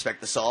make you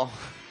respect the saw.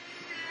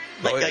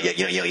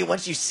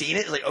 Once you've seen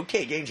it, like,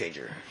 okay, game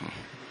changer.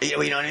 You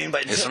know what I mean?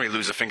 But somebody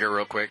lose a finger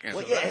real quick.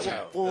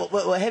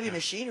 Well, heavy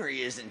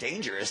machinery isn't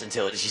dangerous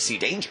until you see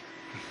danger.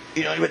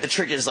 But the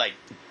trick is like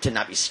to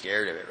not be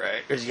scared of it,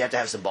 right? Because you have to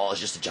have some balls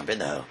just to jump in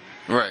the hoe.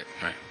 Right.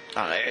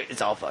 I don't know,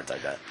 it's all fucked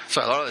like that.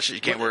 So a lot of that shit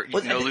you can't wear.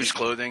 No loose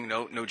clothing,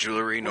 no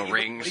jewelry, no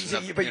rings.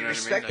 But you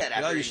respect that.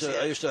 I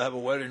used to have a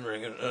wedding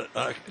ring.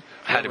 And,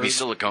 had to be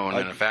silicone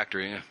in a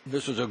factory. Yeah.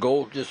 This was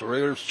just a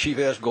regular cheap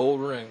ass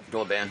gold ring,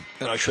 gold band,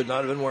 and I should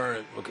not have been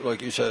wearing it.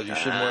 Like you said, you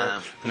shouldn't wear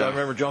it. No. I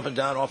remember jumping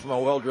down off of my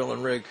well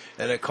drilling rig,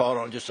 and it caught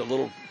on just a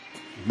little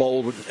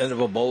bowl, end of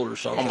a bolt or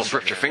something. Almost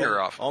ripped your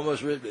finger off.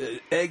 Almost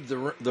egged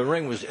the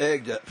ring was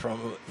egged from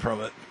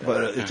it,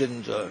 but it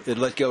didn't. It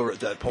let go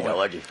at that point.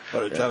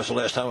 But that was the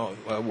last time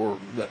I wore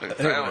that.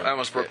 Anyway. I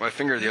almost broke my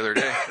finger the other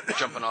day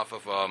jumping off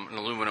of an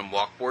aluminum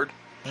walkboard.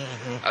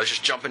 Mm-hmm. I was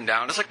just jumping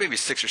down. It's like maybe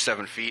 6 or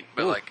 7 feet,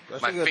 but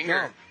my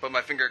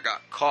finger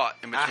got caught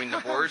in between the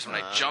boards when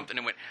I jumped, and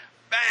it went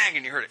bang,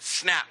 and you heard it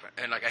snap,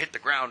 and I hit the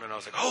ground, and I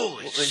was like,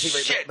 "Holy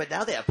shit!" But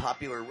now they have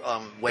popular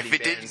wedding bands. If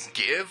it bands. didn't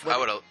give, I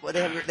would have. Well,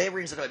 they have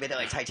rings that are made of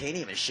like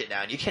titanium and shit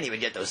now, and you can't even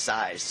get those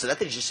sized. So that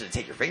thing's just gonna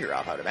take your finger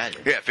off, I would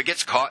imagine. Yeah, if it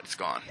gets caught, it's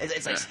gone.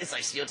 It's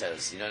like steel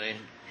toes. You know what I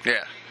mean?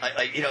 Yeah.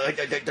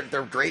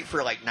 They're great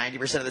for like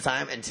 90% of the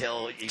time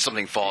until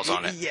something falls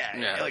on it.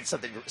 Yeah, like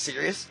something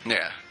serious.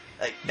 Yeah.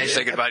 You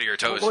say goodbye to your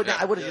toes. Well, no,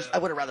 I would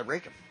have rather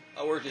break them.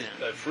 I worked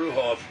at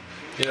Fruhoff.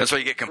 That's why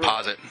you get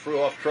composite.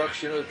 Fruhoff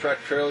trucks, the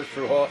tractor trailers,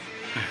 Fruhoff.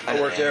 I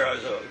worked there. I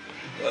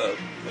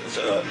was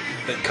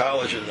in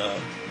college, and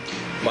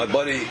my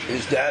buddy,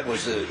 his dad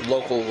was the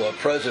local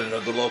president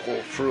of the local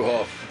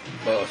Fruhoff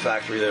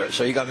factory there.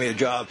 So he got me a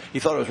job. He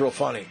thought it was real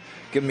funny,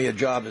 giving me a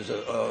job as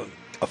a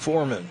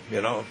foreman.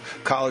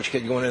 College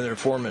kid going in there,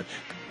 foreman.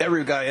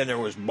 Every guy in there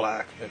was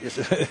black.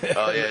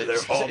 Oh yeah, they're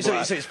all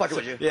black. So he's fucking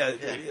with you. Yeah,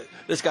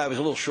 this guy was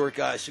a little short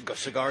guy,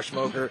 cigar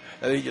smoker,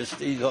 and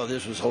he thought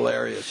this was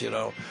hilarious,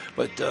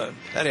 But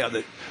anyhow,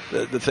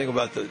 the thing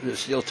about the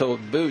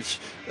steel-toed boots,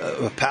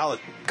 a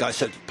guy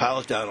set the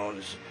pallet down on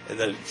his, and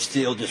the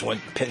steel just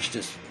pinched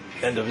his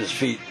end of his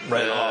feet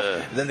right off.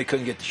 And then they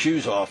couldn't get the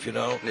shoes off, They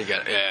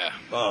got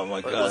Oh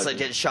my God! Well, it's like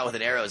getting shot with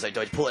an arrow. It's like,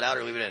 do I pull it out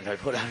or leave it in? Do I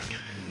pull it out?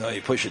 No,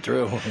 you push it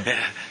through.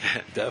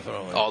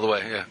 Definitely. All the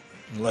way. Yeah.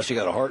 Unless you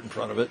got a heart in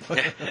front of it.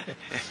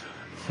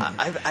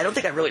 I don't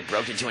think I've really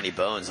broken too many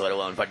bones, let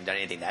alone fucking done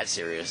anything that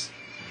serious.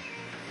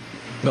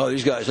 No,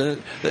 these guys,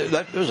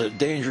 that was a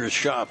dangerous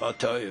shop, I'll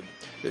tell you.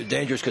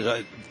 Dangerous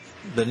because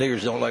the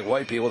niggers don't like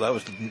white people. That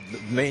was the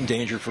main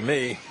danger for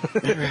me.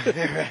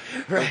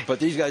 Right. But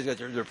these guys got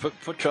their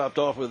foot chopped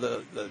off with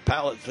the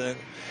pallet thing.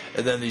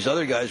 And then these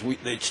other guys,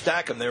 they'd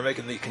stack them. They were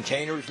making the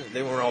containers.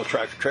 They weren't all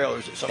tractor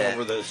trailers. Some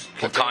over this.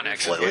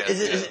 Connex.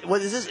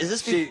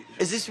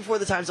 Is this before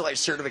the times of like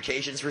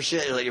certifications for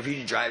shit? Like if you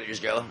can drive it,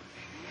 just go.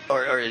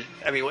 Or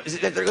I mean,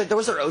 there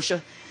was their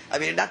OSHA. I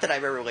mean, not that I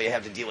ever really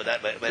have to deal with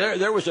that, but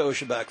there was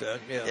OSHA back then,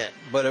 yeah.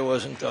 But it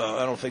wasn't.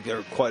 I don't think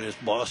they're quite as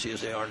bossy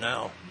as they are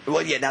now.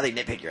 Well, yeah, now they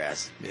nitpick your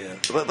ass. Yeah.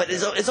 But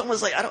it's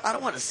almost like I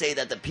don't want to say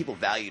that the people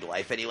valued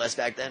life any less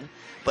back then,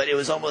 but it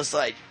was almost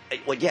like,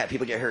 well, yeah,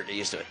 people get hurt, they're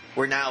used to it.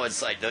 Where now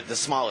it's like the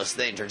smallest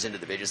thing turns into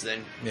the biggest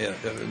thing. Yeah,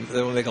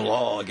 they will make a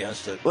law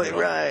against it. Well,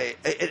 right.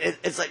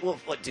 It's like, well,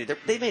 look, dude,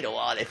 they made a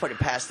law. They fucking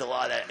passed a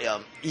law that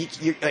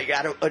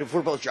if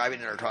we're both driving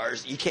in our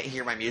cars, you can't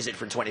hear my music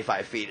from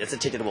 25 feet. It's a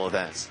ticketable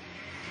offense.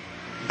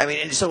 I mean,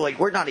 and so like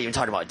we're not even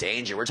talking about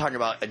danger. We're talking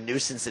about a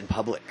nuisance in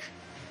public,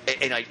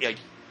 and like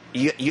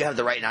you have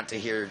the right not to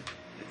hear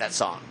that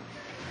song.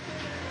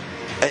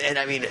 And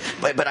I mean,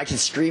 but I can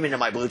scream into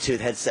my Bluetooth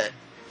headset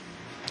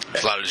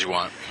as loud as you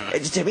want.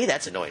 To me,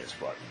 that's annoying as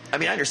fuck. I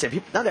mean, I understand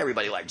people. Not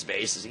everybody likes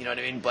bass, you know what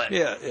I mean? But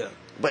yeah.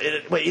 But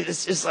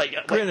it's just like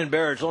grin and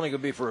bear. It's only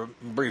going to be for a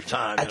brief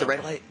time. At the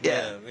red light,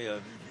 yeah.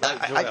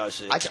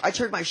 I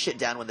turn my shit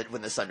down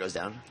when the sun goes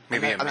down.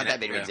 Maybe I'm not that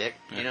big of a dick,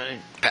 you know.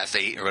 Past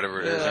 8 or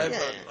whatever it is.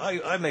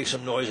 I make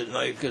some noise at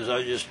night because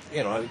I just,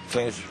 I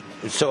think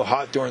it's so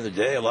hot during the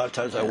day. A lot of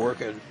times I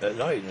work at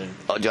night. And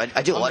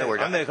I do a lot of work.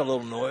 I make a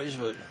little noise,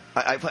 but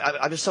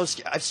I'm so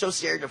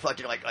scared to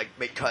fucking like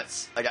make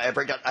cuts. Like I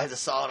break down. I have the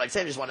saw, and I'd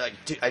say I just want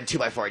to I have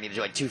 2x4. I need to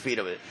do like 2 feet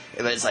of it.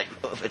 But it's like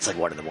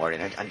 1 in the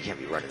morning. I can't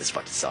be running this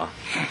fucking saw.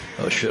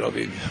 Oh shit!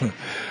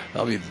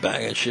 I'll be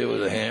banging shit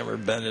with a hammer,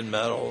 bending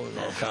metal, and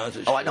all kinds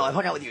of shit. Oh, I know. I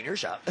hung out with you in your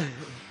shop.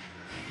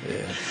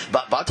 Yeah.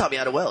 Bob taught me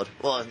how to weld.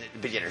 Well,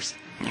 beginners.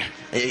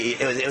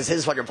 It was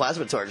his fucking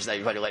plasma torch that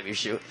he fucking let me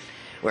shoot.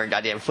 Wearing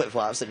goddamn flip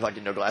flops and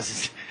fucking no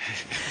glasses.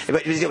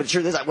 But the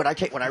truth is,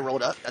 when I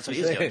rolled up, that's what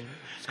he was doing.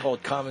 It's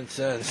called common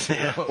sense.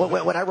 Well,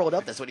 when I rolled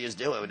up, that's what he was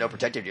doing with no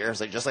protective gear. I was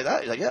like, just like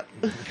that. He's like, yeah.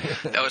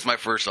 That was my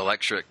first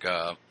electric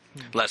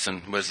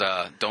lesson. Was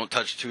don't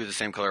touch 2 of the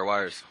same color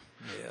wires.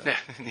 Yeah.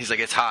 He's like,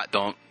 it's hot.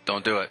 Don't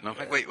do it. And I'm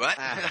like, wait, what?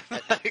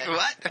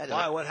 What?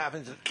 Why? What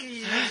happens?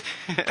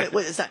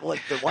 Wait, it's not like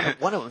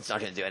one of them's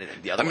not going to do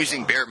anything. The other I'm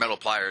using bare metal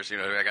pliers.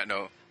 I got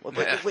no.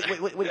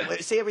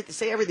 Wait. Say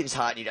everything's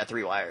hot and you got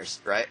 3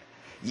 wires, right?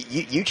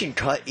 You can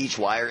cut each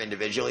wire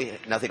individually.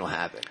 Nothing will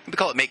happen. We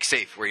call it make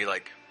safe, where you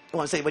like.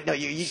 Well, I'm saying, but no,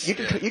 you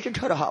can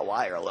cut a hot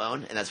wire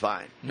alone, and that's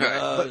fine.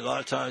 But a lot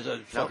of times,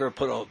 that fucker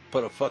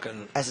put a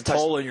fucking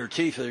hole in your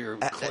teeth with your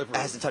clipper.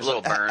 Has to touch a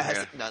little burn.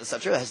 No, that's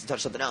not true. It has to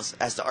touch something else.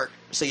 It has to arc.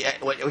 So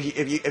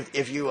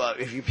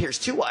if you pierce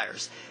 2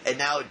 wires, and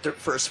now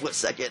for a split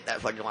second that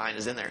fucking line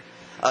is in there,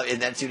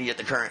 and that's when you get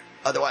the current.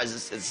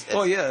 Otherwise, it's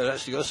oh yeah, it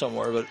has to go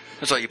somewhere. But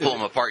that's why you pull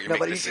them apart.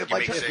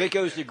 If it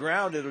goes to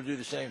ground, it'll do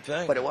the same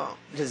thing. But it won't.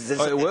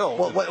 It will.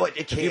 Well,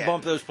 it can. If you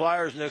bump those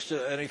pliers next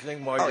to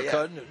anything while you're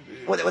cutting,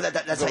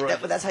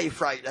 that's how you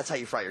fry. That's how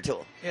you fry your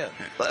tool. Yeah.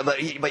 But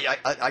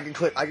I can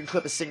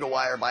clip a single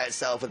wire by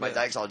itself with my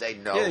dikes all day.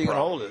 No. Yeah, you can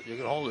hold it. You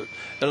can hold it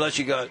unless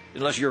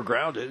you're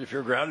grounded. If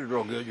you're grounded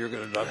real good, you're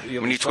gonna not.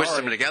 When you twist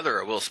them together,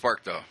 it will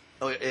spark though.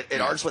 Oh,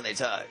 it arcs when they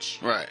touch.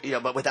 Right.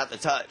 But without the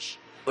touch.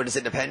 When it's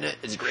independent,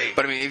 it's great.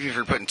 But I mean, if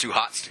you're putting 2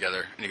 hots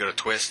together and you go to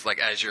twist, like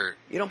as you're...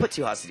 You don't put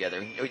 2 hots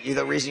together.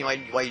 The reason why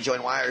you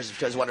join wires is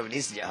because one of them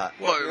needs to get hot.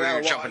 Well,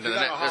 you're jumping to the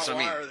next. That's what I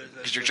mean.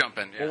 Because you're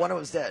jumping. Yeah. Well, one of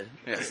them's dead.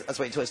 Yeah. That's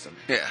why you twist them.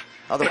 Yeah.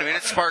 But I mean,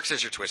 it sparks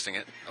as you're twisting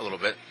it a little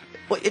bit.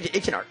 Well,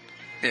 it can arc.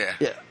 Yeah.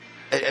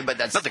 Yeah. But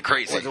that's... Nothing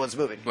crazy. What's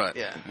moving. But,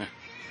 yeah.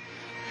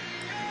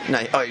 No,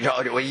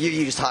 well, you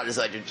use hot as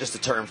like just a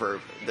term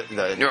for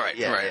the You're right,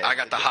 yeah, right. Yeah. I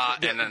got the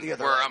hot, and then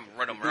where I'm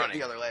running.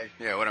 The other leg.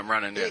 Yeah, when I'm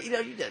running. Yeah.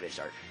 You did a bit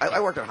start.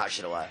 I work on hot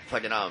shit a lot.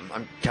 Fucking, I'm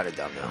kind of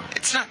dumb though.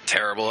 It's not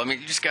terrible. I mean,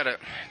 you just gotta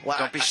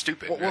don't be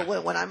stupid.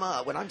 When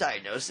I'm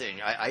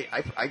diagnosing,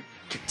 I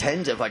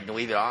tend to fucking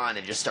leave it on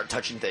and just start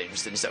touching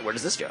things and say, where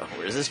does this go?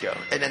 Where does this go?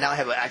 And then now I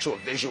have an actual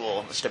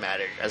visual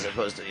schematic as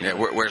opposed to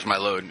where's my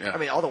load? Yeah. I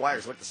mean, all the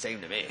wires look the same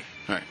to me.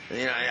 Right.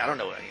 I don't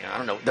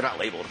know. They're not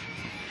labeled.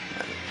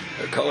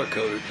 They're color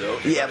coded though.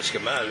 Yeah,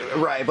 schematic.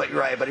 Right. But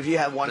if you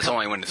have one, it's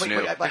only when it's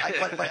new. But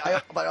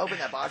I open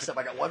that box up.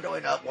 I got one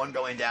going up, one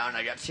going down. And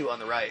I got 2 on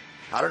the right.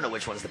 I don't know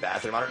which one's the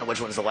bathroom. I don't know which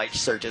one's the light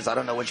searches. I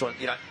don't know which one.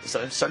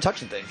 So start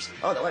touching things.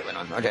 Oh, the light went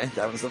on. Okay,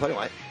 that one's the funny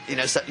light.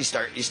 So you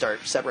start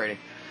separating,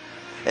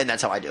 and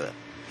that's how I do it.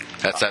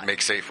 That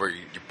makes safe where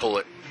you pull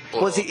it.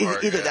 Well, it's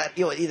either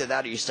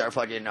that or you start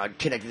fucking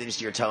connecting things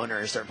to your toner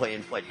and start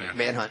playing like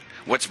Manhunt.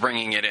 What's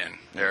bringing it in?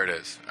 There it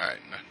is. All right.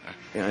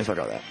 I fuck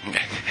all that.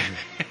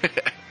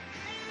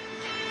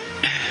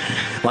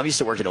 Mom used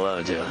to work it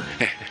alone too.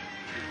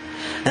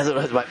 That's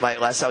what my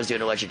last time I was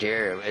doing electric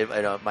hair.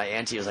 My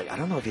auntie was like, I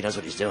don't know if he knows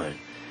what he's doing.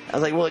 I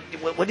was like, well,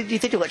 what did you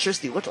think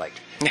electricity looked like?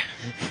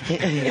 You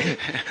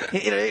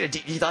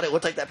thought it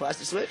looked like that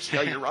plastic switch?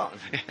 No, you're wrong.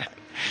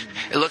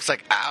 It looks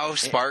like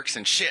sparks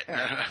and shit.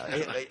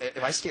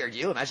 If I scared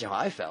you, imagine how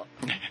I felt.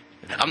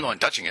 I'm the one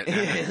touching it.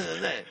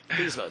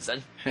 Who's vote,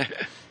 son?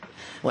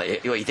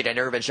 What, you think I've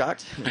never been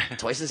shocked?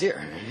 Twice this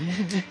year.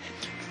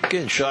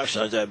 Getting shock's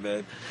not that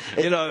bad.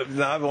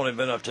 I've only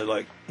been up to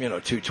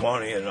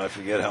 220, and I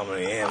forget how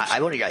many amps.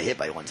 I've only got hit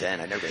by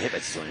 110. I never got hit by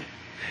 220.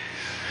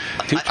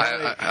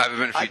 I haven't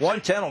been a few.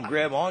 110 will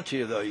grab onto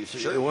you though.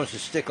 It wants to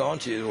stick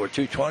onto you, or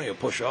 220 will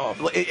push off.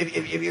 Well,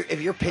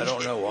 if you're pinching, I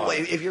don't know why. Well,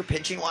 if you're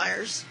pinching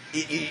wires,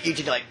 you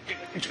can like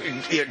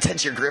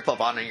tense your grip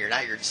up on it. You're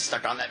not. You're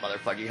stuck on that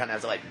motherfucker. You kind of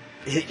have to like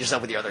hit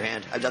yourself with your other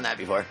hand. I've done that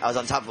before. I was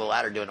on top of a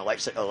ladder doing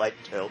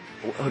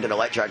hooking a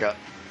light track up.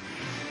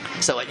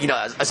 So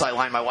so I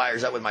line my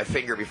wires up with my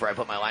finger before I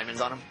put my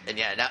linemen's on them. And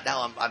yeah,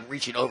 now I'm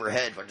reaching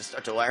overhead when I just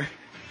start to wire.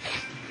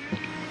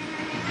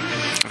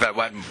 I've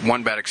had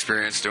one bad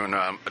experience doing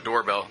a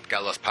doorbell. The guy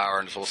lost power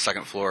on his whole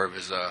second floor of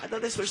his. I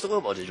thought they switched the low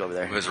voltage over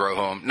there. Of his row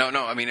home. No.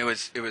 I mean, it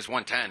was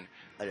 110,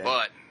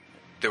 but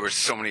there was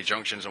so many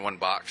junctions in one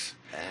box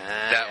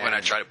that when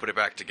I tried to put it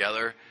back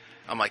together,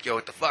 I'm like, yo,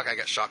 what the fuck? I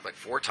got shocked like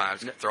 4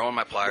 times. Throwing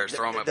my pliers.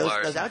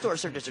 Those outdoor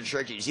circuits are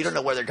tricky. You don't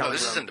know where they're coming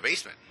from. This is in the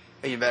basement.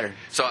 Oh, you better.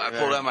 So I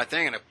pulled out my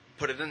thing and I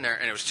put it in there,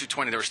 and it was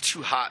 220. There was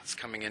 2 hots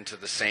coming into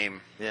the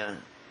same.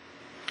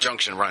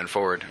 Junction running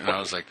forward, and I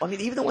was like, I mean,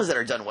 even the ones that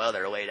are done well,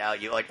 that are laid out.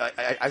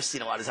 I've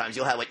seen a lot of times.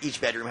 You'll have like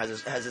each bedroom has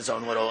its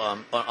own little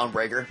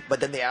breaker, but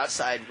then the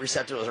outside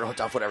receptacles are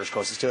hooked off whatever's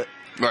closest to it.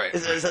 Right.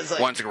 It's like,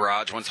 one's a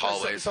garage, one's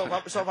hallways. So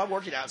if I'm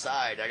working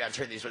outside, I got to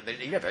turn these.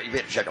 You have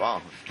to check them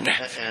all.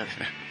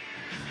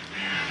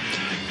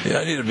 Yeah,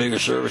 I need a bigger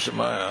service at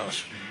my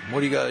house.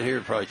 What do you got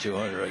here? Probably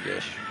 200, I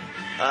guess.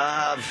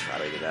 I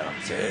don't get that. I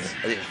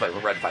think it's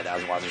probably right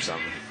 5,000 watts or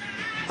something.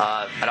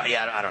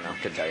 I don't know.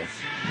 Couldn't tell you.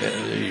 Yeah,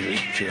 they're usually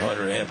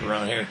 200 amp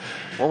around here.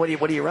 Well, what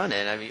do you run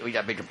in? I mean, we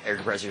got big air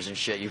compressors and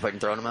shit. You fucking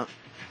throwing them out?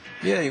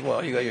 Yeah,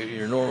 well, you got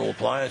your normal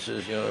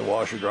appliances, the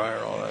washer, dryer,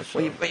 and all that stuff.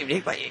 Well,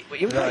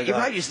 you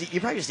probably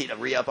just need a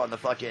re-up on the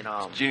fucking.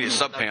 You need a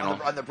sub panel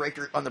on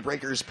the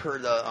breakers per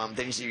the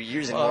things you're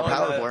using more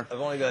power for. I've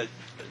only got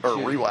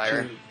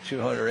rewire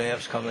 200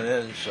 amps coming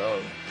in,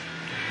 so.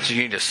 So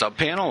you need a sub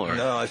panel, or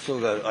no?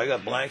 I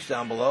got blanks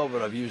down below,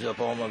 but I've used up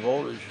all my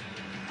voltage.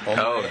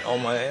 All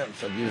my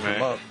amps, I've used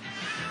them up.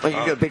 Well,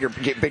 you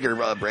get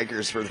bigger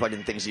breakers for the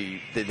fucking things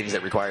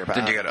that require power.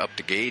 Then you got to up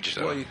the gauge,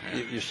 though. Well,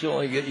 you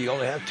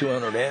only have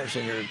 200 amps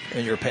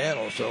in your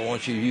panel. So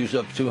once you use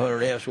up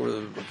 200 amps worth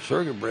of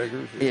circuit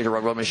breakers, you need to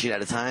run one machine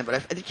at a time.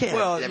 But you can't.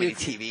 Well,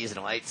 TVs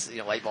and lights,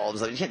 light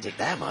bulbs. You can't take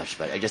that much,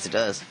 but I guess it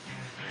does.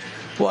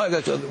 Well, I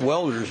got the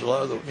welders. A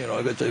lot of the,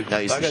 I got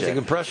the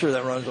compressor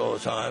that runs all the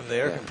time. The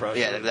air compressor.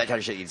 Yeah, that kind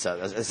of shit eats up.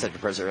 That's a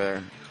compressor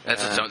there.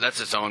 That's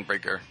its own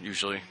breaker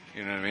usually.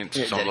 You know what I mean?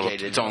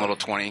 It's own little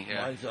 20.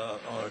 Yeah.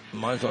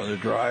 Mine's on the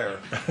dryer.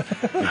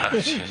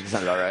 Sounds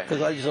about right.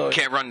 Because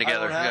can't run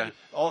together.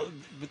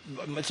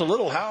 It's a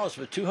little house,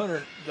 but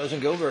 200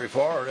 doesn't go very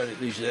far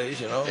these days.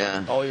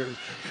 Yeah. All your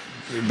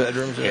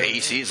bedrooms. Yeah,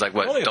 AC is like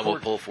what? Double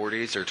pull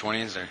 40s or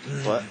 20s or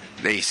what?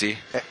 The AC.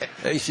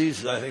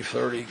 AC's I think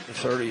 30s.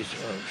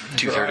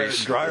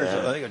 230s. Dryers.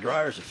 I think a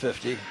dryer's a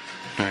 50.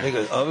 Right. I think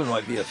an oven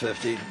might be a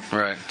 50.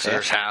 Right. So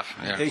there's half.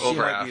 Yeah. AC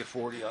over might half. be a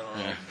 40. I don't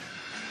know.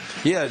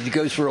 Yeah, it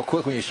goes real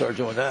quick when you start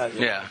doing that.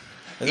 Yeah.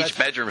 Each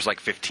bedroom is like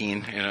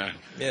 15. Yeah,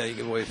 you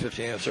give away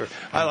 15 amps.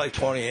 I like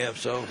 20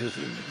 amps though, because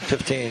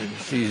 15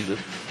 is easy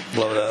to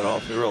blow that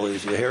off. It's real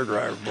easy. A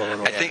hairdryer blow it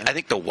off. I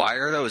think the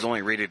wire though is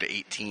only rated to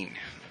 18.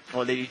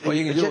 Well, you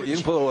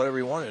can put whatever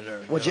you want in there.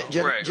 Well,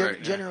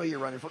 generally you're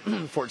running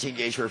 14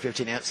 gauge for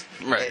 15 amps,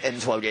 right, and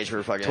 12 gauge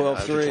for fucking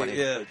 12.3.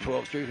 Yeah,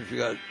 12.3 if you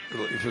got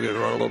to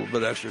run a little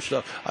bit extra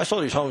stuff. I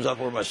saw these homes up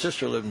where my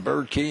sister lived in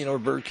Bird Key. You know where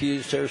Bird Key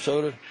is,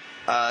 Sarasota?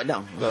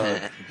 No.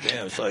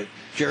 Damn, it's like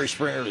Jerry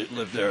Springer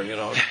lived there.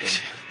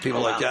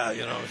 People like that.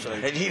 It's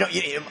like,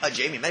 and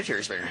Jamie met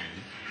Jerry Springer.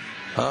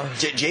 Huh?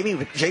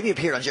 Jamie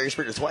appeared on Jerry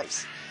Springer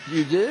twice.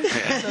 You did?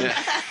 Yeah.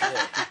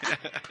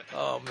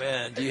 Oh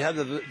man, do you have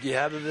the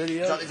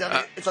video?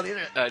 It's on the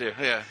internet. I do.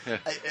 Yeah.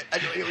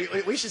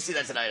 We should see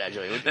that tonight.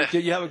 Actually,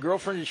 did you have a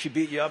girlfriend? Did she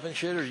beat you up and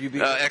shit, or you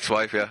beat?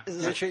 Ex-wife, yeah.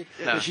 Did she?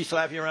 No. Did she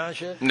slap you around and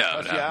shit?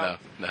 No.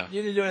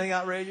 You didn't do anything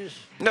outrageous?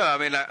 No, I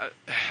mean, I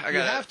got. You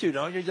have to,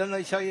 don't you? Doesn't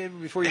they tell you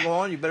before you go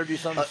on? You better do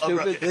something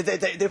stupid.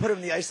 They put him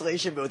in the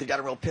isolation booth. He got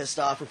him real pissed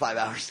off for 5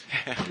 hours.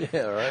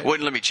 Yeah, right.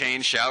 Wouldn't let me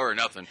change, shower, or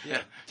nothing.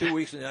 Yeah. 2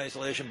 weeks in the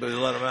isolation booth.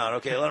 Let him out.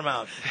 Okay, let him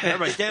out.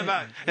 Everybody, stand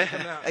back.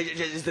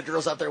 Is the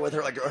girl's up there with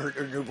her, like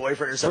her new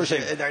boyfriend or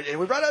something? And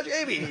we brought out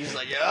Jamie. He's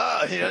like,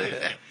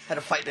 had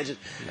a fight.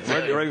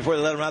 Right before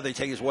they let him out, they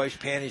take his wife's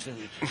panties and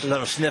let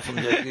him sniff them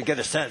to get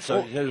a sense,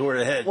 so he knows where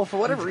to head. Well, for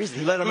whatever reason,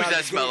 he let him out. Who's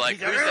that smell like?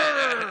 Who's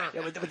that?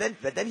 Yeah,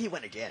 but then he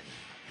went again.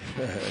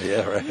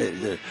 Yeah,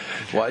 right.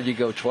 Why'd you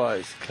go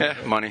twice?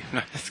 Money.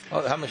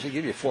 How much did they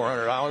give you?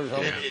 $400?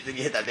 Then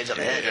you hit that bitch on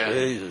the head. Yeah.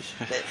 Jesus.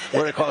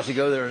 What did it cost to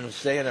go there and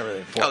stay and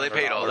everything? Oh, they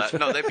paid all that.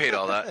 No, they paid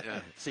all that. Yeah.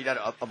 So you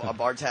got a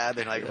bar tab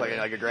and like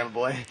a grandma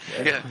boy.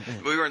 Yeah,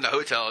 we were in the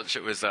hotel and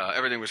shit was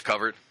everything was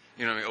covered.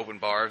 Open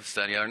bar, this,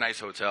 that, and the other.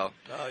 Nice hotel.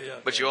 Oh, yeah.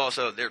 But you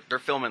also, they're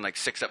filming like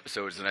 6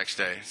 episodes the next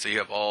day. So you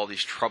have all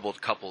these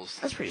troubled couples.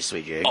 That's pretty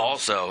sweet, Jake.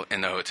 Also in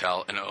the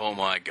hotel. And oh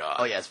my God.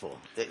 Oh, yeah, it's full.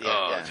 Dude,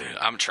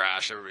 I'm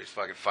trash. Everybody's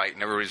fucking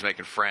fighting. Everybody's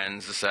making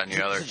friends, this, that, and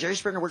the other. So Jerry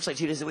Springer works like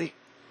 2 days a week?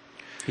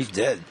 He's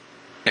dead.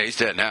 Yeah, he's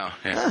dead now.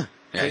 Yeah. Huh.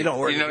 Yeah, you don't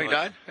work. You know he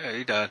died? Yeah,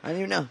 he died. I didn't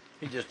even know.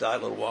 He just died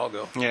a little while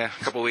ago. Yeah,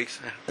 a couple weeks.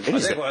 I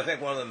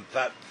think one of them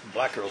fat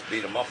black girls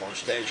beat him up on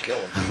stage,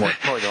 killed him.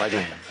 More than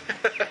likely.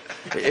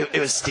 It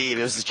was Steve.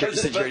 It was the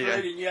security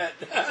guy. Yet.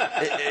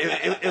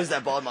 It was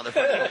that bald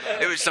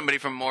motherfucker. It was somebody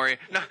from Maury.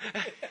 No.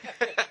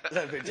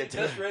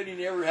 Best rating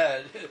he ever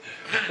had.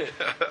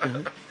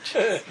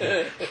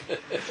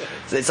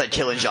 It's like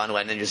killing John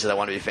Lennon just says I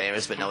want to be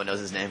famous, but no one knows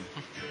his name.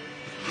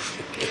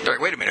 They're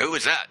like, wait a minute, who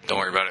was that? Don't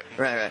worry about it.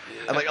 Right.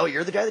 I'm like, oh,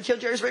 you're the guy that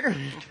killed Jerry Springer?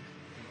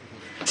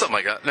 Something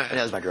like that. And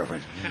that was my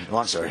girlfriend.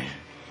 Long story.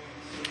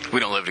 We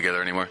don't live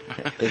together anymore.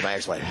 It was my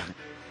ex-wife.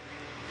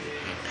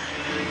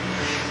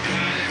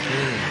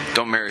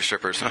 Don't marry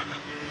strippers, huh?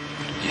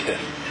 Yeah.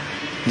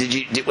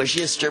 Was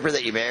she a stripper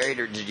that you married,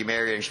 or did you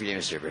marry her and she became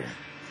a stripper?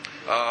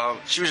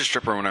 She was a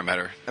stripper when I met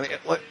her. I mean,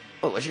 what?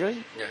 Oh, was she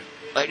really? Yeah.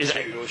 Like, Was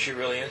she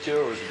really into it,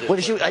 or was it? What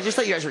did she? I just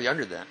thought you guys were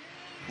younger than that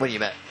when you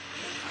met.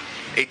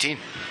 18.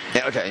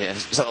 Yeah. Okay. Yeah.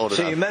 So older.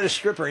 So you met a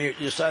stripper and you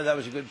decided that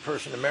was a good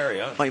person to marry,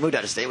 huh? Oh, you moved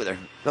out to stay with her.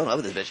 Fell in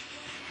love with this bitch.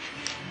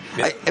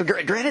 Yeah.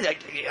 Granted,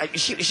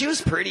 she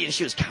was pretty and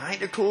she was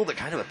kind of cool, but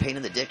kind of a pain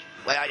in the dick.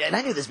 And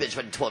I knew this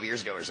bitch 12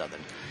 years ago or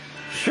something.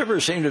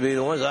 Strippers seem to be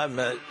the ones I've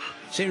met.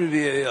 Seem to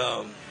be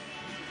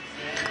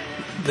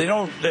they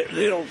don't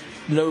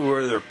know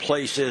where their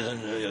place is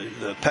in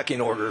the pecking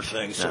order of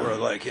things. No. Sort of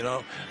like,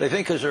 they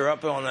think because they're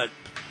up on that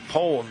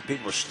pole and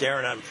people are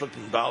staring at them,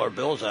 flipping dollar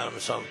bills at them or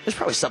something. There's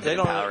probably something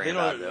empowering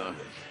about it, though.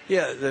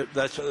 Yeah,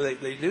 that's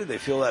what they do. They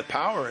feel that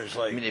power. It's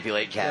like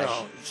manipulate cash.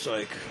 It's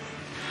like.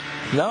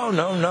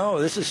 No.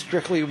 This is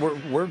strictly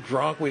we're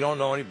drunk. We don't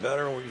know any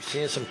better. We're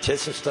seeing some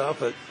tits and stuff,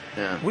 but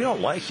we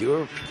don't like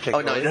you.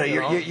 Oh no,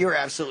 you're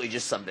absolutely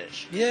just some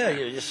bitch. Yeah,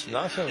 you're just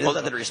nothing. There's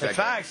nothing to respect. In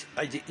fact,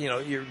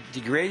 you're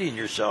degrading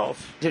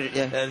yourself. Yeah,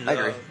 and, I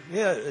agree.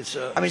 Yeah, it's.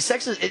 I mean,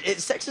 sex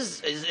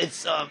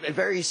is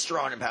very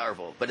strong and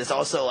powerful, but it's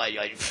also like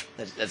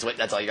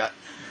that's all you got.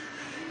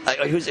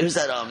 Who's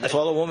that? That's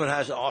all a woman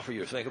has to offer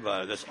you. Think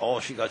about it. That's all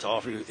she got to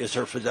offer you is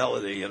her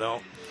fidelity.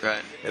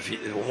 Right.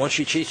 Once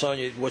she cheats on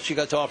you, what's she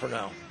got to offer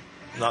now?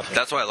 Nothing.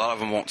 That's why a lot of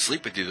them won't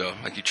sleep with you, though.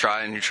 Like you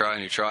try and you try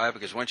and you try,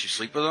 because once you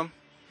sleep with them,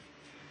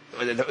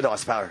 no,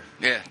 it's power.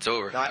 Yeah, it's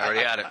over. No, I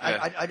already had it.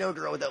 Yeah. I know a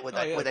girl with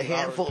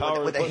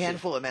a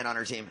handful of men on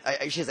her team.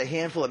 She has a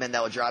handful of men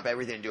that will drop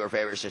everything and do her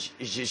favors.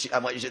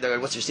 I'm like,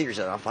 what's your secret?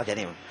 I'll fuck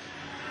anyone.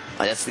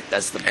 That's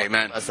the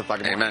amen. That's the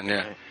fucking amen.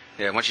 Point.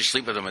 Yeah. Once you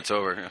sleep with them, it's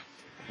over. Yeah.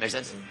 Makes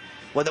sense.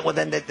 Well,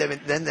 then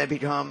they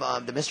become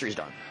the mystery's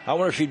done. I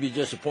wonder if she'd be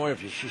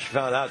disappointed if she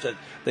found out that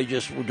they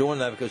just were doing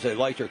that because they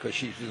liked her because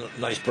she's a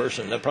nice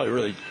person. They'd probably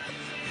really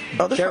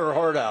tear her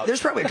heart out.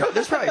 There's probably a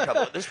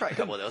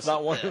couple of those.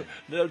 Not one.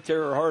 They'll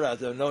tear her heart out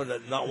though, knowing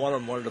that not one of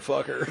them wanted to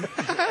fuck her.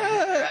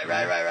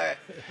 Right.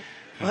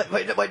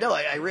 But no,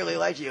 I really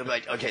like you.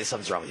 But okay,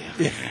 something's wrong with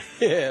you.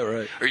 Yeah,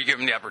 right. Or you give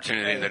them the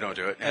opportunity and they don't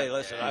do it. Hey,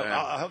 listen,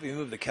 I'll help you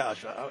move the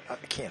couch. I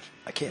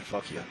can't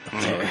fuck you.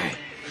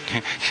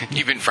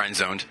 You've been friend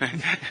zoned. But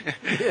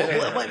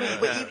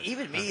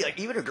even me,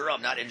 even a girl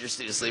I'm not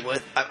interested to sleep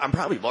with, I'm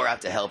probably more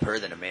apt to help her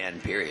than a man.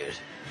 Period.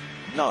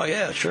 No,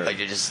 yeah, sure. Like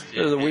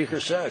they're the weaker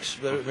sex.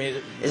 But I mean,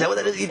 is that what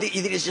that is? You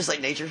think it's just like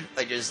nature?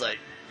 Like just like.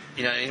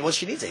 Well,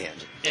 she needs a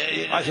hand.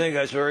 I think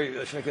that's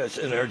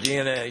in our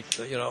DNA. It's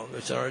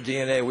in our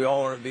DNA. We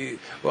all want to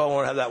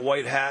have that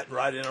white hat, and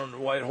ride in on the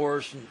white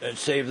horse, and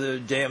save the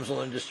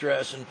damsel in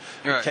distress, and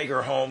take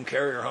her home,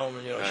 carry her home,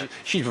 and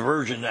she's a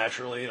virgin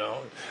naturally.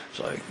 It's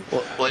like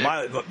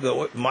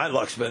my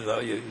luck's been though.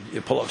 You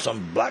pull up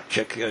some black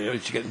chick,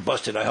 she's getting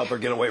busted. I help her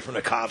get away from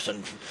the cops,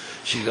 and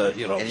she's got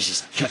and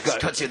she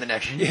cuts you in the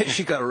neck. Yeah,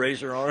 she got a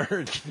razor on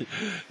her,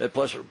 and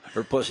plus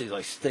her pussy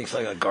stinks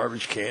like a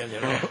garbage can.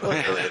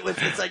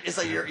 It's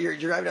like you're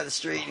driving down the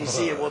street and you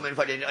see a woman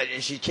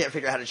and she can't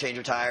figure out how to change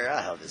her tire.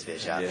 I'll help this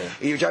bitch out. Yeah.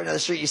 You're driving down the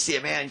street, you see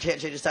a man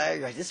can't change his tire.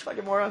 You're like, this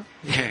fucking moron.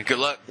 Yeah, good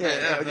luck.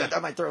 Yeah. I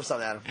might throw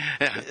something at him.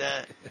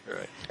 Yeah.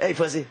 Right. Hey,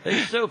 pussy.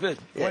 Hey, stupid.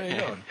 What are you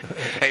doing?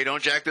 Hey,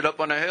 don't jack it up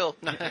on a hill.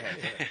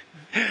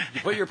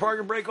 You put your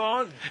parking brake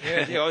on?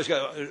 Yeah, you always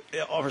got to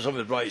offer some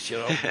advice,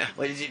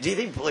 Wait, do you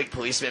think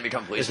policemen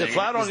become policemen? Is it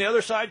flat on the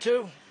other side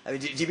too? I mean,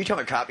 do you become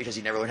a cop because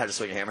you never learned how to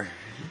swing a hammer?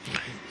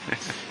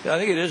 I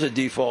think it is a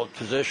default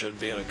position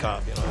being a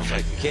cop. It's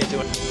like you can't do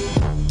it.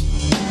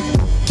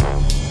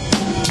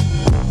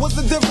 What's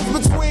the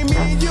difference between me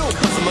and you?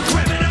 'Cause I'm a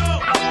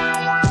criminal.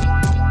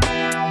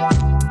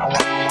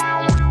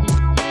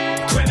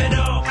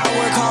 I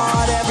work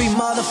hard every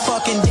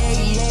motherfucking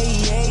day.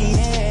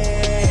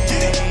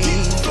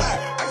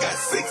 I got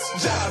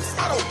 6 jobs. I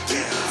don't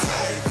get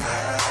tired.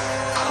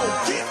 I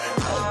don't get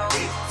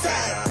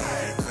tired.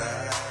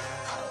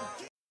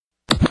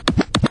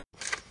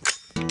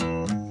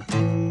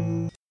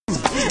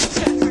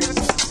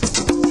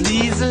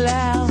 Please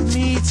allow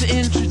me to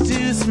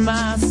introduce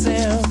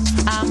myself.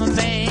 I'm a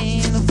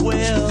man of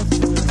wealth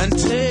and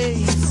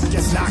taste.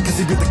 Guess not, cause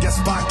he be the guest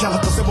spot.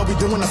 Calico said what we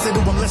doing, I say to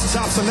him, let's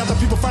chop. So now the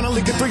people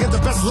finally get 3 of the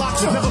best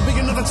locks. Never be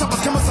another choppers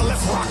coming, so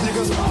let's rock,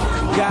 niggas.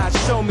 God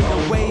show me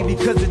the way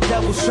because the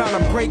devil's trying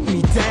to break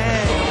me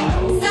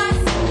down.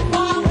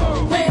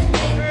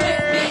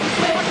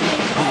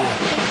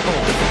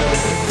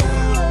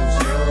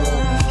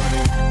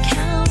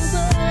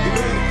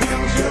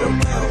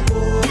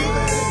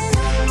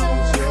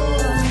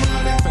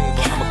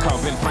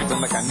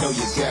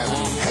 you got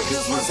me.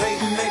 Haters was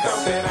hating, they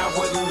thought that I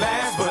wouldn't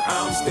last, but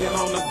I'm still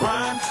on the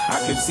grind. I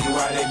can see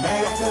why they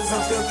mad, cause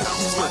I'm still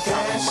counting my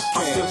cash.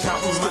 I'm still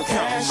counting my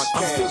cash.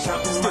 I'm still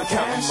counting my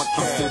cash.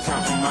 I'm still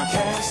counting my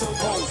cash.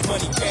 Hoes,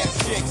 money, cash,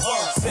 chicks,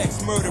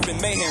 sex, murder,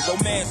 and mayhem,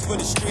 romance for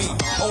the street.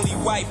 Only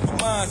wife of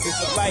mine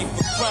is a life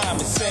of crime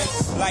and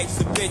sense. Life's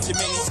a bitch of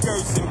many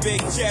skirts and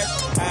big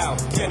chests. How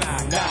can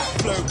I not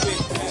flirt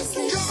with that?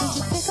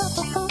 Pick up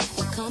the phone,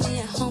 call me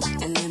at home,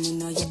 and let me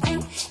know you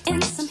ain't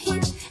in some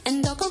heat.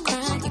 And don't go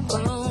cry, you're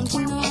grown,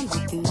 you know I'm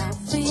looking out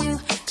for you,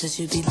 cause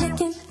you be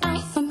looking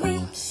out for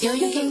me. Yo,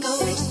 you can go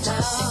with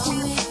dog.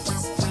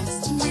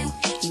 Promise to me,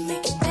 you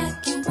make it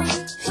back in one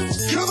hit.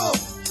 Come on!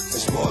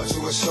 There's more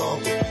to a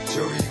song than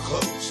jury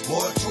clothes.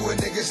 More to a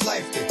nigga's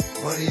life than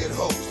money and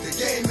hoes. The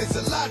game is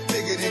a lot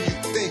bigger than you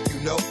think you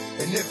know.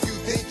 And if you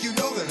think you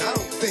know, then I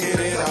don't think Get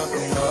it out the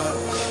mud.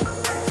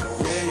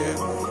 Yeah,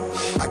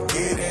 yeah. I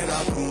get it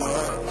out the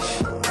mud.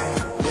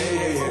 Yeah,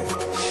 yeah, yeah.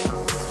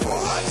 Boy,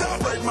 I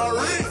just break my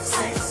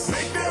wrist.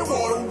 Make that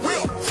water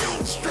whip.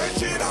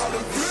 Stretch it out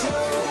and flip.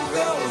 Show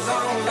goes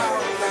on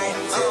all night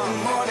till the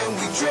morning.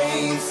 We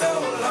dream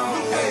so long.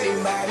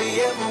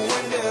 Anybody ever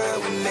wonder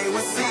when they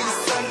would see the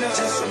sun up?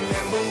 Just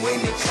remember when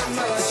it comes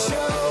up, the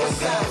show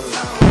goes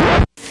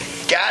on.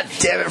 God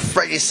damn it,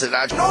 Frankie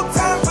Sinatra. No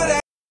time for that.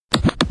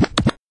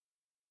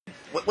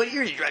 What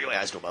year did you graduate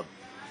high school, Bob?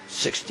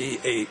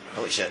 68.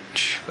 Holy shit.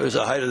 It was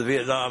the height of the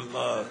Vietnam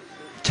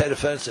Tet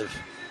Offensive.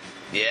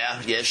 Yeah,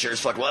 sure as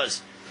fuck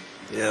was.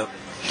 Yep.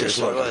 Sure as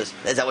fuck was.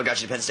 Is that what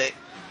got you to Penn State?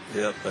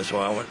 Yep, that's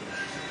why I went.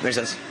 Makes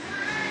sense.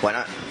 Why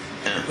not?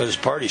 Yeah. But it's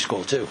party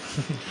school too.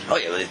 Oh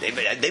yeah,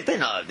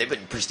 they've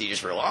been prestigious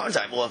for a long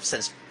time. Well,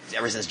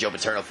 ever since Joe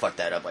Paterno fucked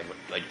that up like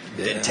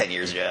 10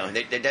 years ago.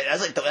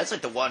 That's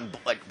like the one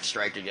like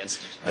strike against.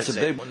 That's a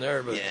big one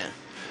there, but yeah.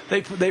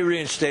 They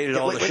reinstated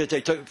all the shit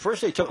they took.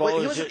 First they took all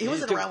the shit. He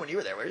wasn't around when you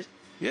were there, was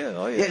he? Yeah,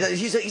 oh yeah. Yeah,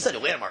 he's like a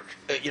landmark.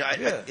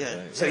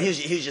 So he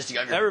was just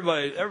younger.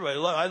 Everybody.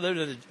 I lived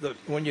in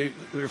when you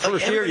your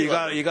first year you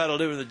got to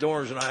live in the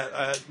dorms, and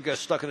I got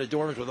stuck in the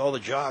dorms with all the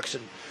jocks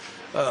and.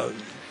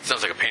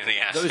 Sounds like a pain in the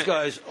ass. Those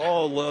guys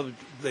all loved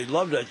that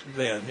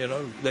man. You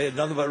know, they had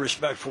nothing but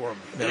respect for him.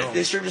 You know?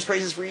 They streamed his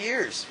praises for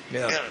years.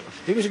 Yeah,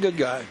 he was a good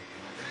guy.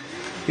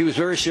 He was a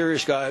very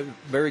serious guy,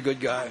 very good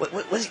guy.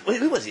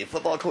 Who was he? A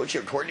football coach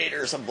or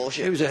coordinator or some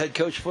bullshit? He was a head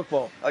coach of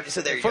football. Oh,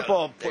 so there you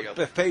football go.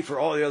 Football paid for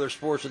all the other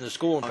sports in the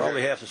school and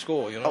probably half the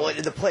school. You know. Oh,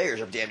 and the players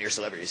are damn near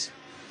celebrities.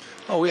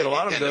 Oh, we had a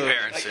lot of them go.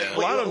 Parents, a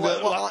lot of them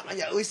go.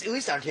 At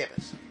least on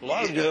campus. A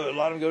lot of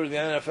them go to the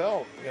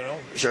NFL. You know.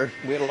 Sure.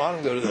 We had a lot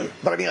of them go to the.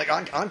 But I mean,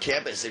 like on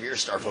campus, if you're a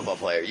star football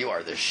player, you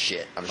are the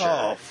shit. I'm sure.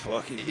 Oh,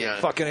 fuck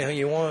anything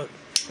you want.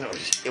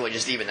 It was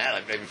just even that.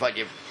 Like, if I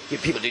give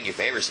people doing you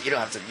favors, you don't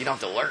have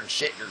to learn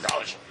shit in your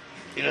college.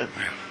 You know,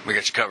 we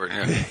got you covered.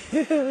 Yeah.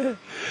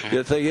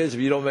 The thing is, if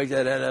you don't make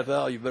that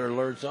NFL, you better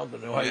learn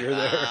something while you're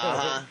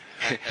there.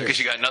 Because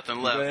you got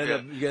nothing left. You're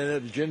gonna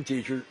end up a gym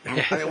teacher. I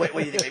mean, what do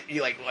you think?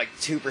 You like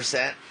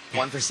 2%,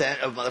 1%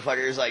 of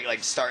motherfuckers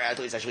like star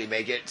athletes actually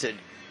make it to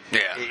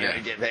get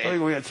paid. I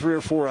think we had 3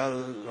 or 4 out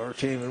of our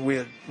team, and we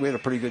had a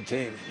pretty good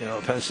team. You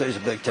know, Penn State's a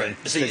Big Ten,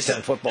 Big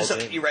Ten football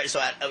team. You're right. So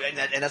and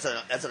that's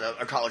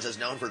a college that's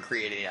known for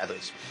creating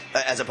athletes,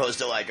 as opposed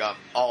to like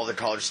all the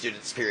college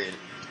students. Period.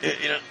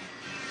 You know.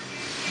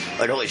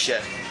 Like, holy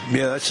shit.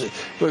 Yeah,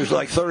 there's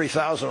like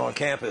 30,000 on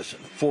campus.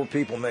 4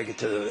 people make it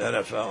to the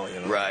NFL,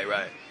 you know.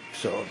 Right.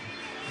 So.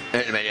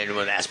 And with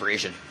an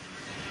aspiration.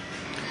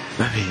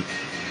 I mean,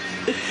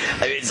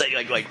 it's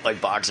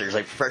like boxers,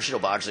 like professional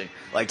boxing,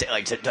 like to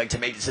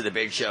make it to the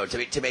big show, to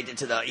make it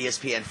to the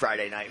ESPN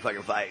Friday night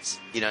fucking fights.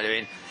 You know what I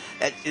mean?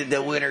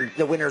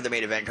 The winner of the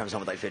main event comes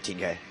home with like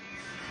 $15K.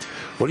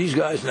 Well, these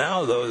guys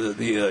now, though,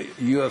 the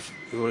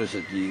what is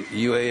it, the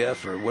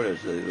UAF, or what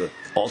is the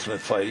Ultimate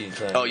Fighting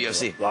thing? Oh,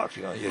 UFC.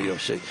 Boxing,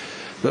 UFC.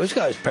 Those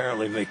guys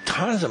apparently make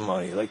tons of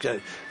money. Like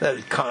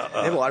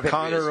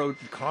Connor.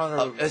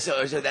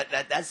 So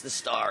that's the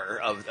star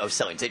of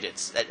selling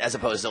tickets, as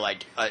opposed to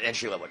like an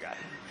entry level guy.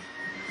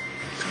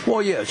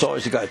 Well, yeah, it's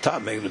always the guy at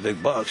top making the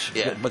big bucks.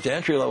 Yeah. But the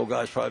entry level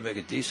guys probably make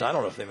it decent. I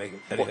don't know if they make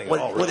anything at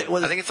all. Really.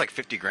 I think it's like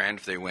 $50,000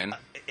 if they win.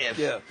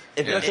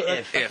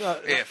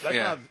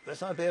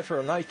 That's not bad for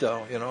a night,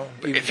 though. You know.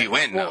 If you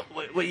win, no.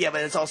 Well, yeah, but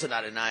it's also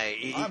not a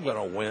night. I'm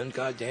gonna win.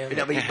 God damn it.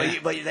 No, but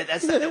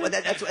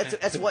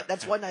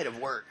that's one night of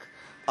work.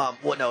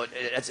 Well, no,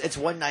 it's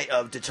one night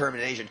of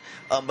determination.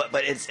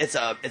 But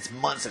it's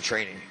months of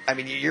training. I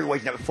mean, you're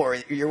waking up at 4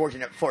 a.m.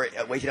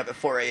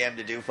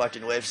 to do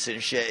fucking lifts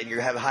and shit, and you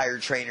have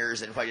hired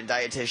trainers and fucking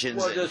dietitians.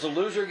 Well, does the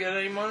loser get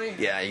any money?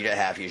 Yeah, you get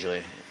half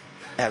usually.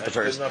 Half the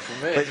person. That's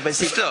good enough for me. But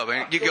see, still,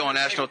 man, you go on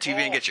national TV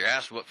and get your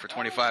ass whooped for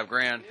 $25,000. You know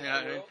what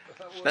I mean?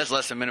 That's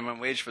less than minimum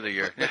wage for the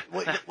year. That's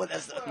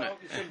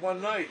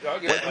one night. I'll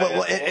get it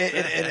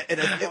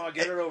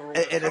over.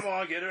 Come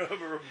on, get it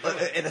over.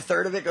 And a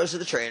third of it goes to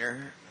the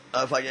trainer.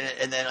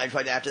 And then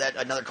after that,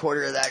 another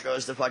quarter of that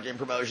goes to fucking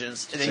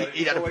promotions. And then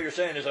what you're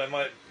saying is I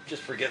might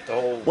just forget the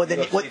whole. Well, then,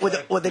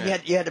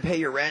 UFC you had to pay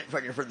your rent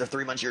for the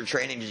 3 months you're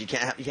training because you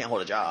can't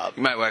hold a job.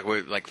 You might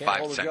wait like Can't 5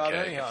 hold to a job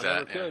 10K. anyhow, if never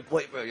that, could.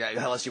 Wait, yeah,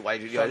 how else do you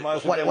Might as well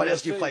what get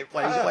else do you UFC. fight?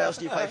 Why else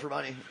do you fight for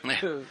money?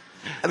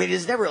 I mean,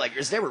 there's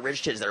never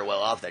rich kids that are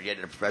well off that get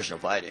into professional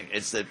fighting.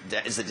 It's the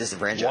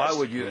disenfranchised. Why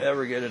would you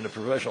ever get into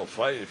professional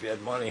fighting if you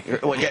had money?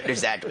 Well, yeah,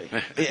 exactly.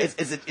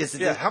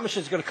 How much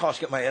is it going to cost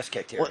to get my ass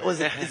kicked here?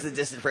 It's the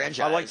disenfranchised.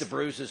 I like the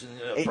bruises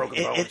and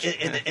broken bones.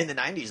 In the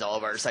 90s, all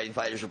of our exciting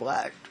fighters were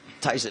black.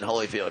 Tyson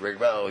Holyfield, Rick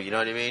Rowe, you know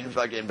what I mean?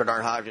 Fucking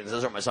Bernard Hopkins,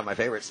 those are some of my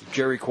favorites.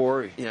 Jerry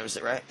Quarry. You know what I'm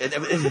saying,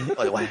 right?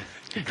 By the way.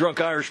 Drunk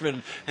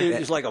Irishman,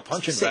 he's like a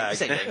punching bag.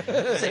 Same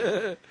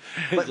thing.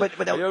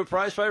 But are you a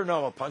prize fighter? No,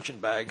 I'm a punching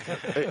bag.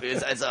 What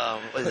is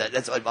that?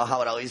 That's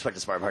Muhammad Ali's fucking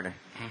sparring partner.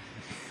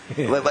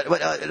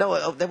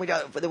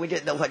 Then we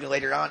did no fucking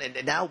later on,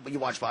 and now you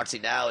watch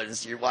boxing now,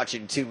 and you're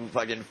watching two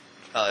fucking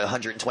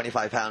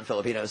 125-pound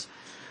Filipinos.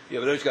 Yeah,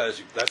 but those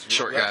guys, that's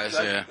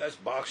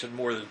boxing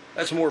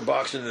that's more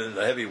boxing than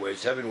the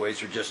heavyweights.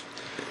 Heavyweights are just,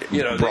 they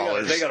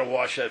got to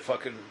watch that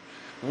fucking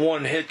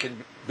one hit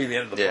can be the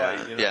end of the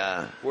fight. You know?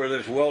 Yeah. Where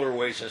there's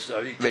welterweights and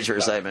stuff. Major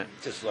excitement.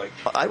 Just like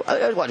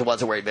I watch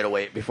welterweight,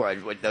 middleweight before I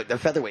the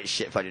featherweight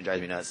shit fucking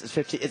drives me nuts.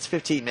 It's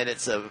 15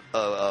 minutes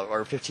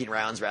or 15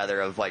 rounds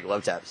rather of like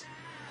low taps.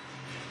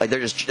 Like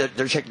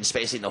they're checking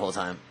spacing the whole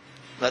time.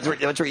 That's where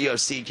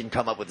UFC can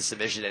come up with a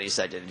submission any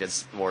second and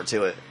gets more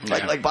to it.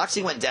 Like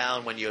boxing went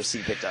down when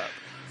UFC picked up.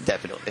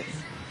 Definitely.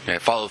 Yeah,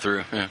 follow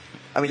through. Yeah.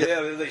 I mean,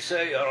 they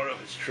say, I don't know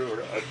if it's true or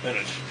not,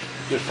 and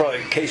there's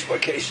probably a case by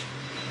case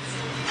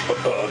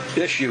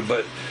issue,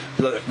 but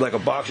like a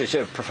boxer,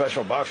 say a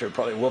professional boxer would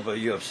probably whoop a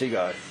UFC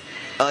guy.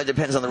 It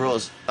depends on the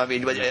rules. I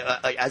mean, but,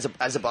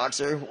 as a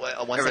boxer,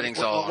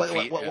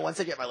 once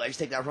I get my legs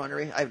taken out from under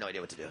me, I have no idea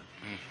what to do.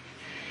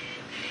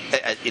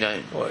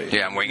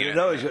 I'm winging it. You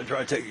know he's going to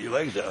try to take your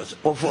legs down.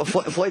 Well,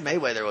 Floyd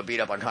Mayweather would beat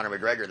up on Conor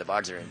McGregor, the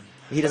boxer ring.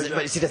 He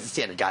doesn't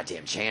stand a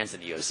goddamn chance in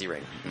the UFC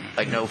ring.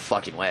 Like, no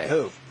fucking way.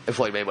 Who?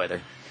 Floyd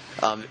Mayweather.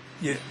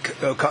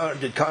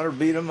 Did Conor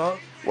beat him up?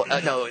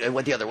 Well, no, it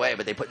went the other way,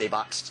 but they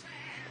boxed.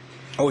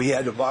 Oh, he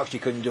had to box. He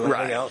couldn't do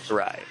anything else.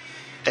 Right.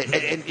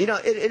 And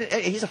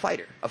he's a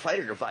fighter. A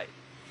fighter to fight.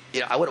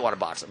 I wouldn't want to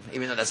box him,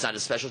 even though that's not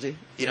his specialty.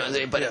 You know what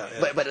I'm saying?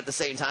 But at the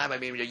same time, I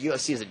mean,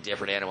 UFC is a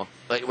different animal.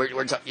 Like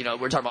we're talking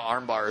about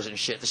arm bars and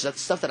shit. That's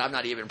stuff that I'm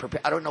not even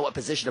prepared. I don't know what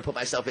position to put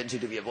myself into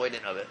to be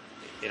avoidant of it.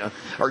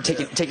 Or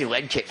taking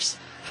leg kicks.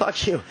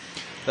 Fuck you.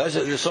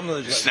 There's some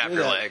of those snap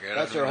your leg.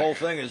 That's their whole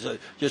thing is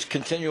just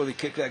continually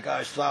kick that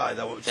guy's thigh,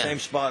 same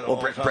spot. Well,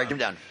 break him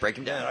down.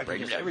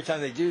 Every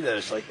time they do that,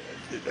 it's like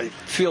I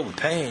feel the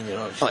pain.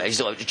 I used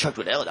to Chuck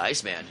Liddell, the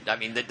Iceman. I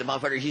mean, the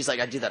motherfucker. He's like,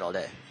 I do that all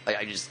day.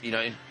 I just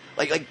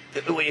Like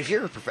if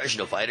you're a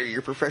professional fighter,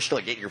 you're professional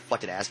at getting your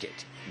fucking ass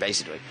kicked,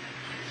 basically.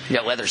 You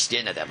got leather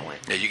skin at that point.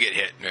 Yeah, you get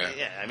hit.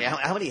 Yeah. I mean,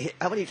 how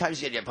many times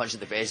do you get punched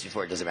in the face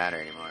before it doesn't matter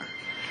anymore?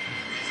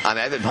 I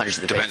mean, I've been punched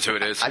in the face. Depends who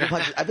it is. I've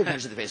been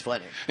punched in the face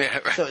plenty. Yeah,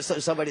 right. So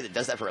somebody that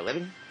does that for a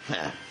living,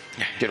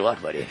 good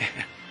luck, buddy.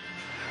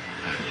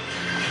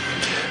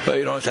 But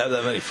you don't have to have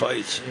that many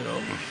fights.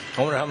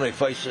 I wonder how many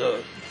fights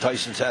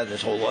Tyson's had in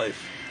his whole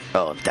life.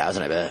 Oh,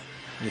 1,000, I bet.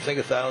 You think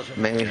 1,000?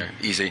 Maybe.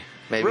 Easy.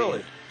 Maybe.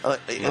 Really?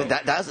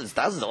 Thousands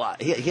a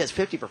lot. He has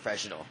 50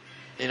 professional.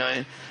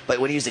 But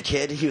when he was a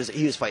kid, he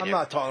was fighting. I'm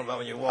not talking about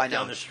when you walk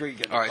down the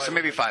street. All right, so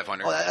maybe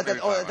 500. I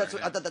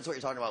thought that's what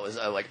you're talking about was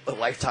like a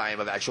lifetime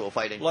of actual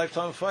fighting.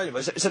 Lifetime fighting,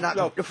 but so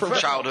not from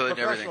childhood and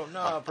everything.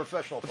 No,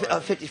 professional.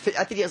 50,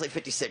 I think he has like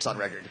 56 on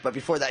record. But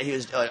before that, he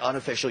was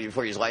unofficial.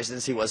 Before he was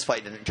licensed, he was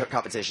fighting in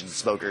competitions,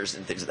 smokers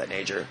and things of that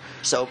nature.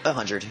 So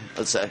 100,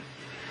 let's say.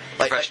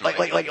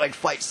 Like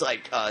fights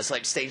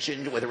like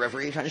sanctioned with a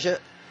referee kind of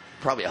shit.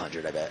 Probably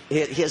 100, I bet. He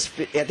has.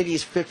 I think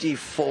he's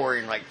 54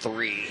 and like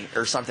 3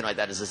 or something like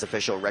that is his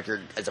official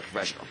record as a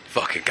professional.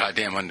 Fucking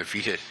goddamn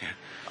undefeated.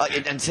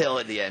 Until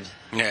at the end.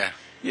 Yeah.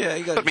 Yeah,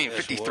 you got. I mean,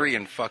 53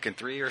 and fucking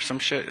 3 or some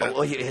shit.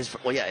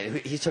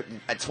 He took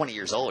at 20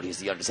 years old. He's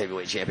the youngest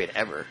heavyweight champion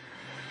ever.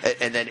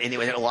 And then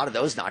anyway, a lot of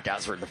those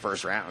knockouts were in the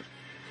first round.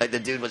 Like the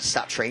dude would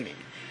stop training.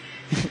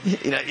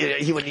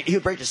 He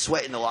would break a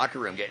sweat in the locker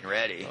room getting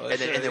ready, and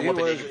then whoop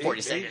it in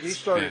 40 seconds. He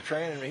started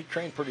training. He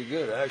trained pretty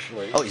good,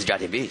 actually. Oh, he's a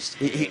goddamn beast.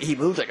 He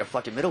moved like a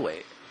fucking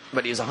middleweight,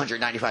 but he was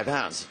 195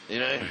 pounds.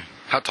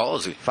 How tall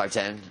is he?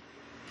 5'10".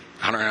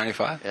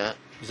 195. Yeah.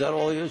 Is that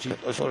all he is? I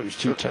thought he was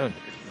 210.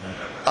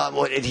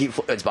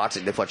 It's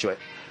boxing. They fluctuate.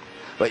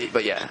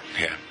 But yeah.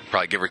 Yeah,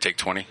 probably give or take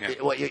 20.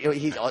 Yeah. Well, he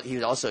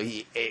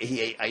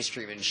ate ice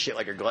cream and shit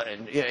like a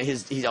glutton.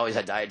 He's always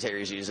had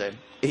dietary issues.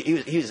 He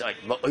was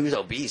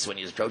obese when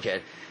he was a pro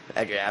kid.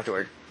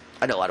 Afterward,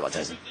 I know a lot about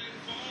Tyson.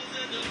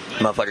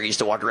 Motherfucker used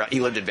to walk around. He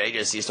lived in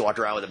Vegas. He used to walk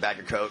around with a bag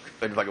of Coke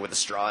and fucking with a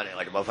straw in it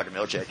like a motherfucking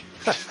milkshake.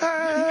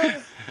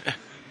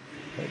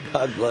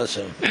 God bless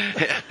him.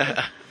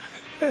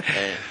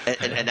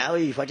 And now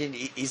he fucking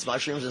eats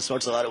mushrooms and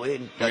smokes a lot of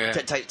weed.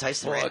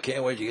 Tyson Ranch. I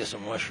can't wait to get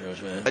some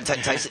mushrooms, man. But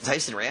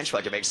Tyson Ranch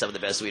fucking makes some of the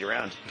best weed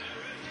around.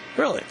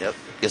 Really? Yep.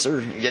 Yes, sir.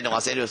 You're getting to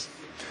Los Angeles.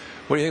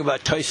 What do you think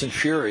about Tyson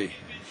Fury?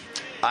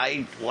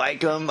 I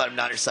like him, but I'm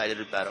not excited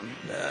about him.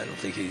 Nah, I don't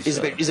think He's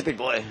a big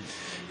boy.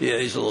 Yeah,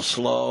 he's a little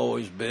slow.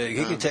 He's big.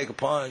 He can take a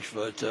punch,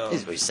 but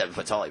he's 7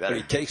 foot tall. But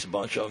he takes a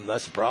bunch of them.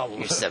 That's the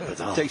problem. He's 7 foot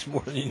tall. He takes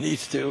more than he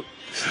needs to.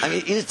 I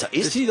mean,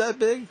 is he that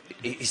big?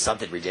 He's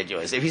something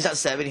ridiculous. If he's not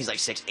 7, he's like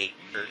 6'8".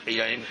 You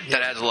know what I mean?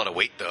 That adds a lot of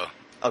weight, though.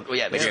 Oh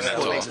yeah, makes him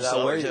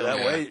slower too.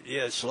 That weight,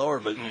 yeah, it's slower,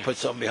 but put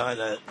something behind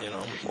that. You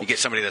know, you get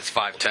somebody that's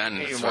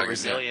 5'10". You're more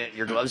resilient.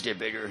 Your gloves get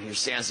bigger. Your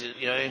stance,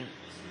 you know what I mean?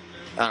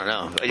 I don't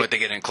know. But they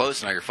get in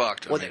close, now you're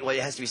fucked. Well,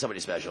 it has to be somebody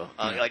special.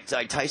 Like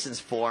Tyson's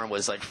form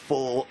was like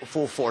full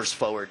force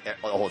forward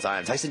the whole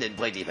time. Tyson didn't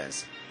play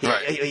defense.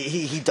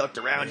 He ducked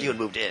around you and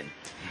moved in.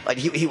 Like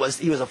he was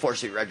a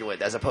force to be reckoned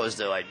with, as opposed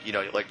to like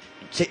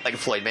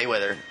Floyd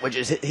Mayweather, which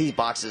is he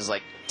boxes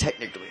like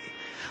technically,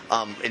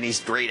 and he's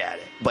great at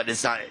it, but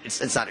it's not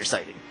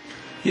exciting.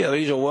 Yeah, but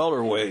he's a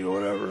welterweight or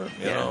whatever.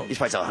 You know? He's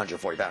probably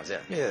 140 pounds.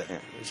 Yeah.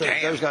 So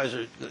those guys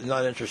are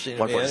not interesting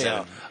to me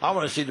anyhow. I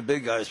want to see the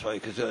big guys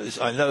fight because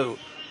I know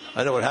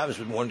what happens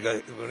with one guy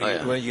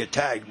when you get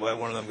tagged by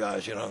one of them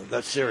guys. You know,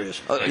 that's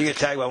serious. You get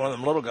tagged by one of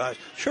them little guys.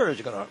 Sure,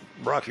 it's going to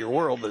rock your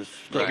world, but it's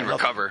still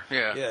recover.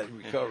 Yeah,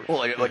 recover. Well,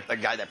 like a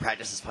guy that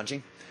practices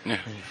punching. Yeah.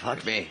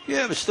 Fuck me.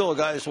 Yeah, but still a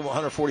guy that's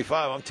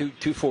 145. I'm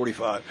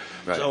 245.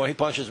 Right. So when he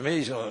punches me,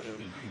 he's going to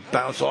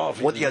bounce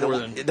off. Well,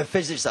 the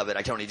physics of it,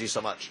 I can only do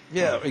so much.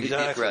 Yeah,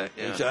 exactly.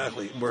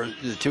 Exactly. Where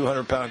the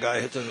 200-pound guy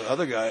hits the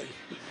other guy,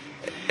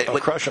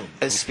 crush him.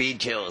 Speed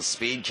kills.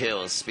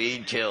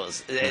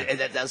 And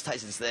that's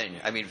Tyson's thing.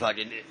 I mean,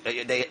 fucking,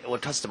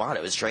 Cus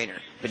D'Amato, his trainer,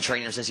 been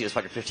training him since he was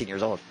fucking 15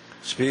 years old.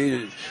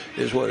 Speed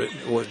is what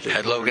it was.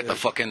 Head low, get the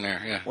fuck in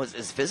there. Yeah.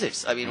 It's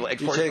physics. I mean,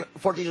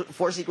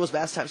 force equals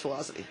mass times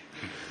velocity.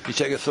 You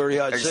take a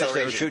 30-aught 6,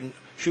 they were shooting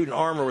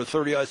armor with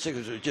 30-aught 6s,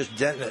 it was just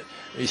denting it.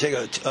 You take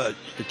a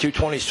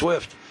 220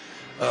 Swift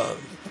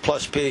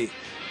plus P,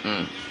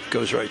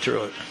 goes right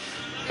through it.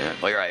 Yeah.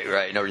 Well, you're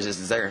right. No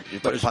resistance there.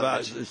 But it's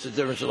the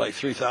difference of like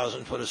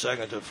 3,000 foot a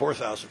second to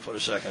 4,000 foot a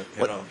second.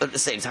 You know. At the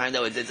same time,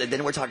 though,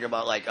 then we're talking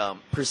about like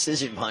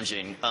precision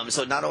punching.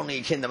 So not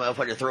only can the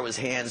motherfucker throw his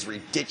hands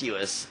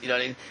ridiculous, you know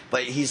what I mean,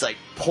 but he's like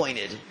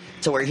pointed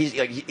to where he's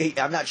like,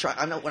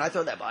 when I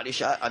throw that body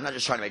shot, I'm not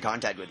just trying to make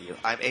contact with you.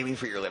 I'm aiming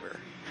for your liver.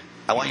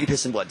 I want you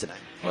pissing blood tonight.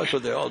 Well, that's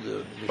what they all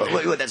do.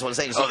 Well, that's what I'm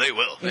saying. So, they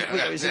will.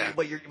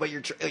 But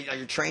you're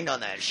trained on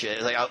that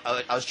shit. Like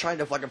I was trying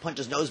to fucking punch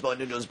his nose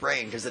bone into his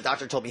brain because the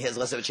doctor told me he has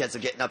less of a chance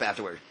of getting up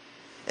afterward,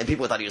 and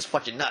people thought he was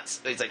fucking nuts.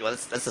 It's like, well,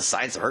 that's the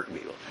science of hurting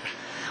people.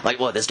 Like,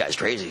 well, this guy's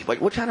crazy. Like,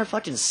 what kind of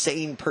fucking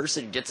sane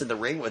person gets in the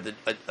ring with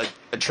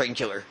a train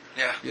killer?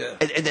 Yeah.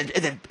 And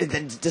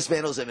then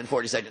dismantles him in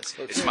 40 seconds.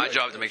 It's my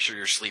job to make sure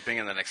you're sleeping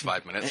in the next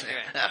 5 minutes.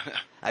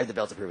 I have the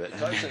belt to prove it.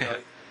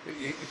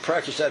 You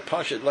practice that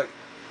punch. Like,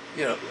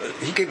 you know,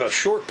 he gave a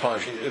short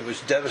punch. It was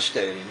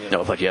devastating. You know?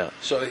 No, fuck yeah.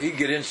 So he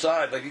get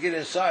inside. Like you get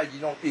inside,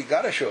 you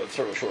got to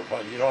throw a short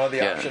punch. You don't have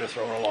the option of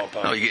throwing a long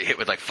punch. No, you get hit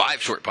with like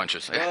 5 short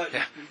punches. But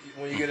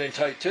when you get in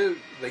tight too,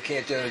 they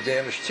can't do any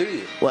damage to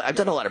you. Well, I've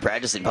done a lot of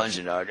practicing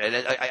punching, dog, and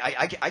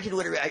I can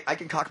literally I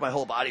can cock my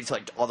whole body to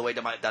like all the way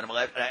down to my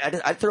left.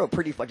 I throw a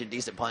pretty fucking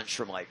decent punch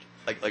from like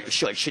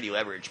shitty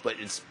leverage, but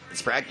it's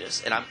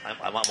practice, and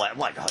I'm like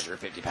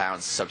 150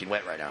 pounds soaking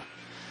wet right now.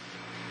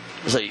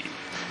 So,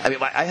 I mean,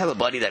 I have a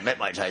buddy that met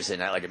Mike Tyson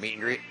at like a meet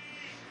and greet,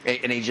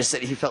 and he just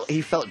said he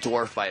felt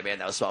dwarfed by a man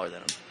that was smaller than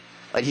him.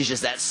 Like he's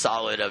just that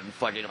solid of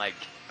fucking like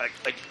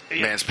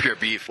man's pure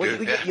beef.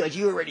 Like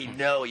you already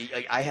know.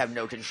 I have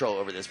no control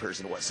over this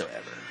person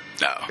whatsoever.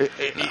 No.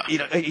 You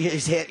know, he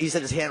said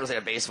his hand was like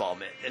a baseball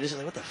mitt, and it's just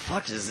like, what the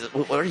fuck is this?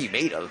 What are you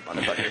made of,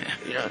 motherfucker?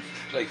 You know,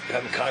 it's like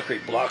having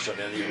concrete blocks on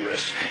the end of your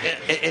wrist.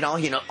 And all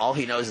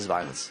he knows is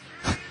violence.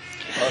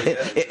 Oh,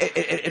 yeah.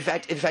 In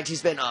fact,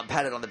 he's been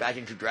patted on the back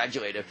and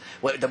congratulated.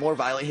 The more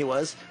violent he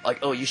was, like,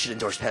 oh, you should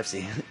endorse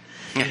Pepsi.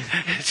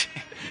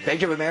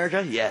 Bank of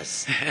America,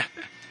 yes.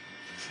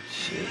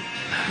 Shit.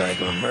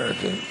 Bank of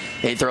America.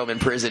 They throw him in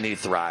prison, he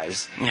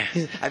thrives. Yeah.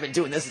 I've been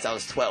doing this since I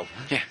was 12.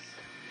 Yeah.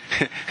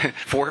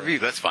 4 of you,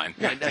 that's fine.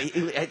 Yeah, no, I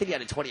think he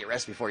had a 20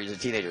 arrests before he was a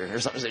teenager, or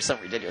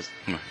something ridiculous.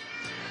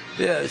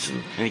 Yeah, and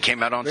he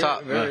came out on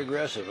top. Very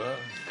aggressive, huh?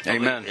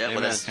 Amen. Yeah,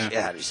 well,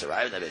 how do you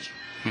survive that bitch?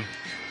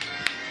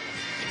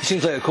 He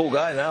seems like a cool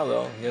guy now,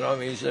 though. You know, I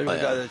mean, he's a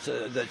guy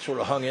that sort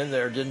of hung in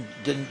there, didn't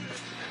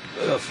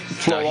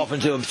flow off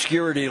into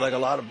obscurity like a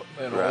lot of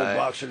old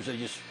boxers. They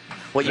just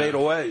fade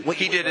away.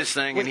 He did his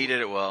thing, and he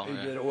did it well. He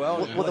did it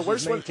well. Well, the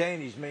worst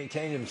he's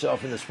maintained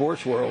himself in the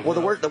sports world. Well,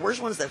 the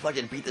worst ones that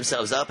fucking beat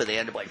themselves up and they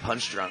end up like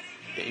punch drunk.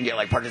 You get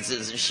like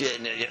Parkinson's and shit,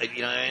 and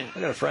you know what I mean?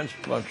 I got a friend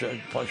punch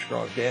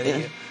drunk,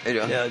 Danny.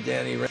 Yeah,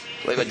 Danny. He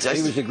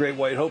was a great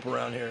white hope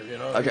around here. You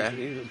know, okay.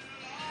 He was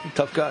a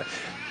tough guy.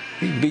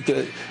 He beat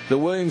the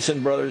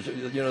Williamson brothers,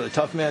 you know, the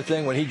tough man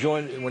thing. When he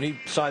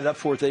signed up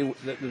for it,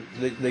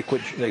 they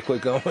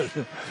quit going.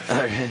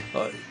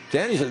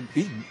 Danny's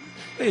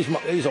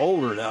He's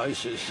older now. He's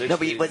 60. No,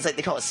 but it's like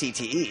they call it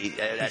CTE.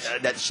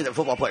 That shit that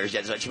football players get.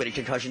 It's like too many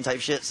concussion type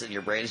shits, and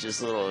your brain's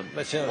just a little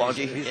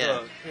wonky.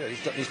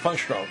 He's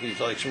punch drunk. He's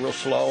like real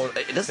slow.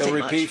 It doesn't take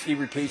much. He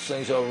repeats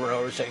things over and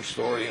over, same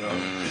story. You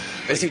know.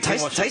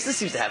 Tyson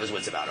seems to have his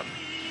wits about him.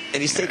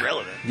 And he stayed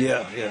relevant.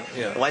 Yeah.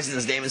 Why is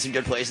his name in some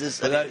good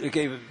places? It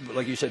gave,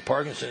 like you said,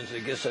 Parkinson's. I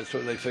guess that's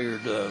what they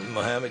figured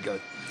Muhammad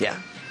got. Yeah.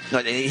 No,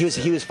 he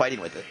was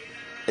fighting with it.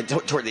 And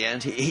toward the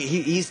end,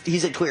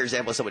 he's a clear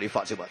example of somebody who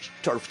fought too much,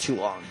 for too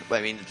long. But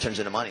I mean, in terms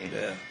of the money.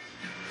 Yeah.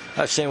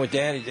 That's same with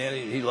Danny.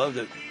 Danny, he loved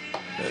it.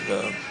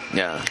 And,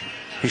 yeah.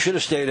 He should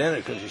have stayed in it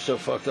because he's so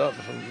fucked up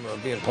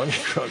from being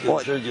punch drunk. You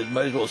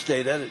might as well have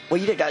stayed in it.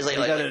 Well, you get guys like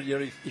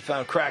he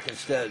found crack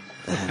instead.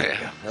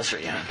 Yeah, that's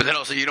right. Yeah. But then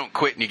also you don't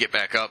quit and you get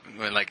back up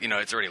when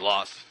it's already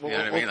lost. You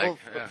know what I mean?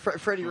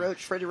 Freddie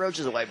Roach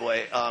is a white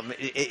boy.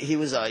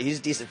 He's a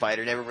decent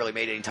fighter. Never really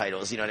made any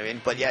titles. You know what I mean?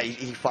 But yeah,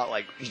 he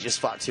just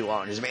fought too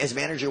long. His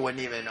manager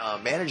wouldn't even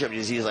manage him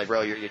because he was like,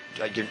 bro, you're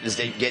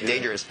getting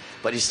dangerous.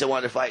 But he still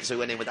wanted to fight, so he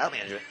went in without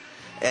management.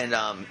 And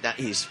now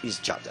he's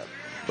chopped up.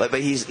 But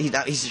he's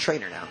a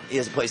trainer now. He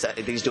has a place that I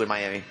think he's doing in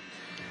Miami.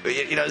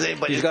 You know what I'm saying?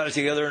 But he's got it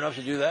together enough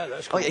to do that.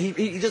 That's cool. Oh yeah,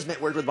 he just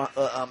worked with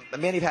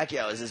Manny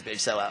Pacquiao is his big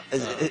sellout.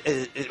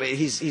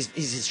 He's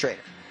his trainer.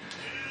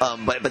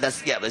 But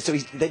that's so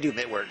they do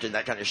mitt work and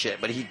that kind of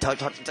shit. But he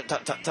talk.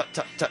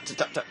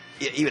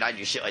 Even I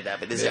do shit like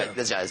that. But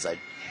this guy's like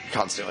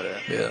constant with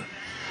it. Yeah,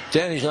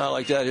 Danny's not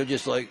like that. He'll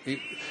just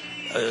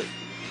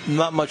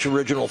not much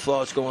original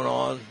thoughts going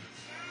on.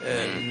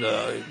 And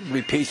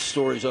repeats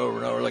stories over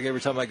and over. Like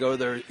every time I go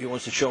there, he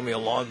wants to show me a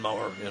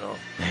lawnmower. You know,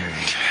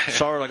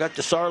 I got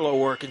the Sarlo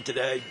working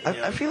today.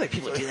 I feel like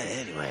people do that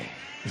anyway.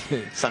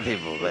 Some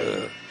people,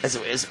 but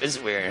it's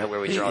weird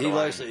where we draw the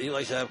line. He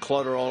likes to have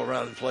clutter all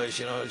around the place.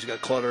 You know, he's got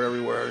clutter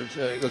everywhere.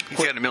 He's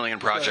got a million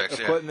projects,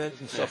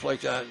 equipment and stuff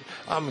like that.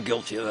 I'm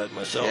guilty of that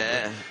myself.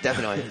 Yeah,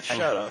 definitely.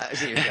 Shut up.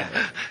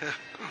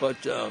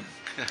 But.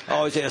 I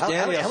always ask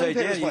Danny. I say,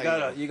 Danny,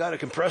 you got a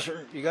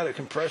compressor? You got a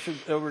compressor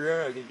over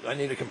there? I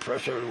need a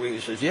compressor every week. He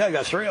says, yeah, I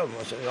got 3 of them.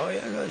 I said, oh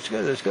yeah, that's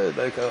good.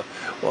 Like,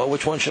 well,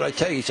 which one should I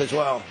take? He says,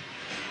 well,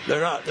 they're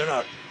not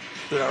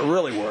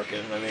really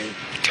working. I mean,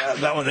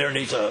 that one there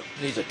needs a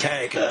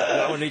tank.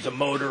 That one needs a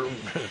motor.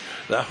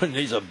 That one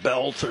needs a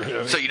belt.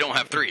 So you don't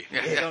have 3.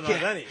 Yeah. Don't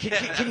have any.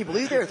 Can you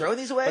believe they're throwing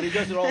these away? But he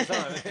does it all the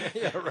time.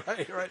 Yeah,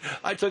 right.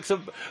 I took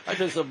some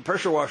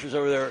pressure washers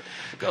over there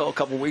a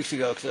couple of weeks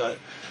ago because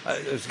I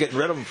was getting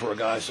rid of them for a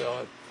guy.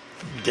 So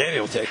Danny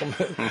will take them.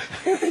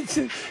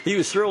 He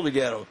was thrilled to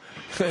get them.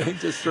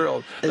 He's just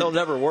thrilled. They'll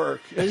never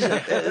work. I mean,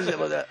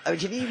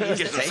 can you use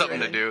gives him something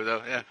to do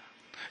though?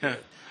 Yeah.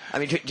 I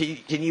mean,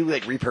 can you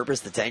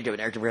repurpose the tank to an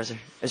air compressor?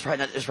 It's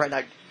probably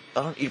not.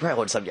 You probably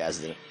hold some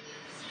gases in it.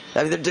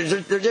 I mean,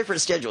 they're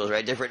different schedules,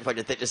 right? Different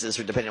fucking thicknesses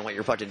depending on what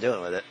you're fucking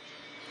doing with it.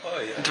 Oh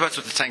yeah. It depends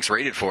what the tank's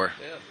rated for.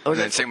 Yeah. And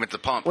then same with the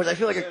pump. Well, I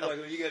feel like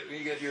when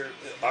you get your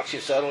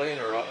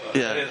oxyacetylene or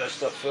any of that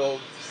stuff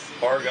filled,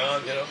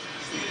 argon, you know.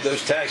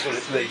 Those tanks,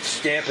 they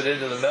stamp it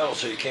into the metal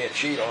so you can't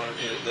cheat on it.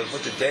 They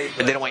put the date.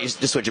 And they don't want you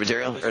to switch your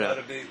material, or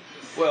no?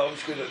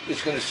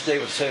 It's going to stay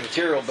with the same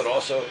material, but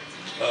also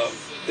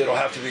it'll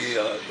have to be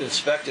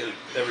inspected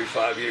every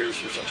 5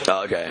 years or something.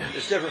 Oh, okay.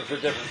 It's different for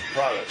different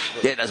products.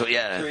 Yeah, that's what.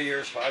 Yeah. 3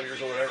 years, 5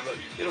 years, or whatever. But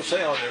it'll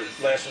say on their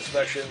last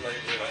inspection,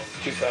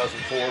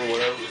 2004 or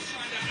whatever.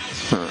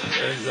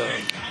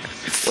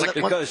 And,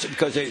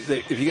 because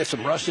if you get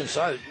some rust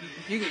inside,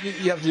 you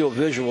have to do a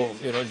visual.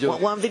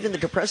 Well, I'm thinking the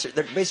compressor.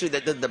 Basically,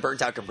 the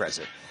burnt out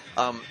compressor.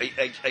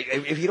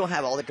 If you don't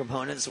have all the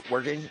components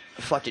working,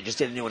 fuck it, just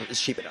get a new one.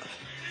 It's cheap enough.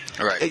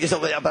 Right.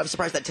 But I'm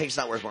surprised that tank's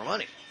not worth more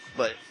money.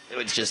 But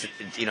it's just,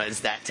 it's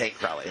that tank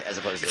probably, as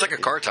opposed to... It's like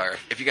a car tire.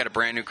 If you got a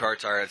brand new car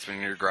tire that's been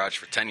in your garage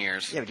for 10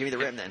 years... Yeah, but give me the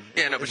rim then.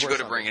 Yeah, no, but you go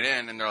to bring it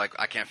in, and they're like,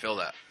 I can't fill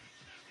that.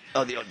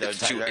 Oh, the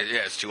tire.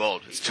 Yeah, it's too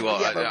old. It's too old.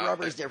 Yeah, but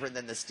rubber is different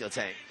than the steel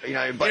tank. You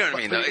know what I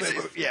mean, though?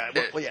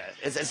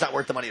 It's not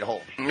worth the money to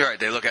hold. Right,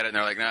 they look at it and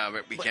they're like, no,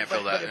 we can't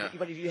fill that.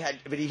 But if you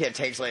had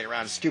tanks laying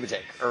around, scuba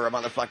tank, or a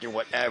motherfucking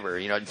whatever,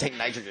 tank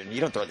nitrogen, you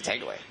don't throw the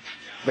tank away.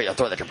 But you'll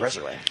throw the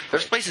compressor away.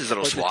 There's places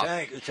that'll swap.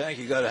 The tank,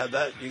 you got to have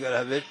that. You got to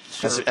have it.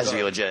 Has to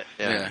be legit.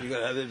 Yeah. You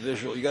got to have it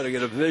visual. You got to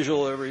get a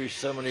visual every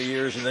so many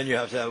years, and then you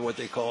have to have what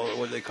they call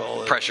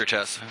it. Pressure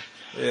test.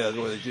 Yeah,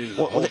 the way they do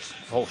the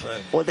whole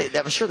thing. Well,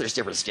 I'm sure there's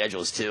different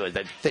schedules too.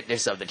 The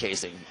thickness of the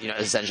casing,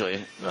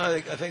 essentially. No,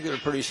 I think they're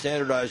pretty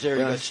standardized there.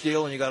 You got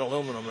steel and you got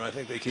aluminum, and I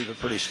think they keep it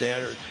pretty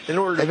standard. In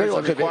order to meet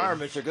the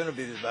requirements, they're going to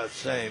be about the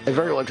same. It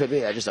very well could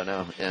be. I just don't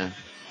know. Yeah.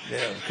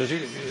 Yeah, because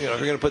if you're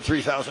going to put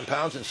 3,000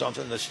 pounds in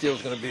something, the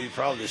steel's going to be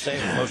probably the same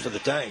as most of the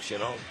tanks,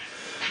 Well,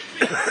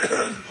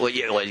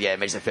 it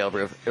makes it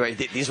fail-proof. Right,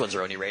 these ones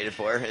are only rated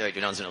for. No one's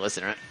going to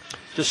listen, right?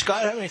 Does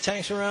Scott have any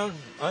tanks around?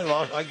 I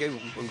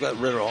got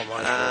rid of all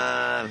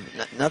mine.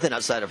 Nothing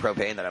outside of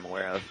propane that I'm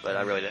aware of, but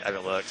I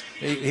haven't looked.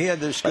 He had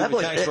the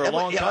scuba tanks for a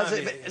long time.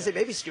 I say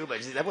maybe scuba.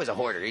 That boy's a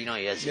hoarder. He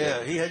has.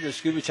 Yeah, he had the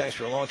scuba tanks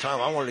for a long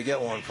time. I wanted to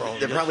get one from him.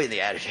 They're probably in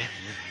the attic.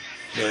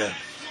 Yeah.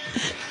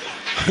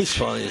 He's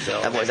funny as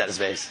hell. That boy's out of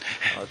space.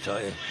 I'll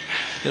tell you.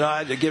 You know, I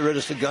had to get rid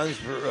of the guns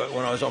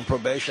when I was on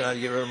probation. I had to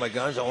get rid of my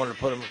guns. I wanted to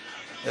put them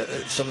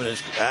some in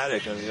his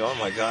attic. And oh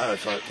my God, I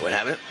thought, what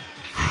happened?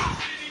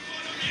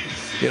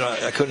 You know,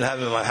 I couldn't have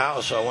him in my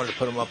house, so I wanted to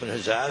put him up in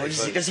his attic.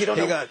 Because he don't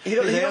know.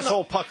 His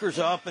asshole puckers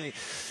up, and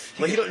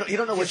you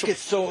don't know which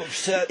gets so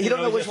upset. You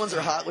don't know which ones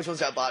are hot, which ones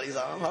got bodies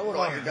on them. I would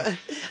want your gun.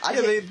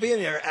 They'd be in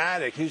your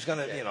attic. Who's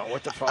gonna, you know,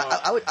 what the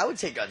fuck? I would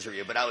take guns from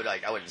you, but I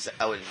wouldn't.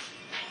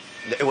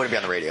 It wouldn't be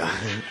on the radio.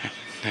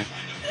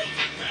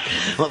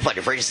 Well,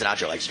 fucking Frank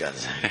Sinatra likes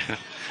guns.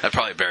 I'd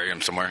probably bury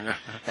him somewhere.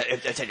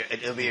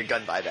 It'll be a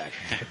gun buyback.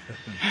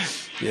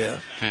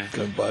 Yeah,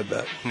 gun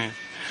buyback.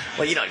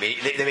 Well, you know what I mean.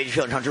 They made you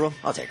feel uncomfortable.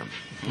 I'll take them.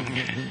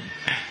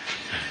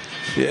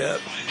 Yeah.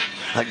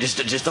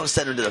 Just don't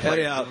send them to the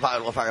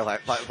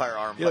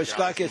firearm. You know,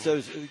 Scott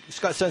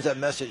sends that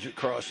message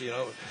across. You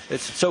know,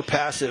 it's so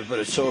passive, but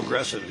it's so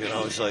aggressive. You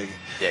know, it's like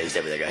he's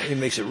definitely that guy. He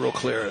makes it real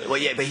clear. Well,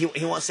 yeah, but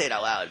he won't say it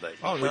out loud.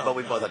 But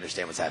we both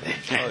understand what's happening.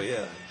 Oh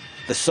yeah,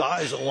 the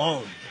size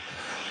alone.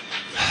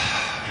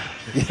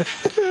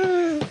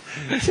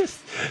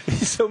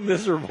 He's so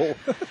miserable.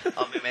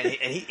 Oh man,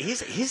 and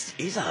he's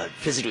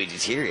physically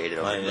deteriorated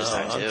over this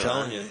time too. I'm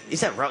telling you,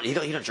 he's that he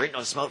don't drink,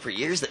 don't smoke for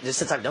years just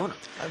since I've known him.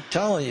 I'm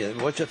telling you,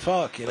 what the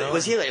fuck, you know?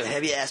 Was he like a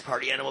heavy ass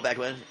party animal back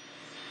when,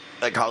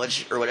 like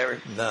college or whatever?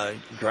 No,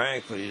 he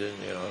drank, but he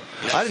didn't. You know,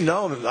 I didn't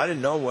know him. I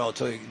didn't know him well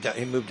until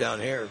he moved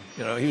down here.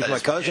 You know, he was my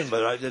cousin,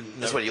 but I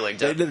didn't. That's what you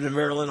linked up. They lived in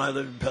Maryland. I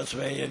lived in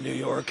Pennsylvania, New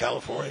York,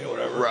 California,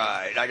 whatever.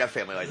 Right, I got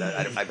family like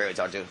that. I barely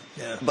talk to.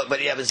 Yeah, but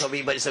so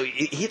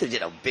he either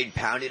did a big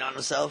pounding on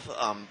himself,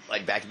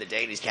 like back in the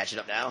day, and he's catching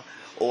up now,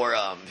 or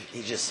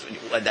he just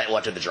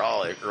watching the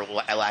draw or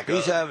a lack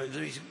of.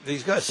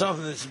 He's got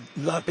something that's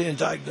not being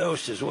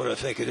diagnosed, is what I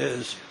think it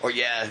is. Or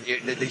they're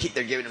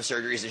giving him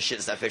surgeries and shit,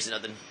 it's not fixing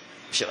nothing.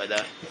 Shit like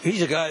that.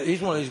 He's a guy.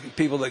 He's one of these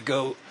people that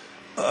go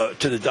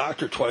to the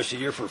doctor twice a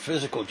year for a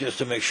physical just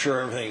to make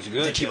sure everything's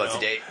good. To keep up to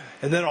date.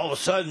 And then all of a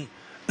sudden,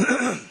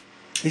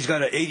 he's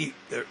got an 90%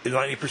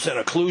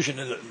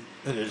 occlusion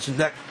in his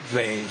neck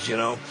veins. You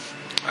know.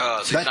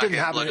 So that didn't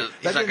happen.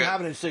 That didn't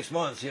happen in 6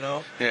 months. You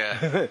know.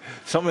 Yeah.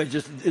 Somebody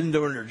just isn't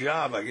doing their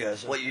job, I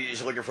guess. Well, you're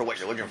just looking for what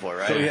you're looking for,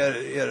 right? So he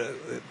had a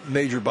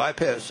major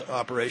bypass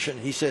operation.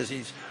 He says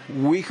he's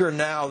weaker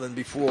now than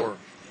before.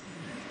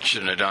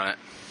 Shouldn't have done it.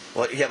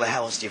 Well, yeah, but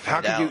how else do you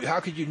find out? How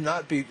could you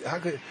not be?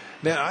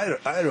 Man, I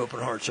had open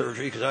heart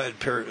surgery because I had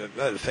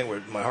a thing where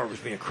my heart was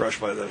being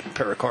crushed by the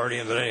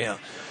pericardium. But anyhow,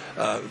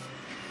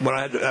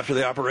 after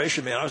the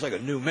operation, man, I was like a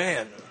new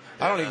man.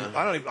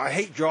 I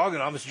hate jogging.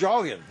 I was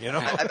jogging, you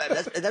know.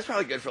 That's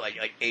probably good for like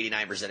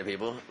 89% of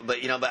people. But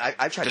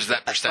I've tried. There's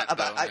that percent.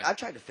 I've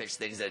tried to fix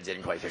things that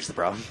didn't quite fix the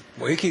problem.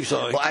 Well, he keeps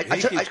on.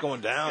 He keeps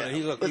going down, and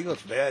he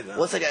looks bad now.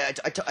 Well, it's like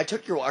I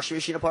took your washing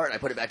machine apart and I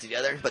put it back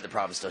together, but this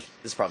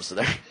problem's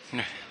still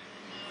there.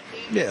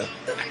 Yeah.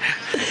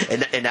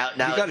 And now you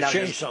got to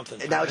change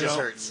something. And now it just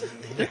hurts.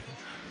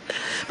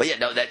 But yeah,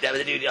 no, that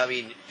dude. I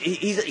mean,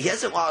 he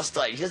hasn't lost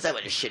he doesn't have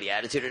like a shitty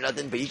attitude or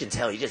nothing. But you can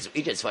tell he just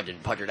fucking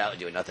puckered out and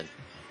doing nothing.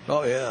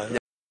 Oh yeah.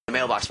 The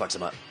mailbox fucks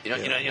him up. You know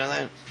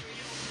that.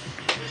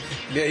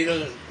 Yeah, he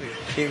doesn't.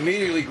 He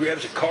immediately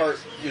grabs a cart.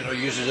 You know,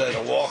 uses that as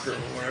a walker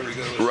whenever he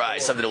goes.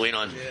 Right, something to lean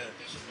on. Yeah.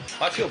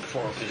 I feel for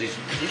him because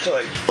he's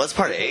like. Well, that's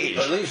part of age.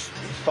 At least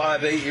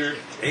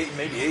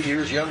 8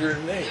 years younger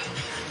than me.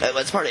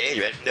 That's part of age,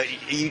 man.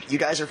 You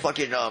guys are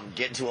fucking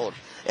getting too old.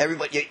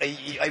 Everybody,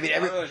 I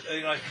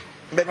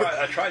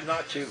tried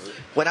not to.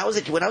 When I was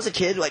a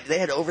kid, like they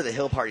had over the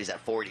hill parties at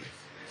 40.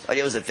 Like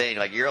it was a thing.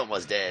 Like you're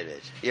almost dead,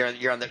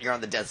 bitch. You're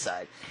on the death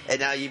side. And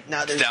now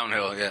there's it's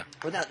downhill, yeah.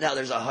 Well, now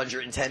there's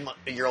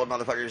 110-year-old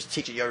motherfuckers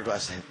teaching yoga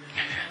class.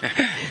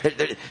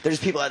 There's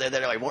people out there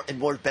that are like in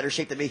more better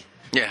shape than me.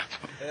 Yeah.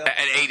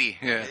 At 80.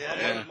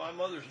 Yeah. My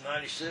mother's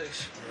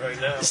 96 right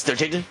now. Still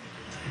changing?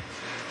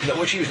 No,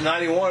 when she was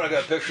 91, I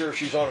got a picture of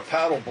she's on a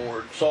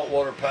paddleboard,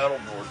 saltwater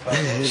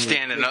paddleboard.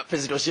 Standing up.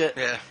 Physical shit?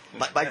 Yeah.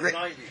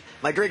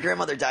 My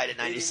great-grandmother died at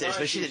 96,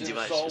 but she didn't do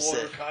much.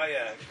 Saltwater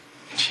kayak.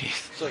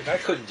 Jeez. It's like, I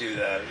couldn't do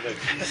that. It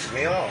pissed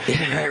me off.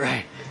 Yeah,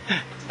 right.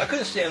 I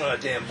couldn't stand on a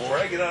damn board.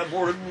 I get on a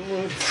board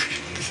and...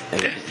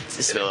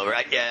 It's over.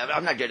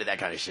 I'm not good at that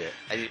kind of shit.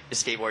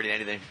 Skateboarding,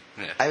 anything.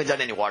 Yeah. I haven't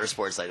done any water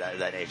sports like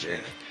that nature.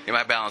 Yeah,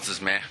 my balance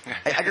is meh.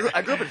 I grew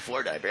up in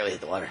Florida. I barely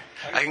hit the water.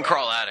 I can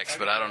crawl attics,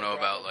 but I don't know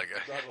about like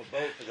a... drive a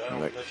boat, because I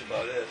don't know much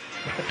about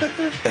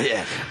it.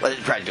 Yeah, well,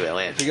 try to do it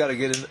land. You got to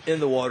get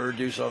in the water and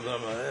do something.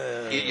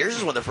 Yours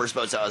is one of the first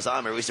boats I was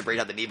on, where we used to bring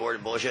out the kneeboard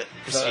and bullshit.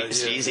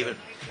 Skis even.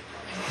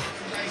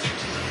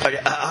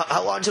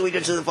 How long till we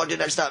get to the fucking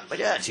next stop?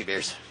 2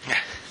 beers.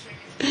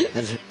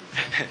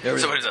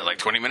 So what is that, like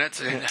 20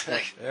 minutes?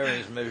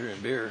 Everything's measuring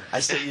beer. I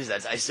still use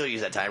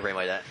that time frame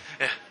like that.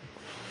 Yeah.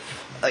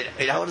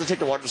 How long does it take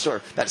to walk to the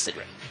store? About a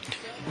cigarette.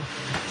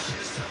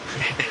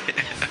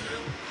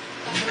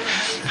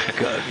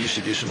 God, I used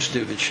to do some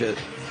stupid shit.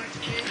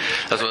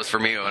 That's what it was for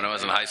me when I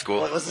was in high school.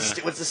 What's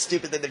the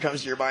stupid thing that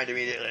comes to your mind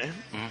immediately?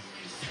 Mm-hmm.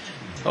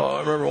 Oh, I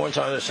remember one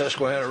time the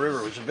Susquehanna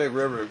River. It's a big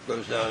river. It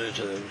goes down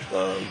into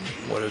the,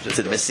 what is it?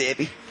 To the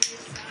Mississippi?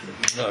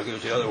 No, it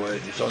goes the other way.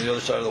 It's on the other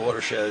side of the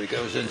watershed. It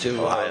goes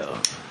into Ohio.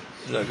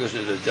 No, it goes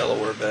into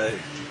Delaware Bay.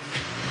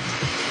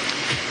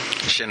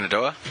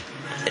 Shenandoah?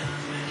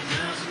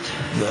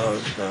 No.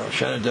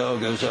 Shenandoah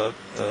goes up.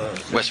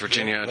 West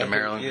Virginia to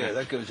Maryland? Yeah,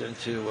 that goes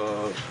into,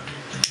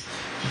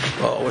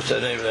 what's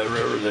that name of that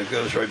river that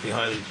goes right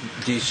behind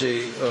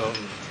D.C.?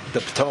 The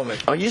Potomac.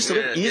 Oh, you used to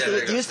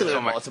live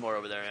in Baltimore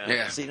over there.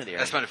 Yeah. So you know the I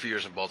area. spent a few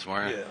years in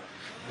Baltimore. Yeah.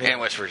 And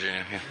West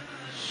Virginia. Yeah.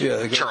 Yeah,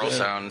 they go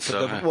Charlestown. down,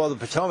 So. the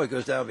Potomac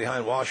goes down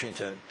behind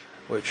Washington,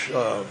 which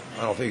I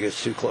don't think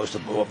it's too close to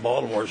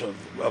Baltimore's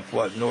up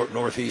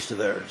northeast of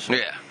there. So.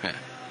 Yeah.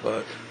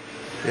 But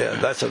yeah,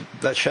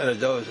 that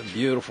Shenandoah is a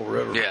beautiful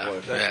river. Yeah, boy.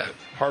 That's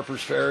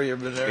Harper's Ferry. You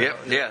ever been there? Yep.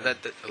 Yeah, that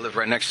I live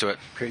right next to it.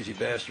 Crazy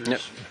bastards.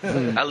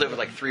 Yep. I live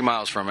like 3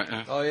 miles from it.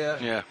 Oh yeah.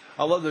 Yeah.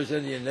 I love those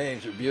Indian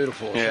names. They're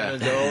beautiful. Yeah.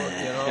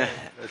 Shenandoah,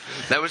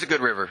 That was a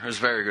good river. It was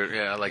very good.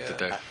 Yeah, I liked it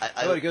there.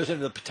 It goes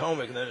into the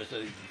Potomac and then it's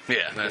the.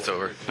 Yeah, then it's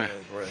over.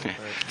 Right.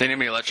 They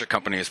named the electric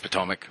company as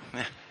Potomac.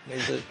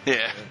 Is it?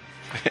 Yeah.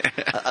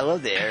 I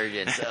love the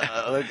arrogance.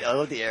 I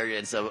love the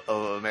arrogance of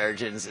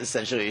Americans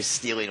essentially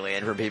stealing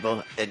land from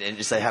people and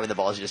just like having the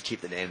balls to just keep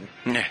the name.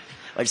 Yeah.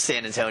 Like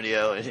San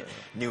Antonio and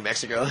New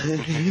Mexico.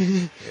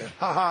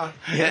 Haha.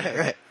 Yeah,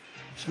 right.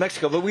 It's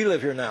Mexico, but we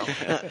live here now.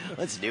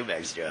 That's New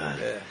Mexico.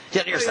 Yeah.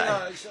 Get on your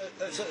side.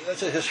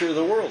 That's a history of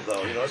the world,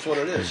 though. That's what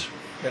it is.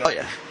 Oh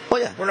yeah.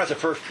 We're not the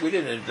first. We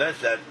didn't invent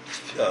that.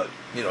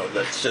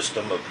 That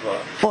system of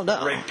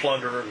rape,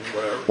 plunder, and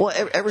whatever.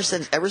 Well, ever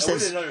since we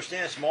didn't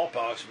understand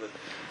smallpox, but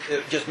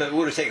it just meant it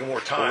would have taken more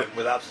time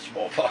without the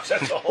smallpox.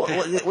 That's all.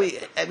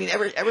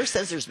 Ever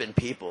since there's been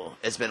people,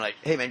 it's been like,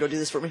 hey man, go do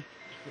this for me.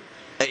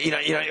 Or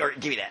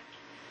give me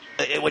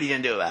that. What are you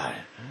gonna do about it?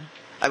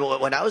 I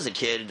mean, when I was a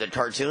kid, the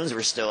cartoons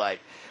were still like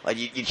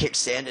you kick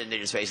sand into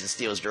his face and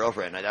steal his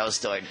girlfriend. Like, that was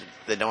still like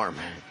the norm.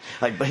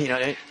 Like, but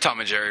Tom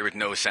and Jerry with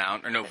no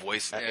sound or no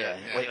voice.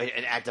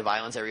 An act of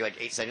violence every like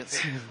 8 seconds.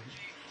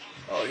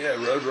 Oh yeah,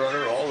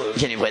 Roadrunner, all those.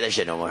 You can't even play that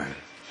shit no more.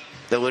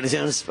 The Looney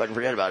Tunes, fucking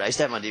forget about it. I used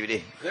to have them on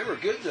DVD. They were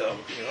good though.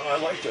 I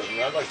liked them.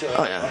 I liked them.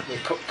 Oh yeah. The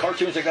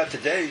cartoons I got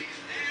today.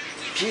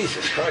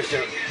 Jesus Christ,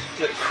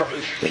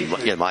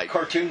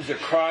 cartoons. They're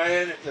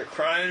crying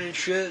and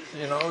shit.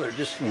 They're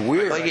just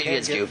weird.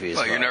 It's goofy.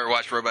 You never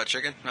watched Robot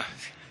Chicken?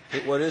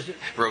 What is it?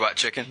 Robot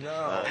Chicken.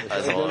 No,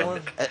 that's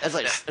old.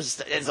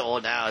 It's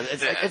old now.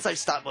 It's like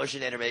stop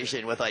motion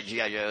animation with like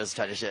G.I. Joe's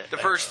kind of shit. The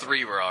first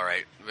 3 were all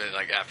right, but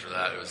like after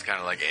that, it was kind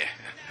of like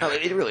No,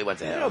 it really went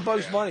to hell.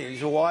 Bugs Bunny.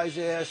 He's a wise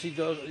ass. He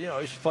does. He's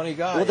a funny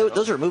guy. Well,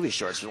 those were movie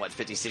shorts from what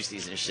 50s,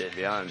 60s and shit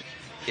beyond.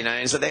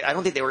 And so I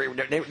don't think they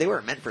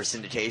weren't meant for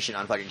syndication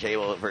on fucking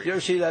cable. You ever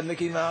see that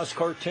Mickey Mouse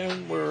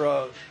cartoon where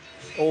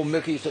old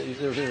Mickey's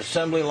there's an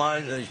assembly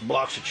line and these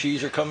blocks of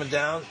cheese are coming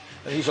down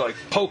and he's like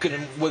poking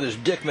him with his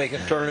dick,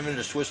 turning him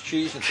into Swiss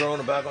cheese and throwing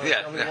him back on the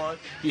assembly line?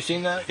 You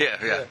seen that?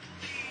 Yeah.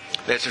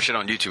 They had some shit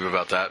on YouTube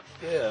about that.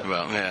 Yeah.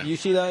 Well, You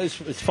see that?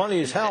 It's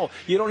funny as hell.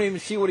 You don't even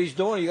see what he's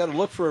doing. You got to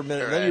look for a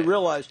minute, and then you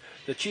realize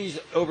the cheese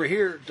over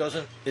here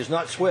is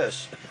not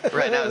Swiss.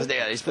 Right now,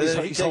 he's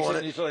holding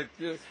it. He's like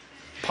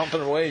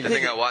pumping away. The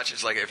thing I watch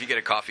is like if you get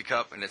a coffee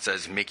cup and it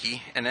says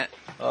Mickey in it.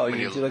 Oh,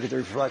 you look at the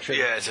reflection.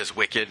 Yeah, it says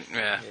Wicked.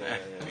 Yeah.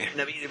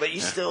 No, but you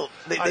still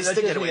they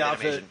still get away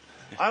with animation.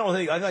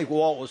 I think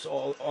Walt was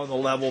on the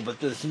level,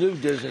 but this new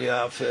Disney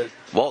outfit.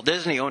 Walt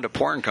Disney owned a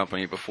porn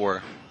company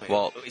before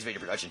Walt. He's major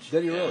productions.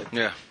 Did he really?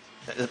 Yeah.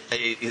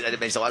 It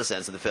makes a lot of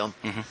sense in the film.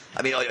 Mm-hmm.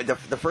 I mean,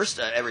 the first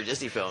ever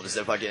Disney films,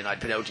 the fucking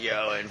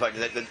Pinocchio and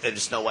fucking and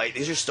Snow White.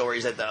 These are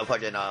stories that the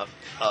fucking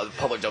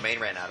public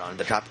domain ran out on.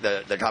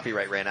 The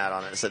copyright ran out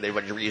on it, so they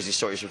wanted to reuse these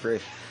stories for free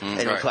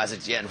and make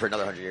classics again for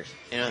another 100 years.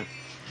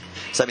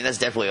 So I mean, that's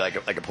definitely like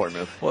a porn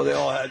move. Well, they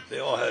all had they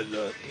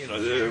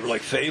were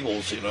like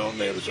fables, and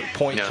there was a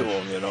point to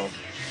them,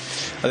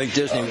 I think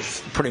Disney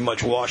pretty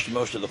much washed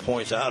most of the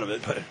points out of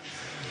it, but.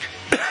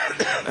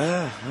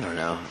 I don't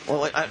know.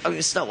 Well, I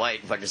mean, Snow White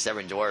and fucking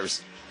 7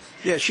 Dwarves.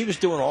 Yeah, she was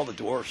doing all the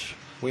dwarfs.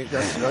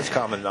 That's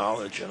common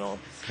knowledge,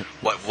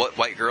 What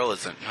white girl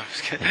isn't? No, I'm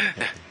just kidding.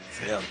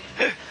 Yeah.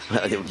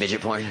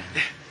 Midget porn.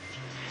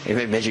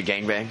 Midget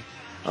gangbang.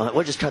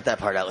 We'll just cut that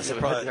part out. Let's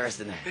put the rest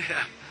in there.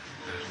 Yeah.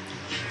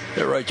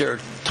 They're right there,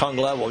 tongue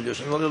level,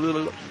 just.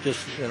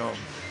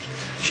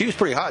 She was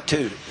pretty hot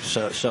too,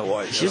 Snow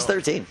White. She was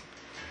 13.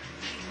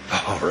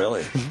 Oh,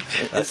 really?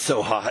 That's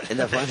so hot. Isn't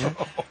that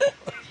fun?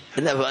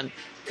 Isn't that fun?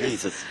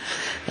 Jesus.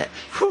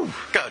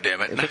 God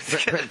damn it.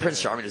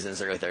 Prince Charming is in his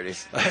early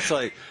 30s. That's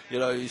like,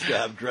 I used to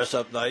have dress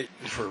up night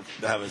for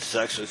having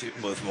sex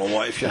with my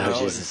wife,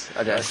 Jesus.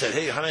 Okay. I said,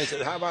 hey, honey,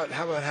 how about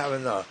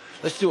having,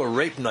 let's do a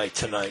rape night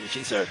tonight. And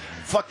she said,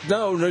 fuck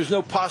no, there's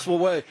no possible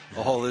way.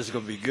 Oh, this is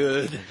going to be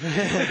good.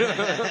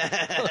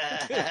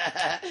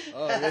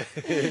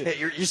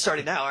 You're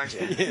starting now, aren't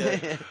you?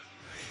 Yeah.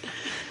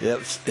 Yep,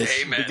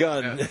 it's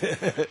begun.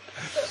 Yeah.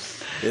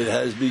 It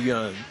has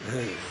begun.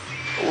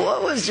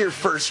 What was your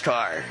first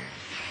car?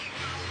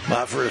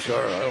 My first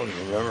car, I don't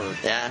even remember.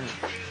 Yeah.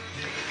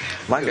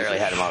 Mine barely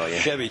had a model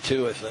yet. Chevy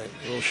 2, I think.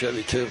 A little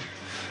Chevy 2.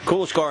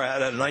 Coolest car I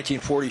had a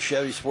 1940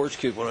 Chevy Sports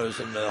Coupe when I was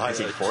in high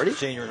school. 1940?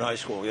 Senior in high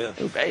school, yeah.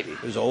 Oh, baby.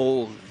 It was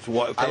old. It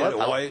was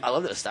white. I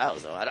love those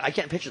styles, though. I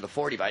can't picture the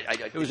 40, but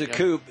it was a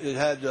coupe. It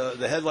had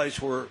the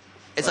headlights were.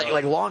 It's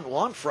like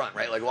long front,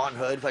 right? Like long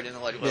hood, like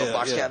little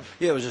box cab.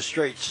 Yeah, it was a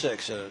straight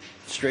six.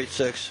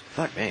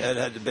 Fuck me. And it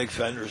had the big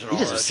fenders and You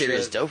all just that a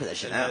serious shit. dough for that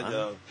shit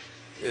now.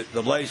 Had,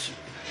 the lights.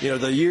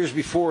 The years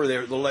before,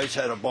 the lights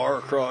had a bar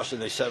across,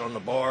 and they set on the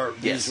bar.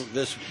 Yes.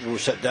 This were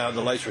set down.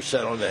 The lights were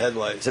set on the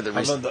headlights. So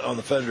on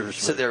the fenders.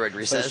 So they were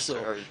recessed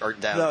or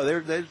down? No,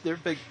 they're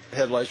big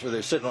headlights where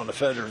they're sitting on the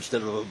fender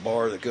instead of a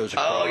bar that goes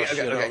across. Oh,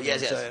 okay.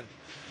 Yes.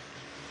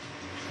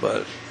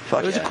 But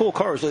it was a cool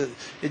car. It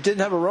didn't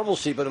have a rumble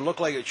seat, but it looked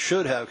like it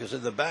should have because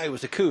in the back it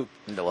was a coupe.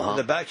 Uh-huh.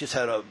 The back just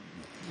had a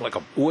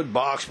wood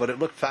box, but it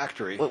looked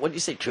factory. What did you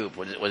say coupe?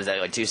 What is that,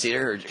 like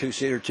two-seater? Or?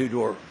 Two-seater,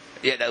 two-door.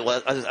 Yeah,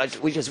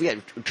 we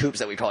had coupes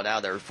that we called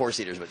out. They were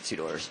four-seaters with two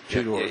doors.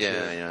 Two doors.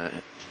 Yeah.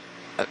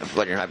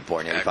 But you're not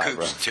born in 85,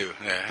 bro. Too.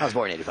 Yeah. I was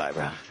born in 85,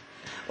 bro.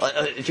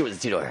 Well, it was a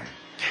two-door.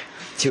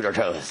 Two-door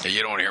toes. Yeah,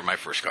 you don't want to hear my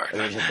first car. It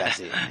was just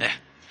backseat.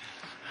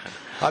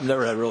 I've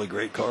never had really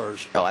great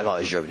cars. Oh, I've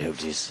always driven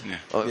hoopties. Yeah.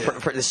 Well,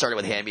 it started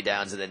with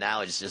hand-me-downs, and then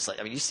now it's just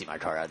like, you see my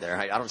car out there.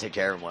 I don't take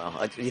care of them well.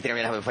 You think I'm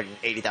going to have a fucking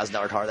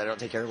 $80,000 car that I don't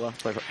take care of well?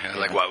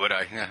 Yeah, why would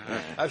I? Yeah.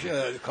 Actually,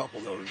 I had a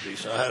couple that were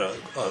decent. I had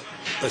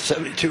a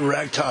 72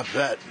 ragtop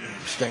vet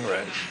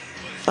Stingray.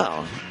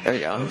 Oh, there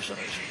you go. That was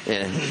nice.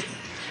 Yeah.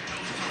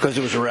 Because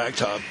it was a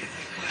ragtop.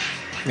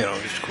 It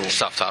was cool.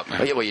 Soft top, man.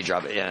 Oh, yeah, well, you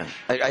drop it,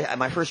 yeah.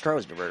 My first car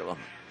was convertible.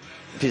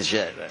 Piece of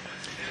shit, but...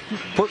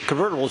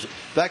 Convertibles,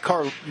 that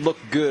car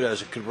looked good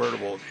as a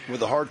convertible. With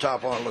the hard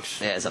top on, it looks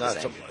it's not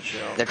the so same. much.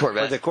 That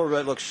Corvette. But the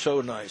Corvette looks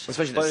so nice.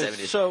 Especially in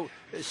the 70s.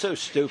 It's so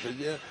stupid.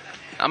 Yeah.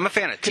 I'm a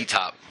fan of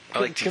T-top. I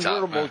like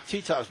T-top. Convertible,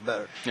 T-top's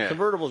better. Yeah.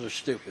 Convertibles are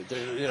stupid.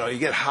 You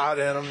get hot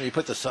in them. You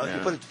put the sun.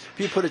 Yeah.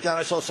 You put it down.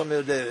 I saw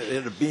somebody the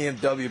other day in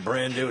a BMW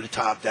brand new with the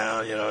top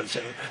down.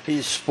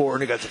 He's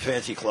sporting. He got the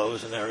fancy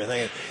clothes and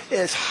everything.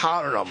 It's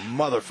hot as a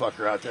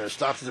motherfucker out there.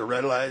 Stops at the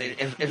red light.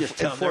 In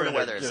Florida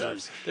weather, it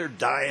sucks. They're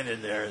dying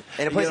in there.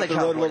 And a place like the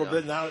road a California, little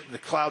bit now. The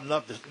clouding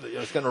up.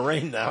 It's going to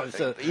rain now.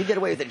 You get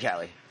away with it in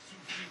Cali.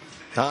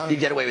 Huh? You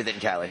get away with it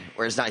in Cali,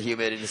 where it's not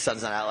humid and the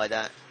sun's not out like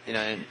that.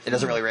 It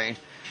doesn't really rain.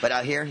 But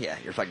out here, yeah,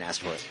 you're fucking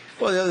asked for it.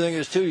 Well, the other thing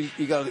is, too,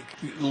 you got to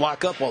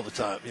lock up all the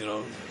time.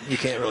 You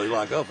can't really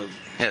lock up. You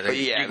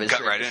can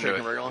cut right into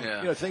it.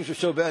 Yeah. Things are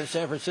so bad in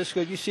San Francisco.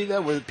 Did you see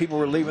that where people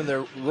were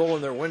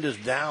rolling their windows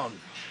down?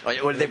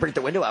 Oh, did they break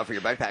the window out for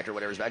your backpack or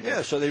whatever's back there?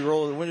 Yeah, so they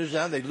roll the windows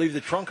down. They leave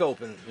the trunk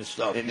open and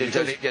stuff.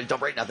 Don't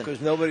break nothing.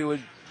 Because nobody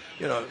would...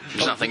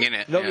 there's nothing in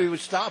it. Nobody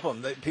would stop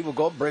them. People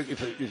go break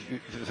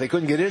if they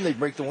couldn't get in, they'd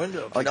break the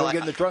window. If they couldn't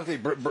get in the trunk,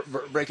 they'd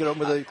break it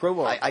open with a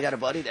crowbar. I got a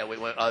buddy that we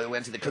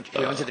went to the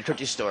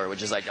cookie store,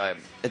 which is like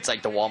it's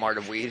like the Walmart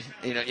of weed.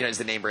 It's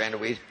the name brand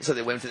of weed. So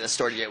they went to the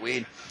store to get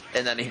weed,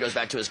 and then he goes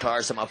back to his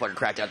car. Some motherfucker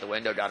cracked out the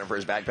window, got him for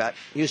his backpack.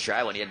 He was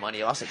traveling. He had money.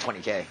 He lost like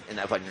 $20K in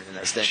that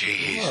stint.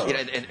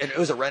 Jeez. And it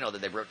was a rental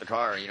that they broke the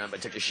car.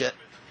 But took his shit.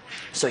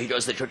 So he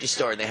goes to the cookie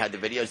store and they had the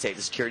videotape,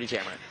 the security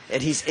camera,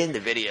 and he's in the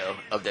video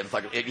of them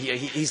fucking.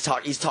 He's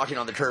talking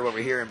on the curb over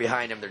here, and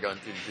behind him they're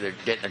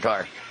getting the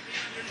car.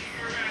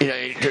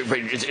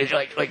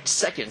 It's like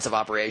seconds of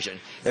operation.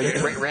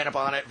 They ran up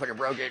on it, fucking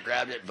broke it,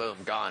 grabbed it, boom,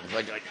 gone.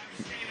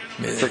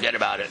 Forget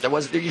about it.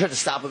 You had to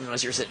stop them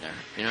unless you're sitting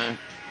there.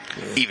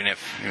 Even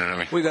if, you know what I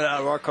mean. We got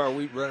out of our car.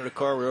 We rented a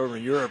car. We were over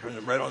in Europe,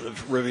 and right on the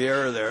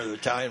Riviera there, the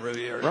Italian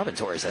Riviera. Robin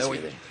Torres, that's we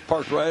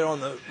parked right on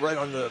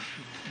the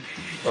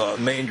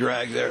main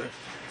drag there.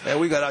 And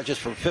we got out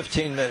just for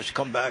 15 minutes,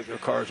 come back, the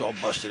car's all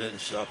busted in and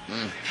stuff.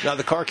 Now,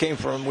 the car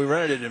we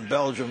rented it in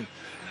Belgium.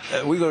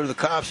 We go to the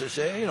cops and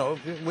say,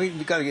 we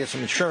got to get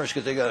some insurance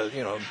because they got,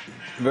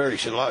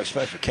 a lot of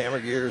expensive camera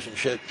gears and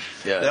shit.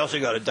 Yeah. They also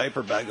got a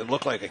diaper bag that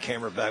looked like a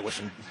camera bag with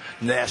some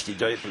nasty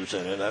diapers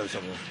in it. That was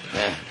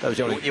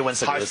the only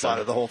high spot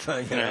of the whole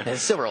thing. And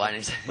silver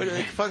linings. But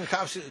the fucking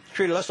cops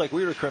treated us like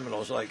we were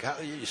criminals. Like,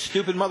 you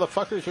stupid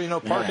motherfuckers,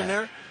 parking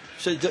there.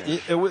 So,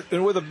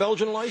 with a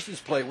Belgian license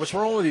plate, what's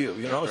wrong with you?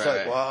 It's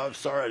like, well, I'm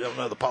sorry, I don't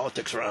know the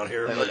politics around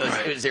here.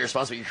 It's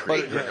irresponsible. You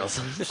create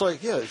criminals. It's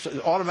like, it's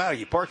automatic.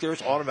 You park there,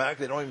 it's automatic.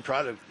 They don't even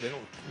try to,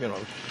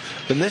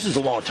 And this is a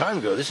long time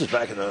ago. This is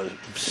back in the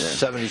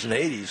 70s and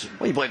 80s.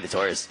 Well, you blame the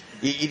tourists.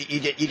 You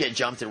get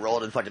jumped and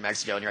rolled in fucking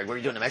Mexico, and you're like, what are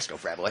you doing in Mexico,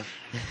 frat boy?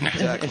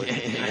 Exactly.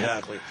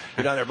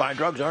 You're down there buying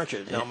drugs, aren't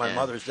you? Now my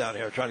mother's down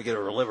here trying to get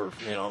her a liver,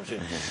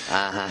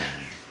 Uh-huh.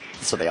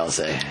 That's what they all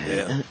say.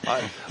 Yeah.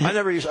 I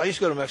used to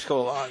go to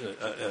Mexico a lot.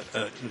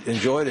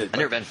 Enjoyed it. I've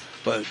never been.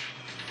 But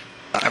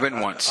I've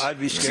been once. I'd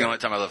be scared. It's the only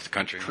time I left the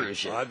country.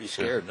 I'd be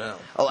scared now.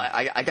 Oh,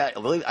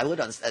 I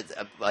lived on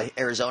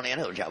Arizona and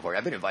Northern California.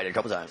 I've been invited a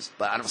couple times,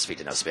 but I don't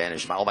speak enough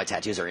Spanish. All my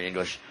tattoos are in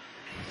English.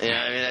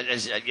 They're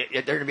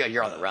going to be like,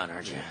 you're on the run,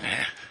 aren't you?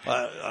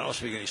 I don't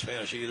speak any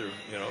Spanish either,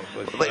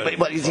 But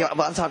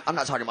I'm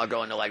not talking about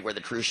going to like where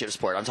the cruise ships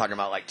port. I'm talking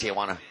about like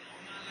Tijuana.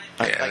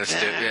 Yeah, let's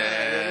do it.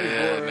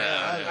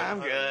 Yeah. I'm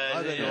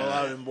good. been to a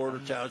lot of them border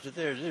towns. But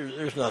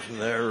there's nothing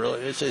there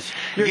really. It's just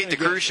you get the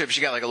cruise ships.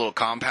 You got like a little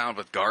compound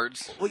with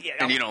guards,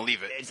 and you don't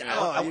leave it.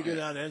 You go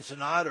down to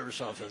Ensenada or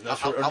something.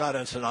 Or not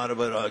Ensenada,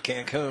 but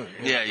Cancun.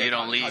 Yeah, you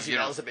don't leave.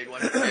 Cozumel's a big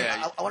one.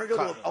 I want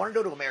to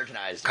go to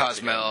Americanized.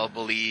 Cozumel,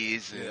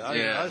 Belize.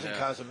 I was in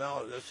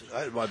Cozumel. I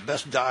had my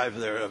best dive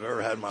there I've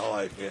ever had in my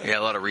life. Yeah,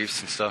 a lot of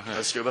reefs and stuff.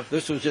 Scuba.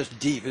 This was just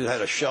deep. It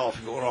had a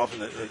shelf going off,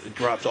 and it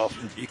dropped off.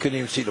 And you couldn't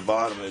even see the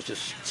bottom. It was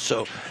just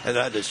so. And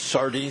I had the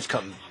sardines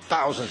come.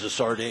 Thousands of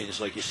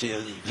sardines, like you see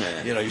in,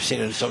 you've seen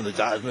in some of the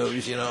dive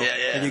movies,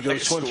 and you go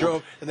swim through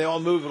them, and they all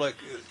move like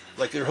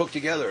they're hooked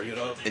together,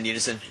 in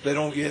unison. They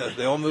don't,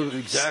 they all all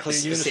exactly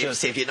in unison.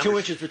 Safety 2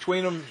 inches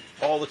between them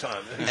all the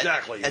time,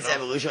 exactly. That's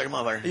evolution, like a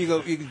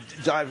motherfucker. You can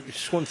dive,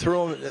 swim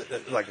through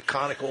them like a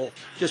conical,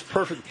 just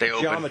perfect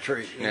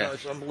geometry.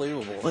 It's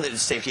unbelievable. Well, the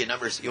safety in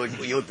numbers, you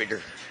would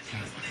bigger.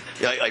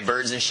 Like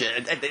birds and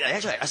shit.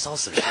 Actually, I saw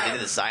some shit. They did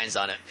the science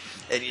on it,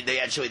 and they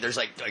actually there's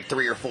like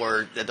 3 or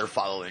 4 that they're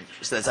following.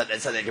 So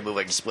that's how they can move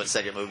like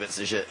split-second movements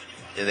and shit.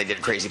 And they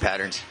did crazy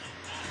patterns.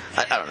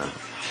 I don't know.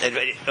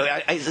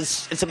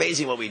 It's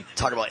amazing when we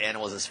talk about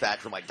animals as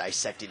fact from like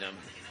dissecting them,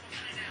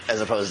 as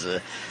opposed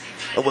to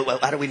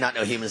how do we not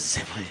know humans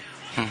the same way?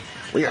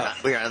 We are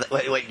not. We are not.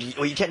 Well,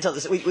 you can't tell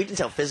this. We can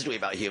tell physically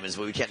about humans,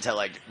 but we can't tell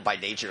like by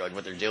nature like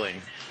what they're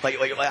doing. Like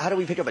how do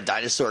we pick up a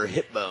dinosaur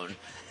hip bone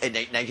and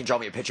now you can draw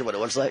me a picture of what it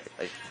looks like?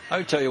 I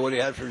can tell you what he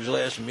had for his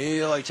last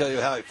meal. I can tell you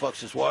how he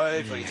fucks his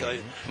wife. I can tell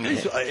you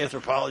these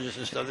anthropologists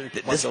and stuff.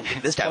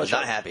 This guy was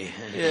not happy.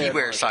 He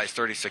wears size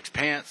 36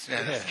 pants.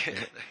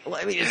 Well,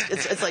 I mean,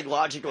 it's like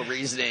logical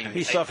reasoning.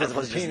 He suffers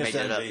from penis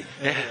envy.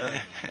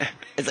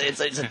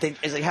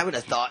 It's like having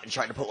a thought and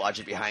trying to put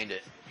logic behind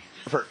it.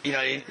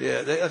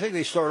 I think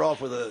they start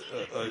off with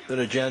an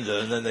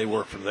agenda and then they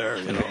work from there.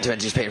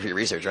 Just paying for your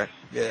research, right?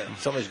 Yeah,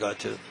 somebody's got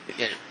to.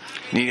 Yeah.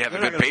 You need to have a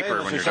good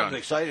paper when you're done. Something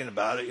exciting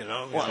about it,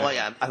 Well,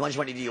 yeah. How much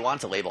money do you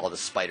want to label all the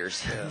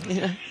spiders?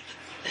 Yeah.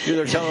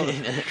 You're trying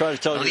to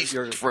tell at least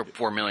for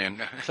 $4 million.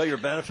 Tell your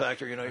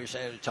benefactor, you're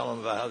saying, tell them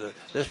about how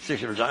this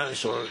particular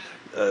dinosaur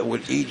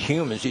would eat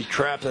humans. He'd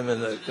trap them in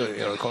the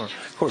corner.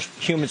 Of course,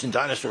 humans and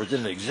dinosaurs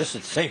didn't exist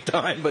at the same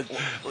time, but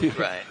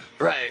right.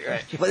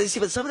 But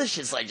some of this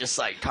shit's just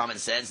like common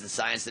sense and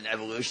science and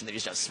evolution. They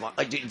just have smart.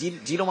 Like, do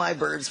you know why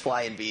birds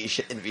fly in V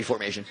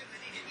formation?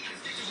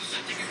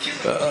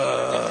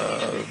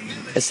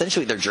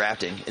 Essentially, they're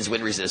drafting is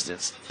wind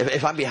resistance.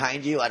 If I'm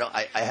behind you,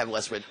 I have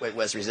less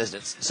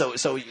resistance.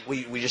 So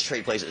we just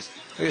trade places.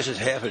 I guess it's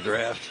half a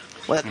draft.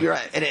 Well, you're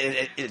right.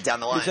 And down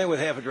the line. You say with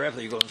half a draft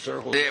that you go in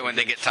circles. Yeah, when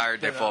they get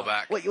tired, they fall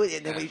back. Well,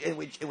 and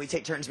we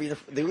take turns being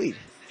the lead.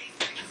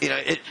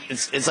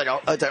 It's like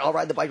I'll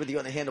ride the bike with you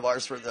on the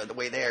handlebars for the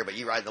way there, but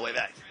you ride the way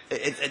back.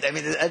 I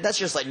mean, that's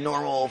just like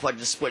normal fucking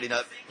splitting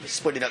up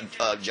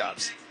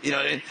jobs. You know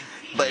what I mean?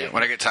 But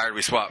when I get tired,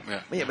 we swap.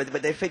 Yeah. Yeah,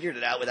 but they figured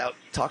it out without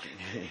talking.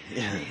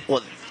 Yeah.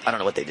 Well, I don't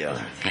know what they do. I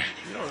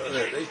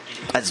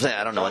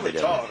don't know what they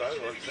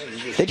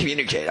do. They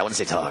communicate. I wouldn't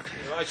say talk.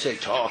 I'd say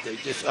talk.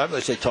 I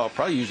would say talk.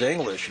 Probably use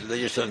English.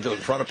 They just don't do it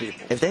in front of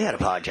people. If they had a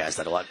podcast,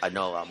 I'd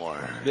know a lot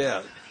more.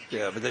 Yeah.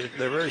 Yeah, but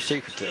they're very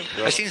secretive.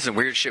 I've seen some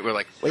weird shit where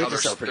how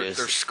their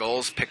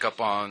skulls pick up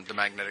on the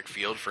magnetic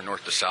field for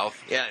north to south.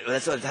 Yeah,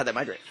 that's how they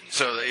migrate.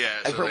 So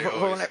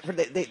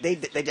they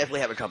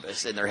definitely have a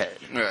compass in their head.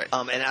 Right.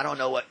 And I don't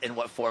know in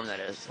what form that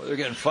is. Well, they're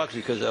getting fucked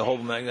because the whole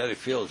magnetic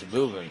field is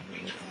moving.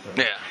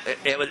 Yeah,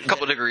 a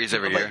couple degrees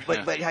every year.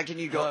 But how can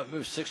you go? It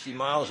moved 60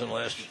 miles in the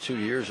last 2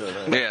 years. I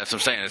think. Yeah, that's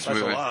what I'm saying. It's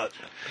moving. A lot.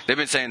 They've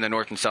been saying the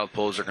north and south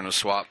poles are going to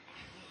swap.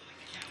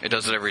 It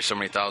does it every so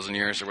many thousand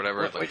years or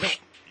whatever.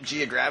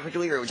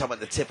 Geographically, or are we talking about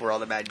the tip where all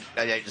the magma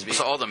is being...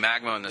 So all the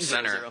magma in the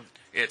center,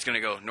 it's going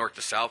to go north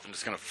to south and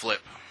it's going to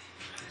flip.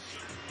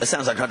 That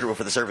sounds uncomfortable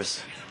for the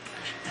surface.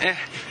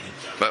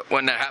 But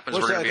when that happens,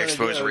 we're going to be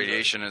exposed to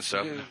radiation and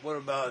stuff. What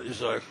about,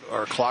 is our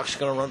clocks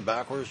going to run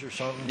backwards or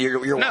something?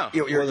 No.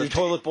 Will the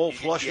toilet bowl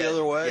flush the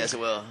other way? Yes, it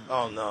will.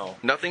 Oh, no.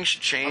 Nothing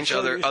should change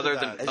other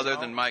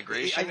than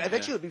migration. I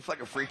bet you it would be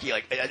fucking freaky.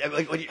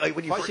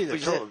 When you I see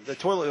the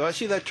toilet, if I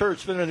see that turd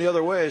spinning the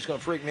other way, it's going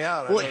to freak me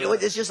out. Well,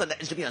 it's just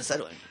it's to be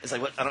unsettling. It's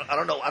like, I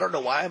don't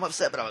know why I'm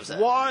upset, but I'm upset.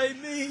 Why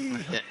me?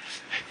 Yeah.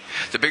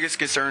 The biggest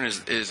concern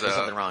is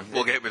something wrong.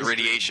 We'll get hit with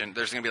radiation.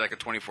 There's going to be like a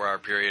 24-hour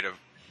period of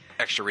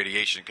extra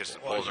radiation because the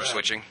poles are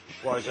switching.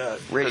 Why is that?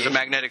 Because the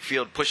magnetic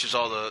field pushes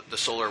all the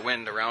solar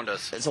wind around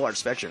us. It's a large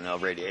spectrum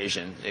of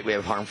radiation. We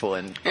have harmful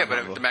and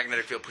but the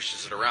magnetic field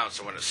pushes it around,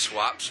 so when it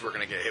swaps, we're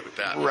going to get hit with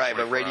that. Right,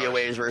 but radio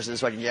waves versus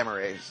fucking gamma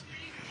rays.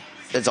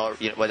 It's all.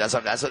 That's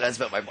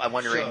about I'm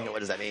wondering what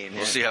does that mean?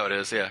 We'll see how it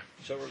is. Yeah.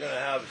 So we're going to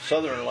have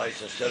southern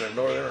lights instead of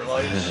northern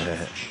lights.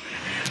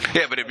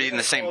 Yeah, but it'd be in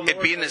the same.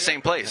 It'd be in the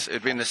same place.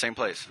 It'd be in the same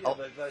place. Yeah,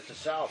 but that's the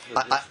south.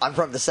 I'm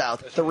from the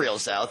south, the real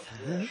south.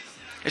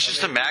 It's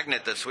just a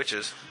magnet that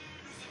switches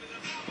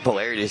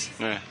polarities.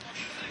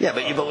 Yeah,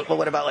 but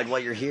what about while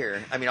you're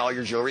here? I mean, all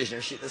your jewelry is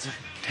your shit this way.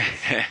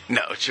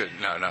 No, it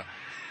shouldn't. No. I don't know.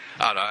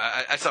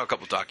 I saw a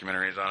couple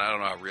documentaries on it. I don't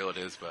know how real it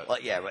is, but. Well,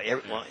 yeah, but you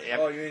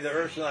mean the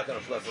Earth's not going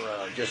to flip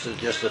around?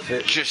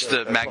 Just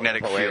the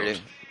magnetic field.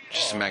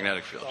 Just a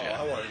magnetic field. Oh,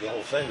 Yeah. I wanted the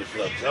whole thing to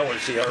flip. I want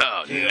to see our.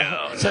 Oh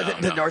no! So no,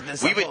 the no. north and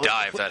south. We would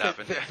die if that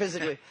happened.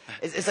 Physically,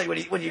 it's like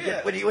when you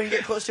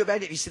get close to a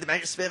magnet, you see the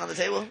magnet spin on the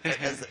table.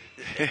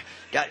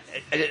 God,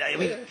 I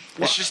mean,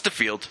 It's just a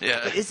field.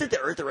 Yeah. but isn't the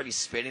Earth already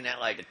spinning at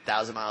like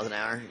 1,000 miles an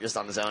hour just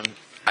on its own?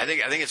 I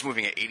think it's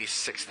moving at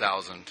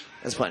 86,000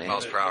 That's plenty.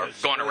 miles per hour,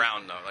 going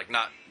around though, like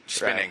not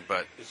spinning,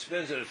 but It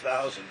spins at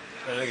 1,000.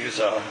 I think it's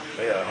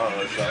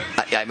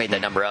I made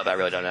that number up. I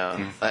really don't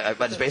know. But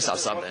it's based off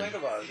something. Well,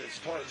 think about it.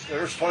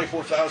 There's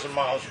 24,000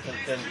 miles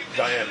in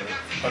diameter.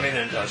 I mean,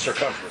 in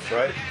circumference,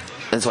 right?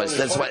 That's why. Is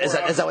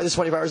that why there's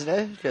 24 hours a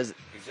day? Because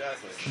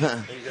Exactly.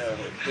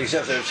 Exactly.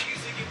 Except there's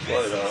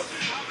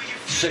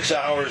 6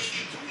 hours.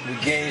 We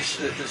gain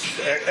this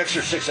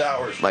extra 6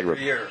 hours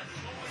every year.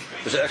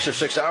 There's an extra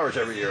 6 hours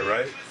every year,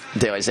 right?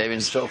 Daylight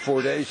savings. So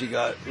 4 days you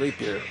got leap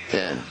year.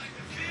 Yeah.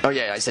 Oh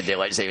yeah, I said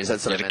daylight savings.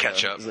 That's what I to meant.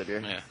 catch though. up. Leap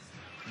year.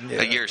 Yeah.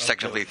 A year is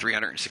technically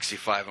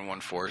 365 and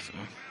 1/4.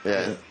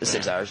 Yeah,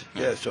 6 hours.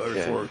 Yeah, so every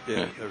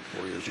Yeah. every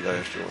 4 years you got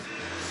extra one.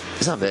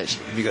 It's not bitch.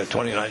 You got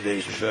 29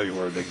 days in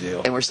February, big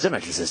deal. And we're still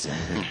not consistent.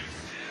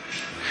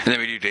 And then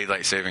we do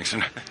daylight savings.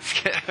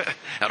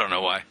 I don't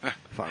know why.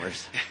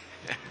 Farmers.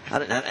 I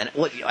don't know. And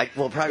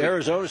well, probably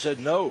Arizona said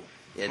no.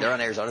 Yeah, they're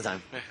on Arizona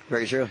time.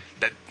 Very true.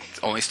 That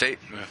only state.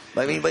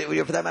 But I mean, but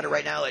for that matter,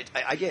 right now,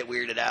 I get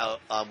weirded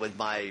out with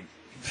my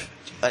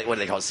what do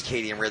they call it,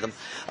 circadian rhythm.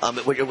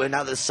 When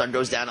now the sun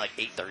goes down at like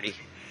 8:30.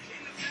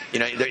 You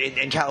know,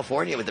 in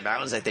California with the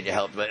mountains, I think it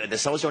helped. But the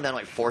sun was going down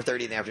at like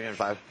 4:30 in the afternoon,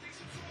 5.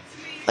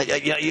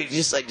 Like, you know, you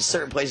just like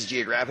certain places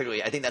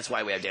geographically. I think that's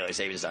why we have daylight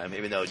savings time,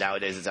 even though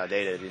nowadays it's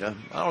outdated. You know.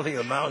 I don't think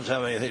the mountains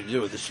have anything to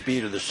do with the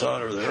speed of the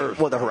sun or the earth.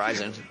 Well, the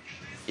horizon.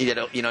 You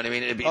know what I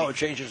mean? It'd be, it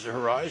changes the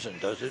horizon,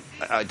 does it?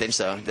 I think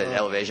so. The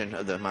elevation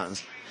of the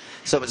mountains.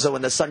 So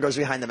when the sun goes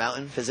behind the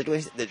mountain physically,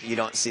 that you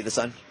don't see the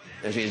sun.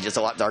 It means it's just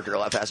a lot darker, a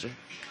lot faster.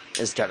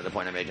 Is kind of the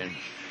point I'm making.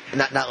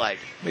 Not like.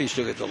 But you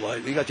still get the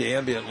light. You got the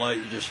ambient light.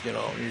 You just don't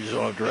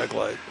have direct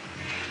light.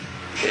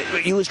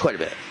 You lose quite a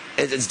bit.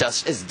 It's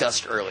dusk. It's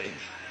dusk early.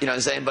 You know what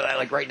I'm saying? But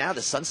like right now,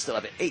 the sun's still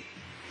up at 8,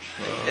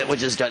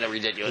 which is kind of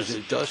ridiculous. Is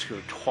it dusk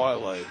or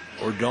twilight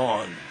or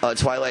dawn?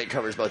 Twilight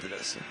covers both of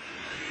those.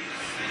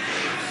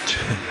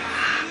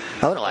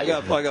 I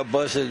got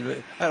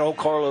busted. I had a whole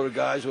carload of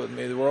guys with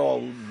me. They were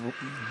all a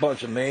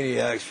bunch of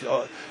maniacs.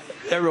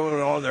 Everyone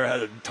on there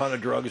had a ton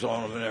of drugs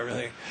on them and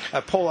everything.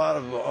 I pull out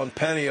on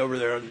Penny over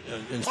there, and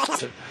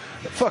the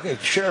fucking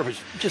sheriff was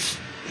just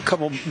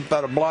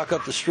about a block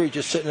up the street,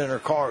 just sitting in her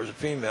car as a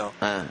female.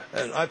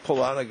 And I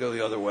pull out and I go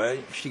the other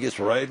way. She gets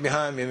right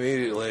behind me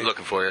immediately.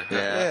 Looking for you.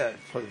 Yeah.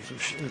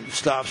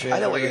 Stops me. I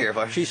know what you're here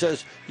for. She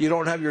says, "You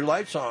don't have your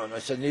lights on." I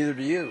said, "Neither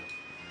do you."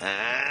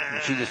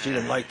 She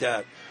didn't like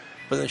that.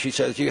 But then she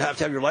says, "You have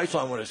to have your lights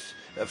on when it's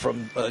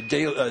from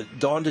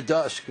dawn to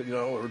dusk, you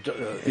know, or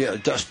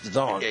dusk to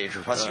dawn." Yeah, you're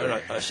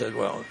professor. I said,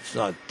 "Well, it's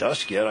not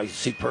dusk yet. I can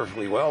see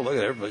perfectly well. Look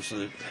at everybody."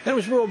 And it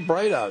was real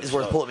bright out. It's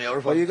worth pulling me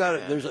over for. Well, you got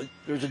it.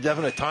 There's a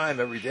definite time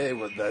every day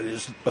that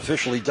is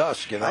officially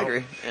dusk. You know. I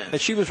agree. Yeah. And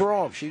she was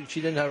wrong. She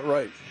didn't have it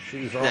right.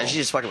 She was wrong. Yeah, she's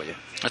just fucking with you.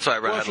 That's why I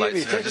run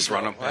headlights. I just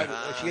run them.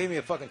 She gave me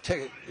a fucking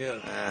ticket.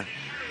 Yeah.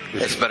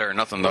 It's better than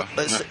nothing, though.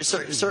 But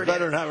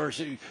better than having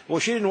her. Well,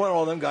 she didn't want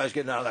all them guys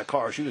getting out of that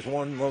car. She was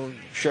one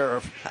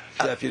sheriff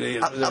deputy.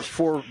 There's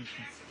 4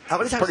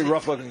 pretty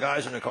rough-looking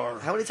guys in the car.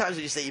 How many times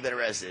did you say you've been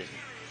arrested?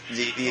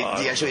 Do you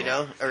actually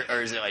know,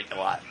 or is it like a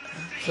lot?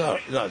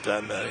 It's not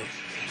that many.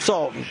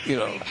 So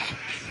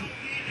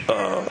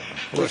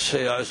let's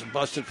see. I was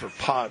busted for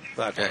pot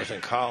back when I was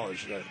in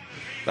college.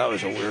 That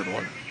was a weird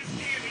one.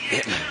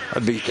 I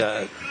beat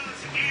that.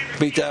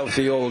 Beat that with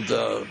the old.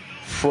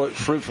 Fruit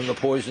from the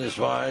poisonous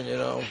vine, you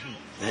know.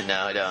 No,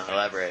 I don't.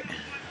 Elaborate.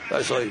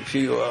 That's like if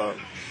you,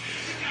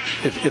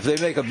 if they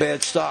make a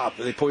bad stop,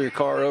 they pull your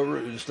car over,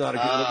 it's not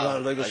a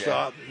legal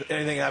stop.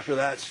 Anything after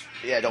that's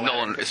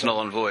it's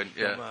null and void.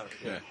 Yeah.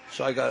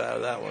 So I got out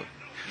of that one.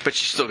 But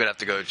you still gonna have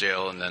to go to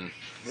jail and then.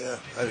 Yeah,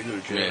 I had to go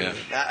to jail.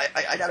 Yeah.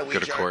 I got a weed go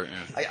to charge. Court,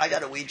 I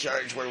got a weed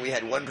charge where we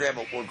had 1 gram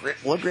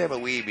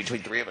of weed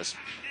between 3 of us.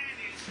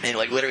 And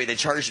like literally, they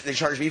charged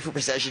me for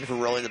possession for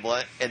rolling the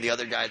blunt, and the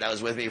other guy that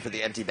was with me for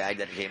the empty bag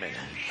that it came in.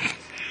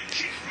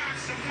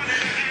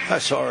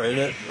 That's sorry,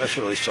 isn't it? That's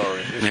really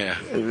sorry. Yeah.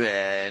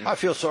 Man. I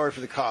feel sorry for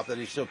the cop that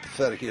he's so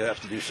pathetic he'd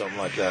have to do something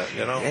like that,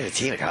 you know? And a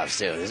team of cops,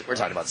 too. We're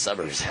talking about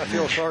suburbs. I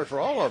feel sorry for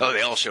all of them. Oh,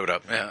 they all showed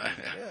up. Yeah.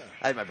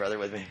 I had my brother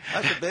with me.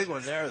 That's a big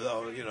one there,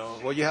 though, you know.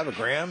 Well, you have a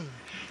gram?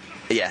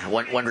 Yeah,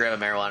 1 gram of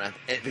marijuana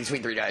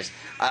between 3 guys.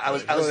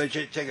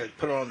 They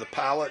put it on the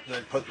pallet and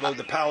then load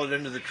the pallet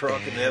into the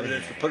truck and the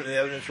evidence, put it in the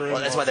evidence room.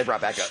 Well, that's why they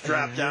brought back up.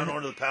 Strapped down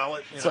onto the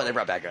pallet. That's why they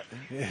brought back up.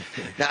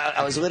 Now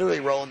I was literally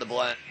rolling the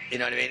blunt, you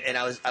know what I mean? And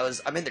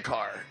I'm in the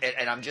car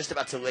and I'm just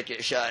about to lick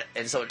it shut,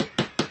 and so.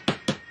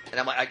 And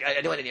I'm like,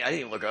 I didn't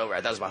even look over.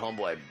 I thought it was my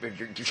homeboy.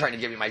 You're trying to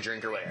give me my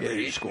drink or whatever. Yeah,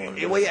 he's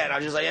going. Well, yeah, and I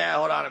was just like, yeah,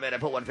 hold on a minute. I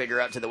put one finger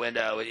up to the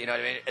window, you know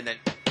what I mean? And then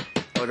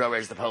would go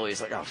raise the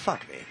police. Like, oh,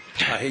 fuck me.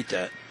 I hate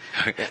that.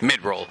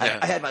 Mid-roll. Yeah.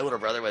 I had my little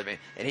brother with me,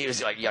 and he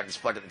was like young as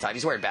fuck at the time.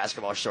 He's wearing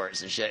basketball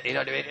shorts and shit. You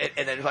know what I mean?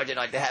 And then fucking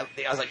like I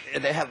was like,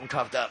 and they have him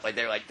cuffed up. Like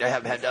they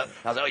have him hemmed up.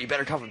 I was like, oh, you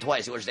better cuff him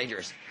twice. He looks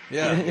dangerous.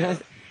 Yeah.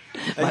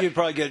 And you'd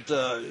probably get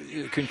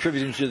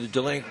contributing to the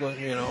delinquent,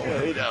 you know.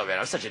 No, man,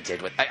 I'm such a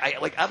dick.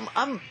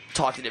 I'm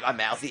talkative. I'm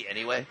mouthy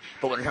anyway.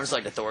 But when it comes to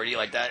like authority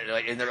like that,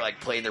 and they're like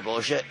playing their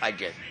bullshit, I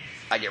get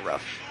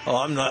rough. Oh,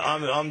 I'm not.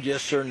 I'm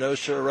yes sir, no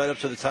sir, right up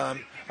to the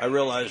time I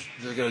realize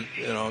they're gonna,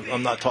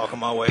 I'm not talking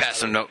my way.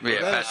 Pass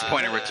the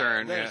point of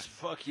return.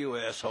 Fuck you,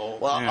 asshole.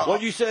 Well,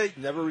 what'd you say?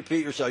 Never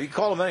repeat yourself. You can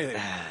call them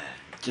anything.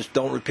 Just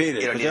don't repeat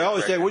it. They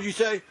always say, "What'd you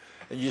say?"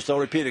 And you just don't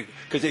repeat it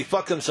because they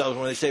fuck themselves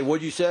when they say,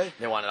 "What'd you say?"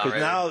 They want it because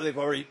already. now they've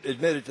already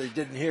admitted they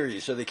didn't hear you,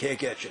 so they can't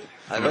get you.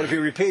 But if you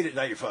repeat it,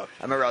 now you're fucked.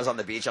 I remember I was on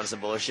the beach on some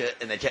bullshit,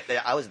 and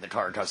I was in the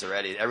car in cuffs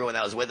already. Everyone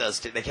that was with us,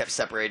 they kept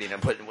separating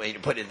and putting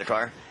it in the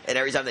car. And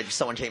every time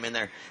someone came in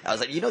there, I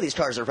was like, these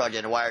cars are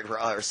fucking wired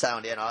for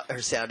sound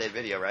and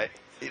video, right?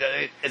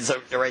 And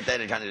so right then,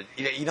 it kind of,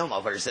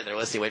 motherfuckers sitting there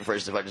listening, waiting for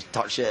us to fucking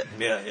talk shit.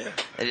 Yeah.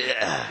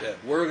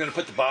 Where are we going to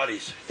put the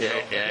bodies?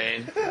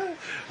 We're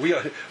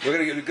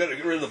going to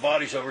get rid of the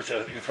bodies over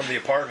from the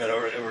apartment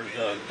over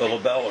the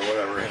LaBelle or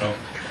whatever,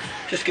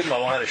 Just give them a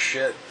line of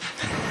shit.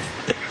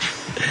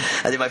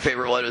 I think my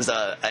favorite one was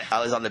I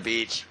was on the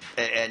beach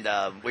and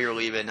we were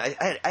leaving.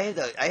 I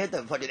had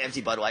the fucking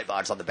empty Bud Light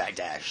box on the back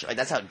dash. Like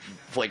that's how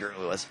flagrant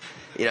it was.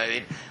 You know what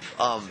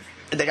I mean?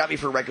 They got me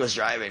for reckless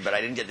driving, but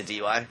I didn't get the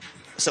DUI.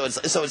 So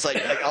it's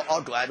like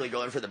I'll gladly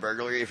go in for the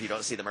burglary if you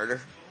don't see the murder.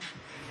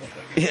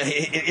 You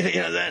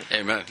know that?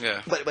 Amen.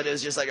 Yeah. But it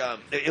was just like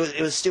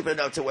it was stupid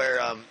enough to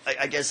where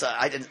I guess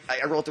I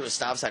rolled through a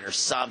stop sign or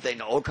something.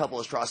 The old couple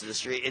was crossing the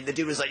street, and the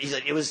dude was like,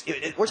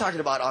 we're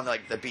talking about on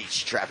like the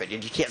beach traffic,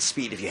 and you can't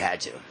speed if you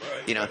had to,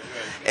 Going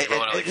at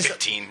like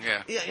 15.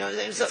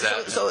 Yeah.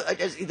 So I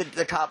guess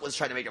the cop was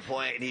trying to make a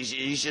point, and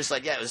he's just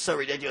like, it was so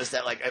ridiculous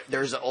that like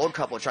there's an old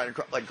couple trying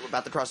to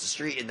about to cross the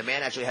street, and the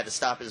man actually had to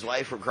stop his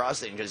wife from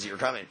crossing because you were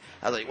coming.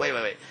 I was like,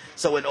 wait.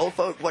 So when old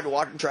folk want to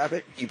walk in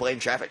traffic, you blame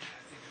traffic.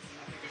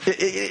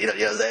 You know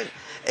what I'm saying?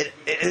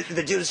 And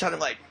the dude is trying to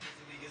like,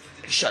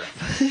 shut up.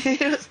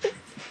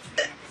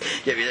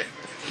 Get me there.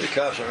 The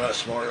cops are not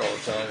smart all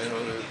the time.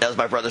 That was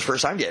my brother's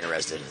first time getting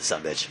arrested,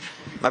 son bitch.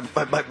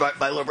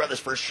 My little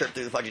brother's first trip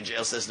through the fucking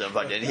jail system.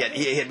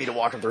 He had me to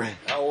walk him through.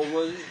 How old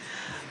was he?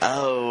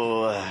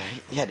 Oh,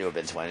 he had to have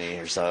been 20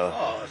 or so.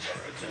 Oh, that's all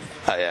right then.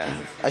 Oh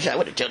yeah. Actually, I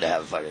would have killed to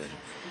have fucking.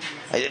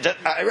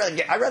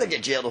 I'd rather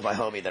get jailed with my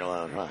homie than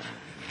alone. Huh?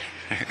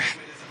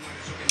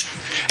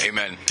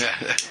 Amen.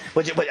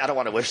 But I don't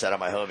want to wish that on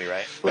my homie,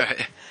 right?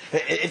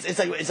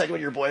 It's like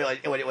when your boy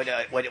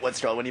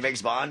when he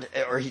makes bond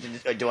or he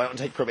can do I want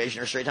to take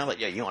probation or straight time. Like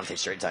you want to take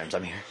straight times?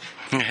 I'm here.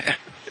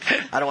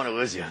 I don't want to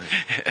lose you.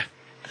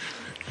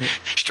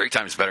 Straight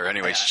time's better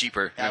anyway. It's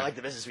cheaper. I like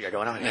the business we got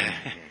going on.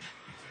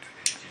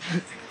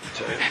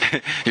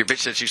 Your bitch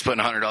said she's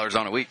putting $100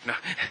 on a week. No.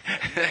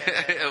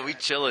 We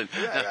chilling.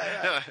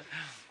 Right.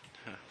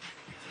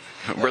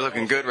 We're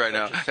looking good right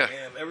now.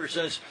 Ever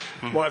since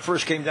when I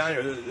first came down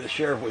here, the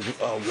sheriff was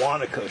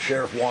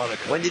Sheriff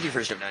Wanaka. When did you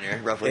first come down here,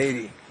 roughly?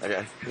 80.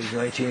 Okay. It was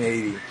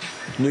 1980.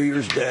 New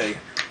Year's Day.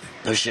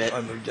 No shit.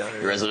 I moved down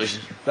here. Your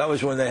resolution? That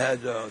was when they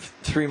had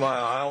 3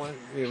 Mile Island.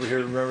 You ever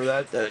remember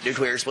that? The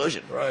nuclear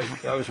explosion. Right.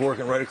 I was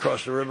working right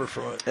across the river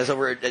from it. That's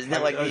over. Isn't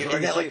that like? I was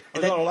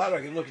not allowed.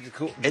 I could look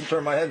at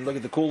turn my head and look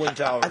at the cooling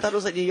towers. I thought it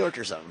was like New York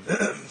or something.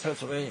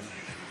 Pennsylvania.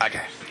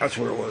 Okay. That's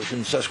where it was,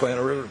 in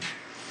Susquehanna River.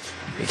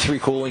 3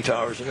 cooling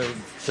towers, and they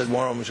said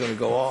one of them was going to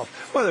go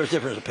off. Well, there's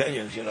different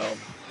opinions,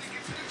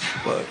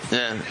 But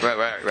yeah,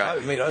 right. I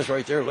mean, I was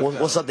right there.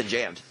 Well, something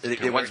jammed.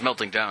 One's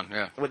melting down.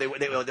 Yeah. When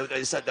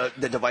they said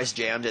the device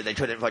jammed and they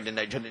couldn't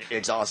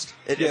exhaust.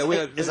 There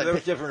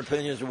was different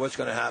opinions of what's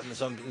going to happen.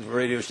 Some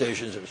radio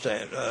stations are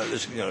saying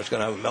it's going to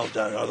have a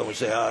meltdown. Other ones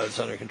say, it's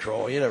under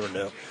control. You never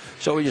know.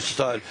 So we just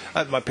decided.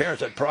 My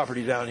parents had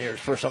property down here. It's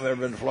the first time I've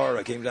ever been to Florida.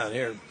 I came down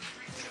here.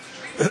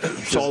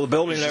 Saw the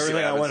building and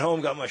everything. I went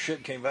home, got my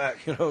shit, came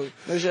back. No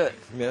shit.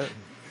 Yeah.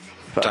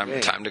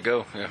 Time to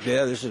go.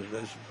 Yeah. This is.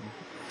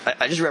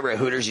 I just remember at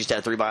Hooters used to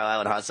have 3 Mile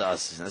Island hot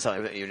sauce. That's how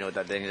you know what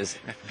that thing is.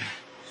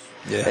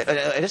 Yeah.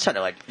 It's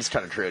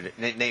kind of crude.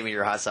 Naming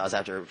your hot sauce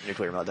after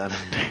nuclear meltdown.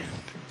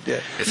 Yeah.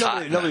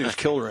 Nobody was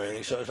killed or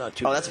anything, so it's not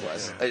too. Oh, that's what it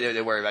was.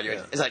 They worry about you.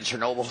 Yeah. It's like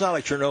Chernobyl. It's not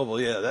like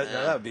Chernobyl. Yeah,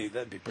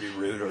 that'd be pretty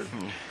rude. Or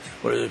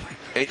what is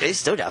it? They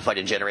still got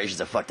fucking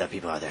generations of fucked up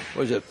people out there.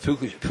 What is it?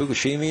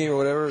 Fukushima or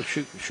whatever?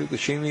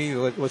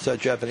 Fukushima? What's that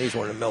Japanese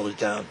one that melted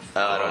down?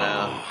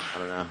 I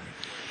don't know.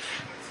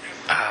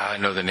 I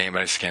know the name,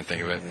 but I just can't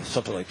think of it.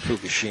 Something like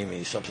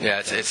Fukushima. Something. Yeah,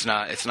 like it's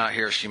not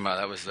Hiroshima.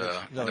 That was the.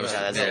 That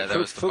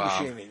was the bomb.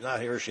 Fukushima, not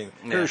Hiroshima.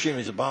 Yeah. Hiroshima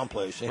is a bomb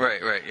place.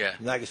 Right. Yeah.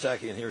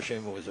 Nagasaki and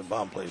Hiroshima was a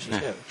bomb place.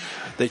 Yeah.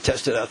 They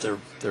tested out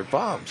their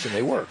bombs and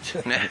they worked.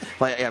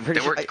 I'm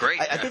pretty sure. Worked great.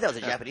 I think that was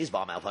a Japanese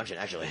bomb malfunction,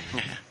 actually.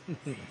 I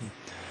know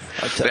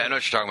what you're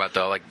talking about,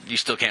 though. Like, you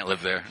still can't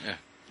live there. Yeah.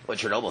 Well,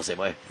 Chernobyl, same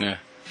way. Yeah.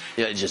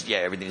 Yeah,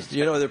 everything's.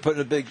 They're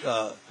putting a big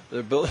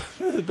They're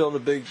building a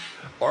big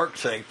arc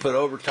thing, put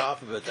over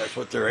top of it. That's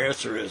what their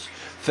answer is.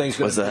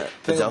 What's that?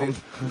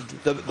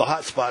 The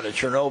hot spot in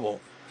Chernobyl.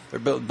 They're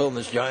building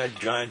this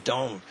giant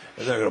dome,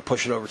 and they're going to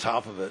push it over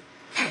top of it.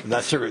 And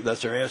that's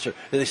their answer.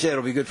 And they say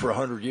it'll be good for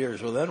 100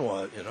 years. Well, then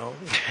what? You know.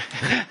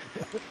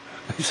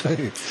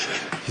 You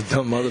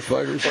dumb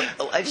motherfuckers.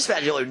 Well, I just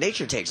imagine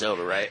nature takes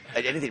over, right?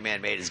 Anything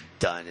man-made is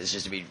done. It's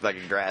just to be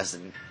fucking grass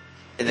and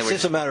then it's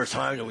just a matter of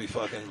time that we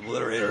fucking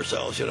obliterate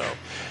ourselves, you know.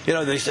 You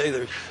know, they say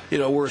that, you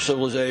know, we're a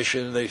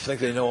civilization. They think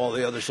they know all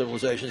the other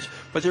civilizations.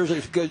 But there's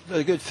a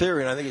good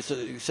theory, and I think it's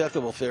an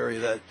acceptable theory,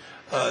 that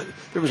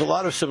there was a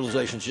lot of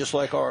civilizations just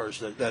like ours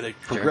that had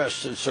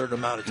progressed a certain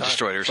amount of time.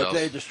 Destroyed ourselves. But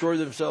they destroyed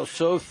themselves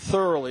so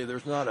thoroughly,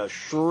 there's not a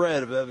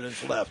shred of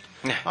evidence left.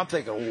 I'm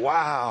thinking,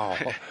 wow.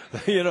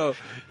 You know,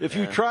 if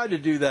you tried to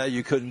do that,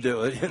 you couldn't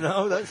do it. You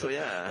know, that's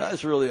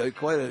really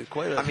quite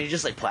a. I mean,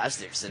 just like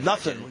plastics. And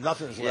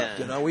nothing's left.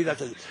 You know, we'd have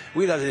to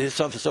hit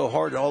something so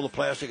hard, and all the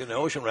plastic in the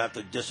ocean would have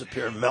to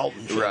disappear and melt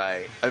and shit.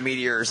 Right, a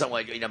meteor or something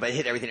like, you know, but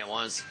hit everything at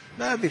once.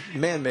 That'd be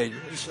man-made.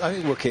 I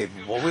think we're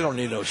capable. We don't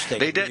need no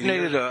stinking. They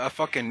detonated a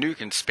fucking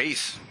nuke in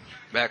space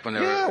back when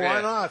they were.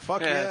 Why not?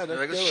 Fuck yeah. They're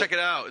like, let's check it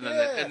out,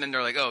 and then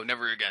they're like, oh,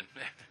 never again,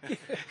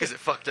 because it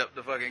fucked up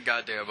the fucking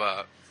goddamn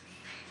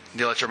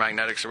the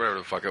electromagnetics or whatever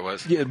the fuck it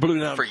was. Yeah, it blew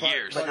down for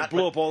years. But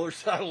blew up all their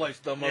satellites,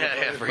 dumb motherfuckers.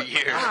 Yeah, for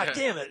years.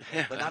 Damn it!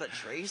 But not a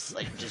trace,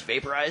 like just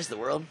vaporized the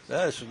world.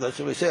 That's what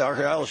we say.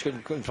 Archaeologists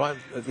couldn't find.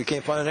 We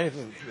can't find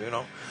anything, you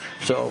know.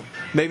 So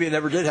maybe it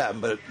never did happen,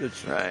 but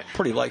it's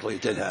pretty likely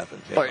it did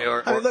happen.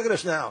 I mean, look at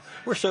us now.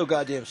 We're so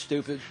goddamn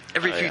stupid.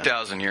 Every few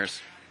thousand years,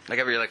 like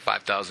every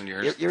 5,000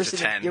 years. You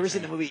ever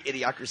seen the movie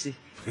Idiocracy?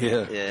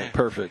 Yeah.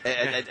 Perfect.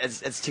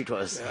 It's too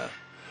close. Yeah.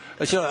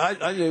 You know,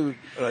 I knew,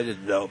 I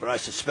didn't know, but I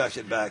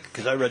suspected back,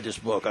 because I read this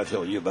book, I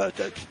told you about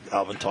that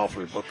Alvin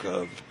Toffler book,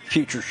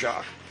 Future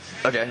Shock.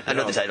 Okay, I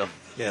know the title.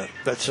 Yeah,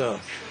 that's, I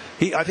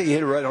think he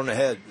hit it right on the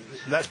head.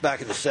 And that's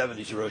back in the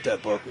 70s he wrote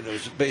that book, and it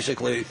was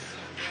basically,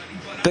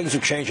 things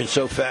are changing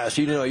so fast.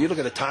 You know, you look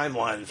at a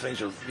timeline and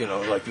things are, you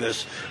know, like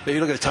this. But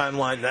you look at a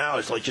timeline now,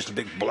 it's like just a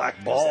big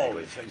black ball.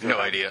 No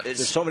idea.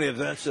 There's so many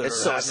events that are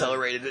so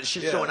accelerated. It's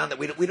just going on that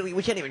we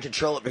can't even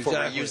control it before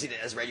we're using it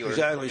as regular.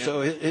 Exactly. Yeah. So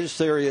his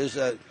theory is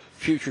that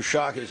future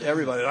shock is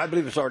everybody, and I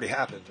believe it's already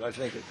happened. I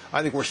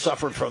think we're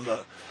suffering from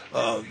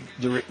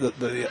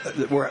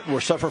we're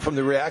suffering from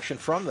the reaction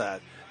from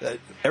that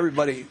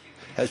everybody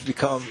has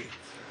become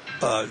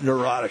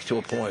neurotic to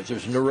a point.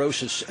 There's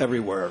neurosis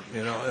everywhere,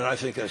 you know, and I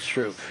think that's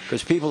true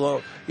because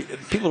people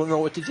don't know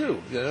what to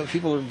do. You know,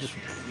 people are just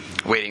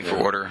waiting for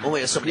order.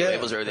 Well, so many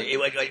labels are there.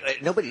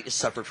 Like, nobody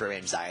suffered from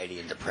anxiety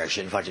and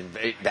depression fucking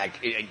back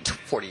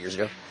 40 years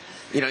ago.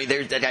 You know,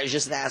 that guy's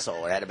just an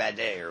asshole or had a bad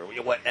day or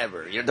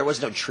whatever. You know, there was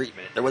no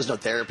treatment. There was no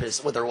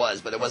therapist. Well, there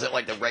was, but it wasn't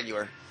like the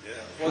regular. Yeah.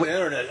 Well, the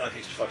internet, I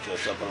think, fucked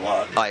us up a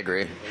lot. I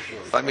agree.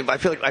 I mean, I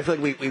feel like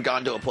we've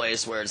gone to a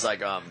place where it's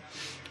like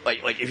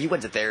if you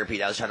went to therapy,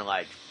 that was kind of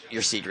like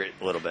your secret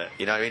a little bit.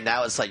 You know what I mean?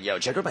 Now it's like, yo,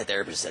 check what my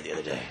therapist said the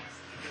other day.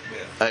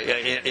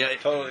 Yeah.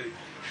 Totally.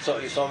 So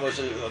it's almost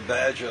a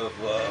badge of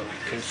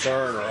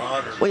concern or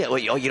honor. Well, yeah. Well,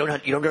 you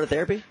don't go to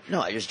therapy?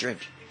 No, I just drink.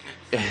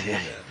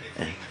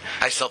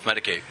 I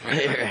self-medicate.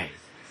 Right.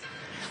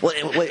 Well,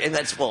 and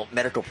that's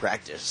medical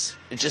practice.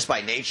 It's just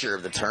by nature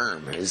of the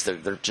term is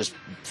they're just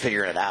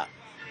figuring it out.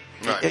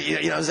 Right.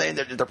 You know what I'm saying?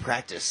 They're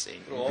practicing.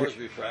 It'll always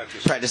be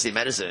practicing. Practicing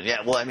medicine.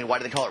 Yeah. Well, I mean, why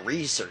do they call it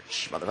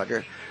research,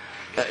 motherfucker?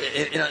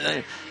 You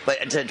know,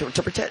 but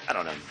to pretend, I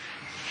don't know.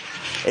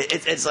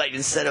 It's like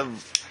instead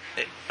of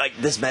like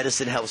this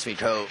medicine helps me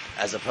cope,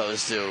 as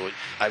opposed to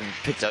I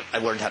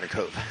learned how to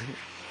cope.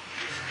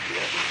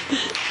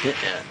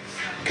 Yeah.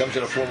 Comes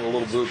in the form of a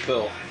little blue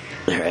pill.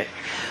 All right.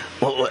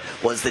 Well,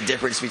 what's the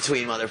difference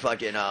between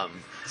motherfucking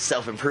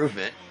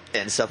self-improvement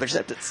and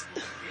self-acceptance?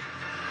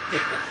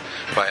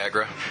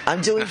 Viagra.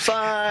 I'm doing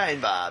fine,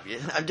 Bob.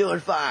 I'm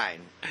doing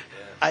fine.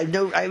 Yeah.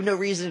 I have no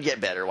reason to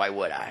get better. Why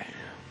would I?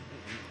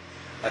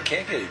 I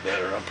can't get any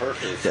better. I'm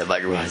perfect. That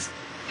microphone.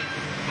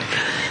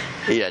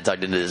 Yeah,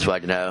 tucked into this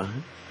fucking now.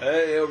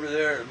 Hey, over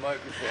there, the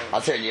microphone.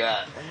 I'll turn you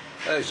out.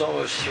 Hey, it's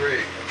almost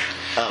 3.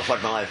 Oh,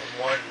 fuck my life.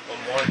 I'm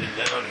winding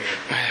down here.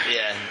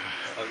 Yeah.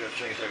 I've got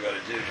things I gotta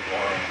do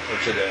tomorrow or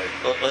today.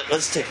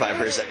 Let's take 5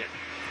 for a second.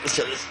 Let's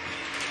kill this.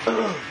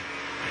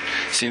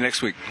 See you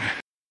next week.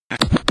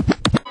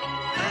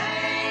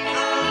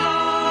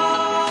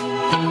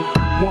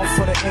 1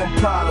 for the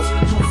Impalas,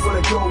 2 for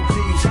the gold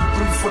D's,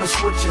 3 for the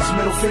switches,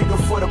 middle finger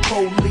for the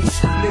police.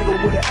 Nigga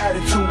with an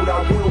attitude,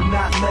 I will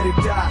not let it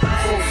die.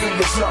 4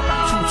 fingers up,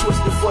 2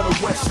 twisted for the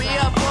west. We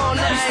up all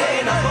night,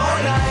 staying up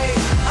all night.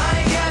 I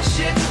ain't got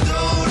shit to do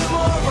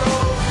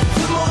tomorrow.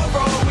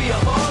 Tomorrow we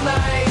up all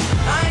night.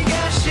 I ain't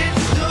got shit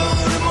to do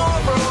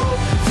tomorrow.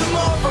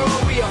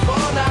 Tomorrow we up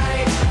all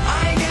night.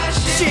 I ain't got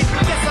shit.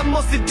 Guess I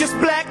must have just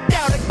blacked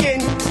out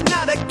again.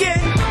 Not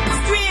again.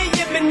 It's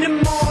 3 a.m. in the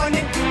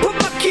morning. Put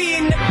my key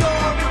in the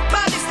door.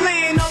 Bodies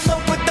laying all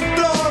over the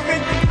floor.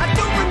 And I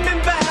don't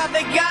remember how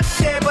they got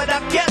there, but I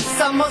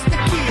guess I must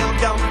have killed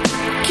them.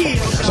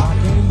 I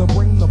came to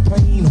bring the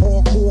pain,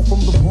 hardcore from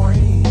the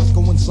brain. Let's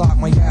go inside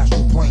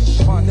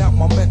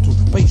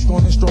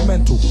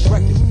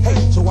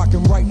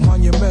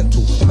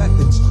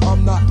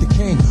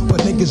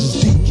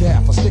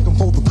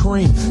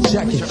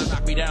Trying to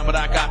knock me down, but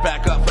I got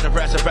back up for the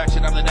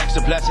resurrection. I'm the next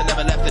to bless. I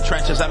never left the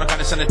trenches. I don't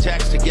gotta send a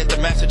text to get the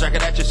message. I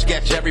can etch a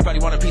sketch. Everybody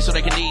want a piece so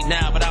they can eat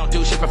now, but I don't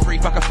do shit for free.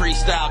 Fuck a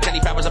freestyle. Kenny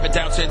Powers up and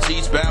down since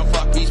eastbound.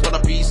 Fuck peace, but a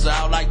peace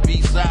out like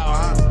peace out,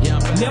 huh? Yeah,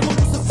 never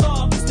was a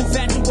thug, just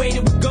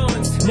infatuated with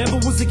guns. Never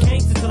was a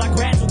gangster till I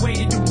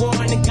graduated to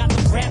one and got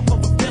the rap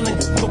of a villain,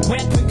 the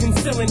weapon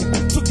concealing.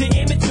 Took the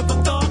image of a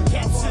thug,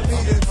 captured.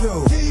 Keep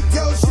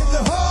your shit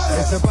the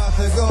hardest. It's about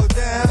to go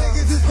down.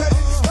 Niggas is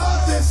ready to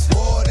start this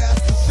war,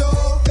 that's for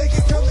sure. They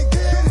can come and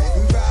get it.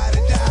 We ride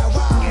or die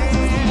wild.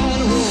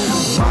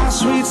 My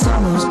sweet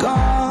summer's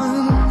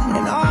gone,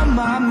 and on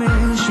my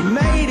man, she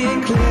made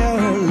it clear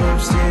her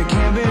lipstick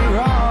can't be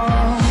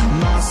wrong.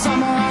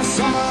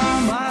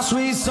 My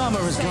sweet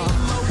summer is gone.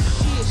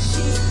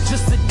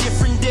 Just a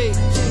different day.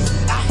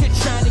 Out here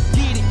trying to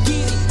get it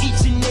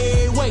each and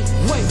every way.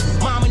 Wait,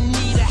 mama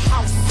need a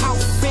house,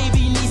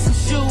 baby need some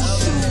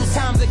shoes.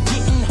 Times are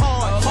getting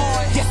hard.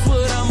 Guess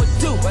what I'ma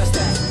do?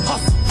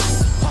 Hustle.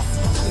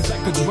 It's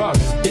like a drug,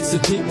 it's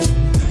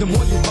addictive. The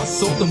more you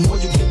hustle, the more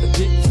you get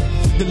addicted.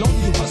 The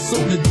longer you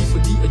hustle, the deeper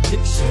the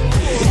addiction.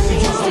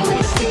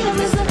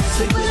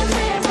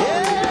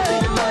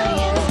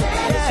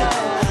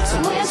 So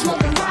we're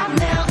smoking rock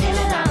now, in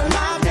and out of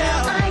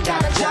lockdown. I ain't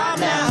got a job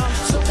now.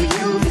 So for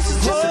you, this is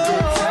just a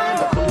good time.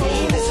 But for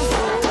me, this is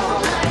rock all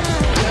night.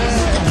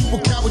 You a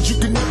coward, you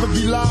can never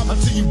be live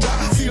until you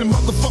die. See the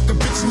motherfucking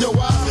bitch in your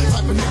eyes.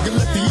 Type of nigga,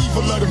 let the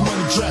evil of the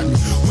money trap me.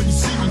 When you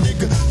see me,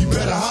 nigga, you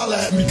better holler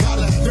at me.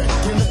 Holler at me,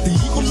 can't let the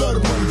evil of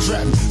the money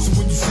trap me. So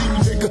when you see me,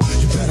 nigga,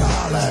 you better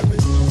holler at me.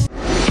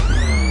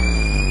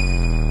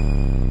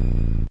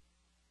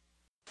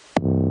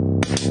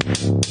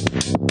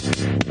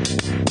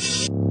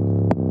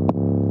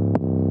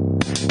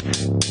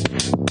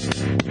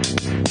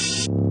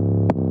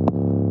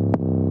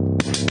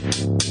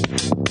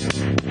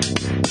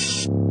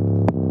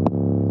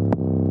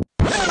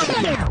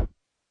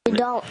 You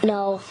don't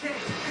know,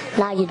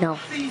 now you know.